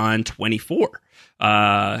days on 24.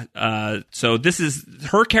 So this is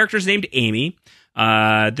her character's named Amy.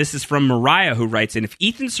 This is from Mariah, who writes in, if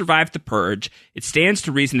Ethan survived the purge, it stands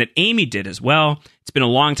to reason that Amy did as well. It's been a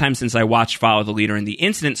long time since I watched Follow the Leader in the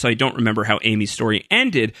Incident, so I don't remember how Amy's story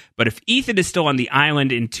ended, but if Ethan is still on the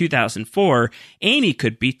island in 2004, Amy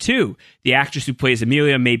could be too. The actress who plays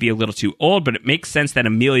Amelia may be a little too old, but it makes sense that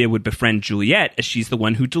Amelia would befriend Juliet, as she's the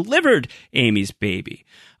one who delivered Amy's baby.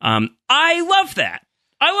 I love that.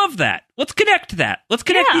 Let's connect that. Let's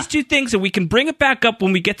connect these two things, and we can bring it back up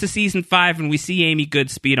when we get to season 5 and we see Amy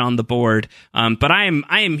Goodspeed on the board. But I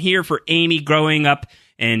am here for Amy growing up,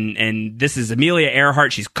 and this is Amelia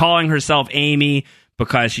Earhart. She's calling herself Amy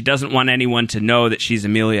because she doesn't want anyone to know that she's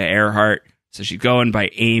Amelia Earhart. So she's going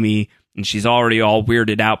by Amy, and she's already all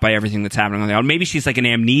weirded out by everything that's happening on the island. Maybe she's like an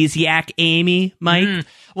amnesiac Amy, Mike.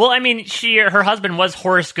 Well, I mean, her husband was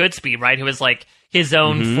Horace Goodspeed, right? Who was like his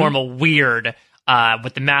own form of weird.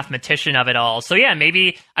 With the mathematician of it all. So yeah,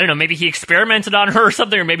 maybe, I don't know, maybe he experimented on her or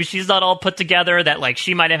something, or maybe she's not all put together, that like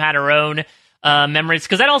she might have had her own memories,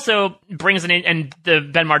 because that also brings an in, and the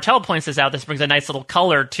Ben Martell points this out, this brings a nice little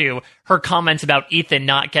color to her comments about Ethan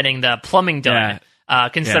not getting the plumbing done.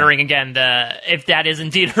 Considering again, if that is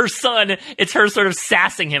indeed her son, it's her sort of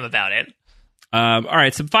sassing him about it. All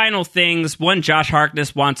right, some final things. One, Josh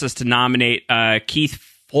Harkness wants us to nominate Keith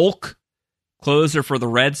Folk, closer for the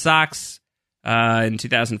Red Sox, in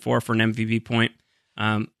 2004 for an MVP point.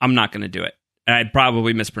 I'm not going to do it. I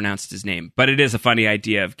probably mispronounced his name, but it is a funny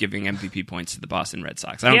idea of giving MVP points to the Boston Red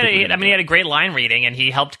Sox. He had a great line reading, and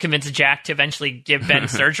he helped convince Jack to eventually give Ben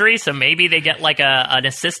surgery, so maybe they get like an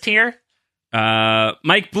assist here.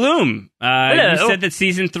 Mike Bloom, you said that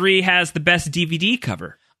season 3 has the best DVD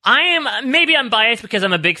cover. Maybe I'm biased because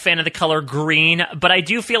I'm a big fan of the color green, but I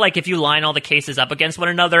do feel like if you line all the cases up against one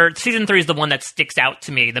another, season 3 is the one that sticks out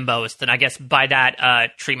to me the most, and I guess by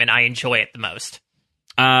that treatment, I enjoy it the most.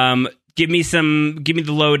 Give me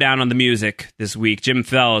the lowdown on the music this week. Jim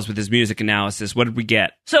Fells with his music analysis. What did we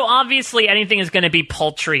get? So obviously anything is going to be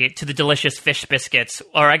paltry to the delicious fish biscuits,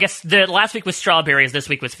 or I guess the last week was strawberries, this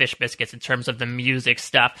week was fish biscuits in terms of the music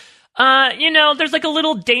stuff. There's like a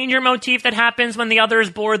little danger motif that happens when the Others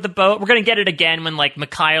board the boat. We're going to get it again when like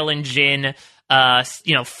Mikhail and Jin,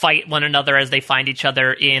 fight one another as they find each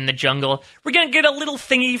other in the jungle. We're going to get a little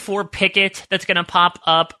thingy for Pickett that's going to pop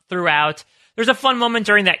up throughout. There's a fun moment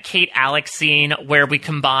during that Kate-Alex scene where we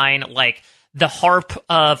combine like the harp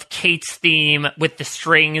of Kate's theme with the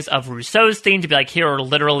strings of Rousseau's theme to be like, here are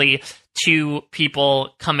literally two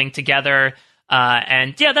people coming together.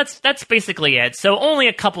 That's basically it. So only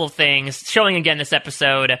a couple of things showing again this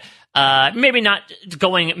episode. Maybe not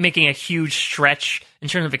making a huge stretch in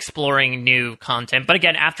terms of exploring new content. But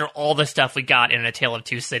again, after all the stuff we got in A Tale of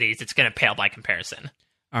Two Cities, it's going to pale by comparison.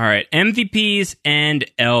 All right, MVPs and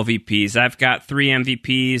LVPs. I've got 3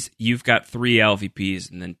 MVPs. You've got 3 LVPs,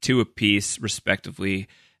 and then 2 apiece, respectively,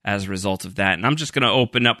 as a result of that. And I'm just going to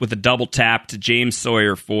open up with a double tap to James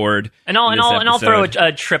Sawyer Ford. And I'll throw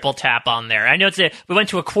a triple tap on there. I know we went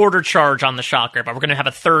to a quarter charge on the Shocker, but we're going to have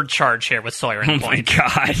a third charge here with Sawyer. Oh my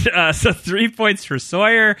God. So 3 points for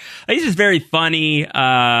Sawyer. He's just very funny.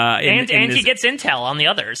 And he gets intel on the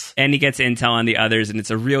Others. And he gets intel on the Others, and it's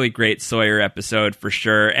a really great Sawyer episode for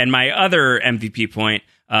sure. And my other MVP point,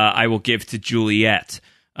 I will give to Juliet.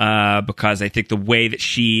 Because I think the way that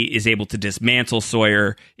she is able to dismantle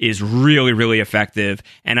Sawyer is really, really effective.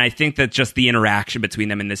 And I think that just the interaction between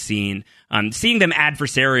them in the scene, seeing them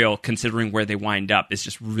adversarial considering where they wind up is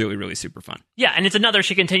just really, really super fun. Yeah, and it's another,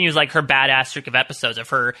 she continues like her badass streak of episodes of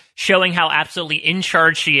her showing how absolutely in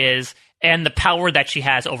charge she is and the power that she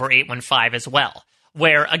has over 815 as well.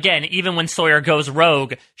 Where, again, even when Sawyer goes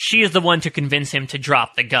rogue, she is the one to convince him to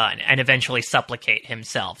drop the gun and eventually supplicate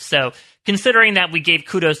himself. So, considering that we gave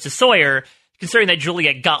kudos to Sawyer, considering that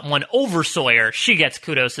Juliet got one over Sawyer, she gets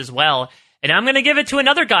kudos as well. And I'm going to give it to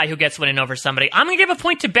another guy who gets one in over somebody. I'm going to give a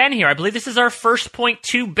point to Ben here. I believe this is our first point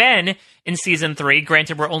to Ben in Season 3.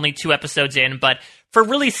 Granted, we're only 2 episodes in, but for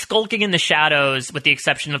really skulking in the shadows, with the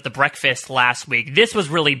exception of the breakfast last week, this was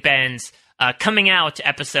really Ben's coming out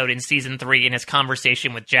episode in Season 3 in his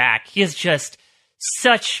conversation with Jack. He is just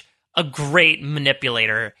such a great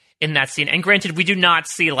manipulator in that scene. And granted, we do not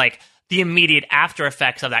see, like, the immediate after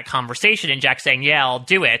effects of that conversation and Jack saying, yeah, I'll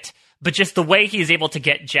do it. But just the way he's able to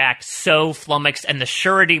get Jack so flummoxed and the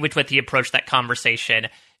surety with which he approached that conversation,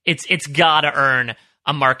 it's gotta earn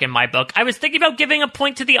a mark in my book. I was thinking about giving a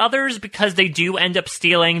point to the others because they do end up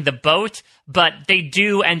stealing the boat, but they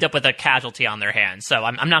do end up with a casualty on their hands. So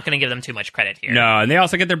I'm not going to give them too much credit here. No, and they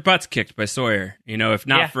also get their butts kicked by Sawyer. You know, if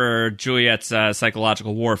not for Juliet's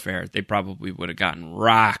psychological warfare, they probably would have gotten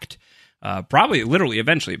rocked. Probably, literally,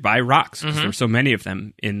 eventually by rocks because there were so many of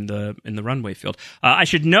them in the runway field. I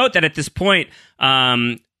should note that at this point,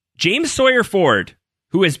 James Sawyer Ford,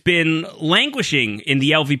 who has been languishing in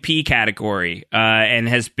the LVP category and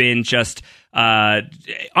has been just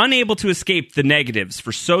unable to escape the negatives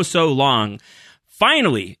for so long,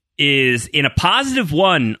 finally is in a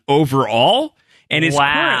 +1 overall and is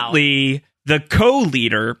currently the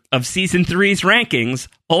co-leader of Season 3's rankings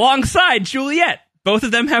alongside Juliet. Both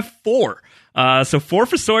of them have 4. So 4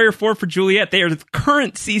 for Sawyer, 4 for Juliet. They are the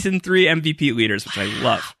current Season 3 MVP leaders, which I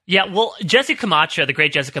love. Yeah, well, Jesse Camacho, the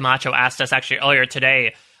great Jesse Camacho, asked us actually earlier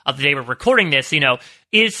today, of the day we're recording this, you know,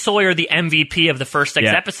 is Sawyer the MVP of the first 6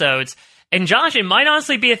 episodes? And Josh, it might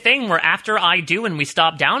honestly be a thing where after I do and we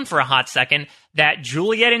stop down for a hot second, that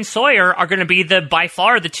Juliet and Sawyer are going to be by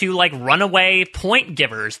far the 2 like runaway point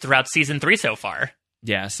givers throughout Season 3 so far.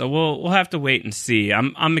 Yeah, so we'll have to wait and see.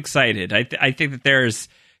 I'm excited. I think that there's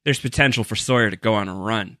potential for Sawyer to go on a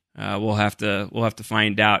run. We'll have to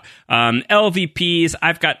find out. LVPs,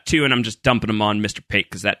 I've got 2, and I'm just dumping them on Mr. Pate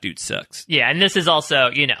because that dude sucks. Yeah, and this is also,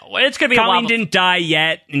 you know, it's going to be Colleen a while. Didn't die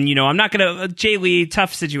yet, and you know I'm not going to. Jay Lee,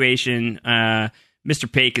 tough situation.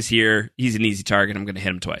 Mr. Pate is here. He's an easy target. I'm going to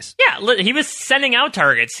hit him twice. Yeah, he was sending out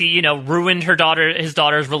targets. He, you know, ruined his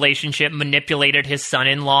daughter's relationship, manipulated his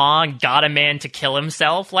son-in-law, got a man to kill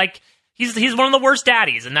himself. Like, he's one of the worst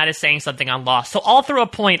daddies, and that is saying something on Lost. So I'll throw a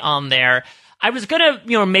point on there. I was going to,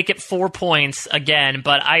 you know, make it 4 points again,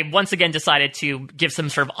 but I once again decided to give some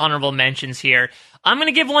sort of honorable mentions here. I'm going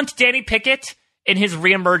to give one to Danny Pickett in his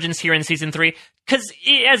reemergence here in Season 3, because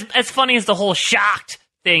as funny as the whole shocked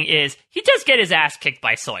thing is, he does get his ass kicked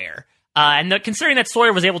by Sawyer. Considering that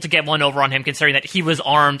Sawyer was able to get one over on him, considering that he was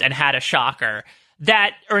armed and had a shocker,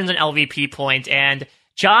 that earns an LVP point. And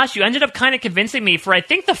Josh, you ended up kind of convincing me for, I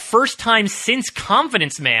think, the first time since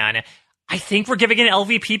Confidence Man, I think we're giving an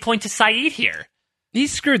LVP point to Saeed here. He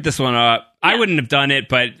screwed this one up. Yeah. I wouldn't have done it,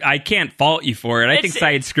 but I can't fault you for it. I think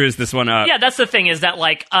Saeed screws this one up. Yeah, that's the thing, is that,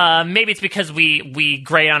 like, maybe it's because we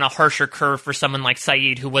grade on a harsher curve for someone like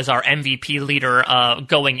Saeed, who was our MVP leader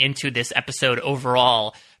going into this episode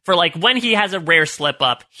overall. For, like, when he has a rare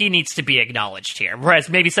slip-up, he needs to be acknowledged here. Whereas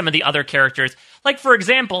maybe some of the other characters, like, for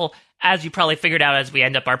example, as you probably figured out as we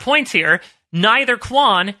end up our points here, neither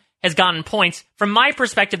Kwan has gotten points. From my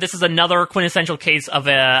perspective, this is another quintessential case of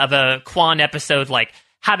a Kwan episode, like,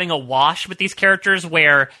 having a wash with these characters,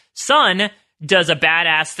 where Sun does a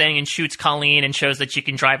badass thing and shoots Colleen and shows that she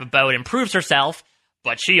can drive a boat and proves herself,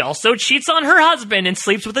 but she also cheats on her husband and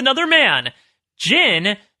sleeps with another man.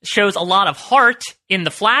 Jin shows a lot of heart in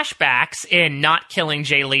the flashbacks in not killing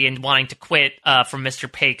Jay Lee and wanting to quit from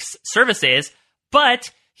Mr. Pake's services,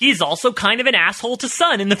 but he's also kind of an asshole to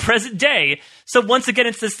Sun in the present day. So once again,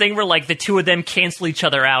 it's this thing where, like, the 2 of them cancel each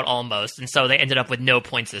other out almost, and so they ended up with no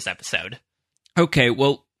points this episode. Okay,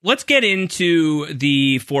 well, let's get into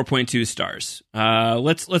the 4.2 stars.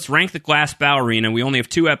 Let's rank the Glass Ballerina. We only have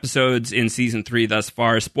 2 episodes in Season 3 thus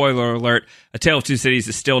far. Spoiler alert, A Tale of Two Cities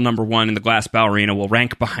is still number 1, and the Glass Ballerina will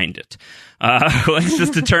rank behind it. Let's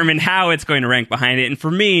just determine how it's going to rank behind it. And for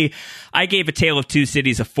me, I gave A Tale of Two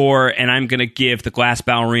Cities a 4, and I'm going to give the Glass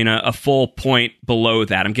Ballerina a full point below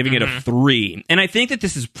that. I'm giving it a 3. And I think that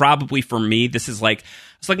this is probably, for me, this is like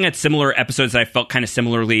was looking at similar episodes that I felt kind of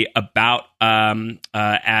similarly about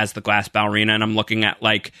as The Glass Ballerina, and I'm looking at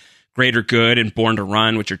like Greater Good and Born to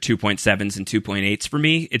Run, which are 2.7s and 2.8s for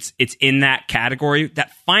me. It's in that category.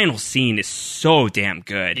 That final scene is so damn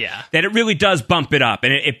good that it really does bump it up,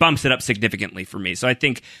 and it bumps it up significantly for me. So I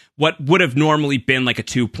think what would have normally been like a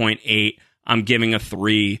 2.8, I'm giving a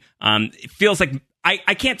 3. It feels like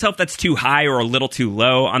I can't tell if that's too high or a little too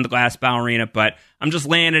low on The Glass Ballerina, but I'm just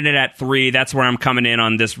landing it at 3. That's where I'm coming in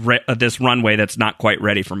on this runway that's not quite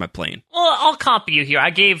ready for my plane. Well, I'll copy you here.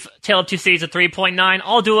 I gave Tale of Two Cities a 3.9.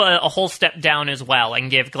 I'll do a whole step down as well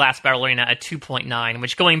and give Glass Ballerina a 2.9,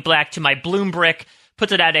 which, going back to my Bloom Brick,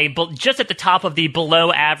 puts it at just at the top of the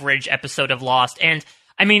below average episode of Lost. And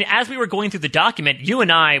I mean, as we were going through the document, you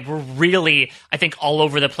and I were really, I think, all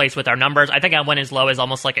over the place with our numbers. I think I went as low as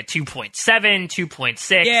almost like a 2.7,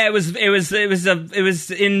 2.6. Yeah,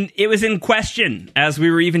 it was in question as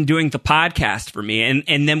we were even doing the podcast for me,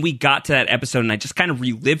 and then we got to that episode, and I just kind of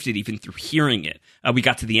relived it even through hearing it. We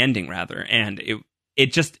got to the ending rather, and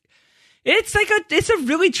it's a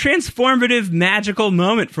really transformative, magical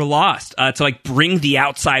moment for Lost to like bring the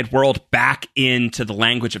outside world back into the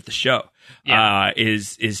language of the show.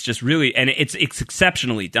 Is just really, and it's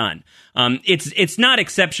exceptionally done. It's not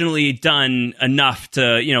exceptionally done enough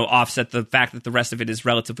to, offset the fact that the rest of it is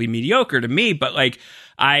relatively mediocre to me, but like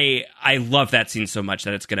I love that scene so much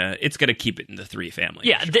that it's gonna keep it in the 3 family.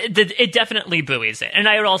 Yeah, it definitely buoys it. And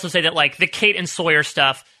I would also say that like the Kate and Sawyer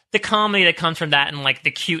stuff, the comedy that comes from that and like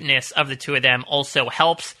the cuteness of the two of them also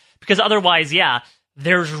helps, because otherwise,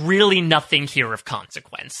 there's really nothing here of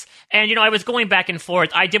consequence. And, I was going back and forth.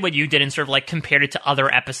 I did what you did and sort of like compared it to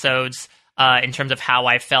other episodes in terms of how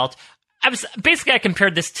I felt. I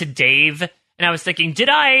compared this to Dave, and I was thinking, do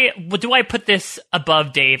I put this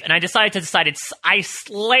above Dave? And I decided I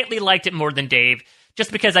slightly liked it more than Dave,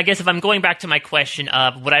 just because I guess if I'm going back to my question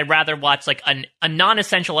of would I rather watch like a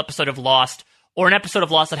non-essential episode of Lost or an episode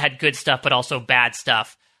of Lost that had good stuff but also bad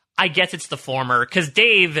stuff, I guess it's the former, because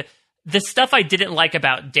Dave, the stuff I didn't like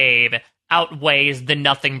about Dave outweighs the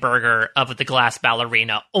nothing burger of The Glass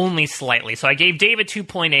Ballerina only slightly. So I gave Dave a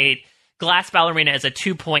 2.8. Glass Ballerina is a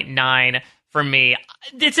 2.9 for me.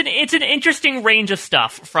 It's an interesting range of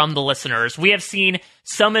stuff from the listeners. We have seen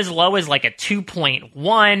some as low as like a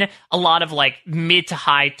 2.1, a lot of like mid to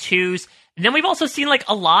high 2s. And then we've also seen like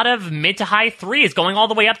a lot of mid to high 3s going all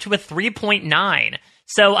the way up to a 3.9.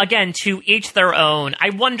 So again, to each their own. I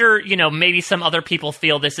wonder, maybe some other people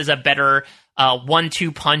feel this is a better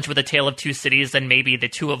 1-2 punch with A Tale of Two Cities than maybe the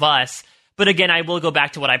two of us. But again, I will go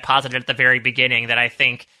back to what I posited at the very beginning, that I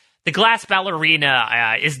think The Glass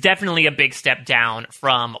Ballerina is definitely a big step down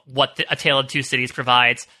from what A Tale of Two Cities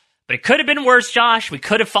provides. But it could have been worse, Josh. We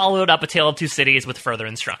could have followed up A Tale of Two Cities with further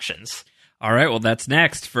instructions. All right, well, that's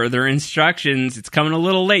next. Further instructions. It's coming a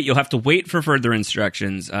little late. You'll have to wait for further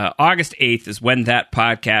instructions. August 8th is when that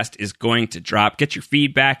podcast is going to drop. Get your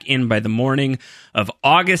feedback in by the morning of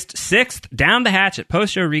August 6th. Down the hatch at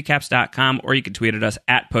postshowrecaps.com, or you can tweet at us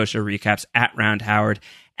at postshowrecaps, at Round Howard,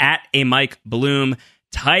 at a Mike Bloom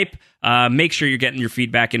type. Make sure you're getting your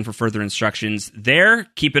feedback in for further instructions there.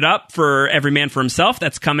 Keep it up for Every Man for Himself.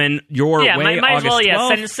 That's coming your way. Might as well,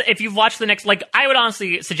 August 12th. If you've watched the next, I would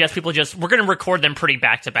honestly suggest people we're going to record them pretty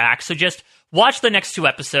back to back. So just watch the next 2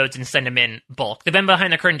 episodes and send them in bulk. The Ben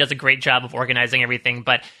Behind the Curtain does a great job of organizing everything,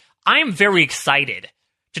 but I'm very excited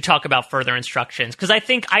to talk about further instructions, because I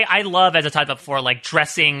think I love, as I talked about before, like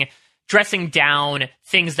dressing down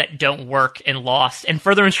things that don't work in Lost, and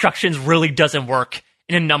further instructions really doesn't work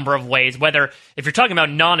in a number of ways. Whether, if you're talking about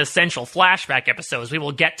non-essential flashback episodes, we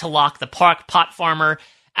will get to Locke the pot farmer.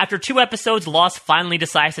 After 2 episodes, Lost finally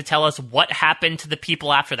decides to tell us what happened to the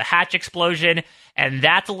people after the hatch explosion, and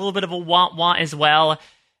that's a little bit of a want as well.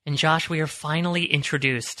 And Josh, we are finally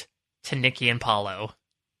introduced to Nikki and Paulo.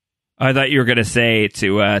 I thought you were going to say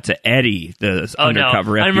to Eddie, the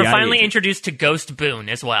undercover FBI and we're finally agent. Introduced to Ghost Boone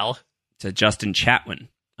as well. To Justin Chatwin,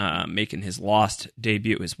 making his Lost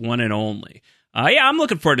debut, his one and only. I'm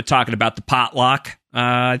looking forward to talking about the potluck.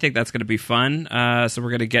 I think that's going to be fun. So we're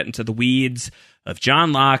going to get into the weeds of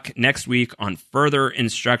John Locke next week on Further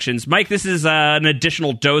Instructions. Mike, this is an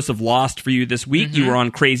additional dose of Lost for you this week. Mm-hmm. You were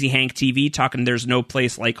on Crazy Hank TV talking There's No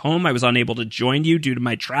Place Like Home. I was unable to join you due to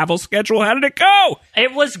my travel schedule. How did it go?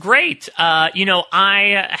 It was great.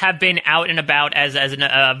 I have been out and about as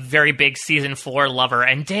a very big season 4 lover,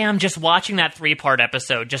 and damn, just watching that 3-part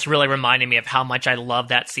episode just really reminded me of how much I love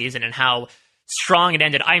that season and how strong it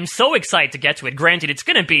ended. I'm so excited to get to it. Granted, it's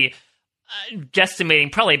going to be guesstimating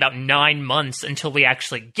probably about 9 months until we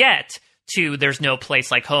actually get to There's No Place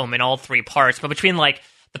Like Home in all 3 parts. But between like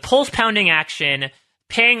the pulse pounding action,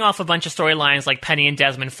 paying off a bunch of storylines like Penny and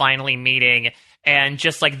Desmond finally meeting, and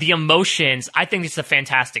just like the emotions. I think it's a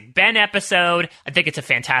fantastic Ben episode. I think it's a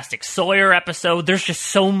fantastic Sawyer episode. There's just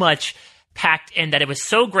so much packed in that it was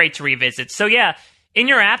so great to revisit. So yeah, in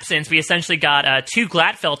your absence, we essentially got 2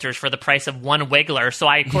 Glatfelters for the price of 1 Wiggler. So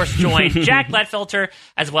I, of course, joined Jack Glatfelter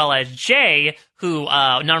as well as Jay, who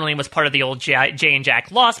not only was part of the old Jay and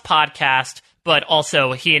Jack Lost podcast, but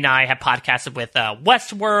also he and I have podcasted with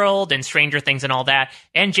Westworld and Stranger Things and all that.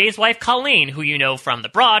 And Jay's wife, Colleen, who you know from the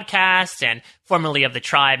broadcast and formerly of the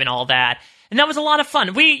Tribe and all that. And that was a lot of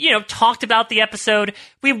fun. We, talked about the episode.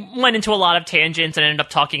 We went into a lot of tangents and ended up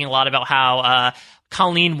talking a lot about how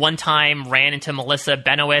Colleen one time ran into Melissa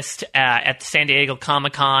Benoist at San Diego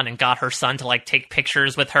Comic-Con and got her son to take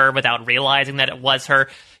pictures with her without realizing that it was her.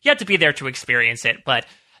 You have to be there to experience it, but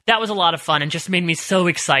that was a lot of fun and just made me so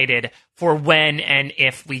excited for when and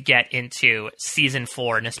if we get into season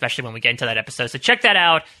 4, and especially when we get into that episode. So check that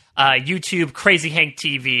out, YouTube, Crazy Hank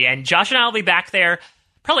TV, and Josh and I will be back there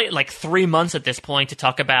probably 3 months at this point to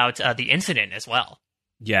talk about the incident as well.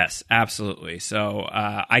 Yes, absolutely. So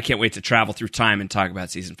I can't wait to travel through time and talk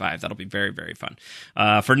about Season 5. That'll be very, very fun.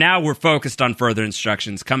 For now, we're focused on further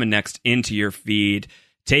instructions coming next into your feed.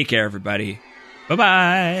 Take care, everybody.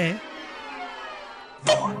 Bye-bye.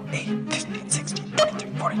 4, 8, 15, 16, 23,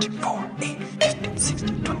 42, 4, 8, 15,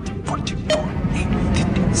 16, 23, 42, 4, 8,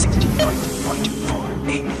 15, 16, 23, 42, 4,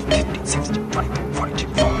 8, 15, 16, 23, 42.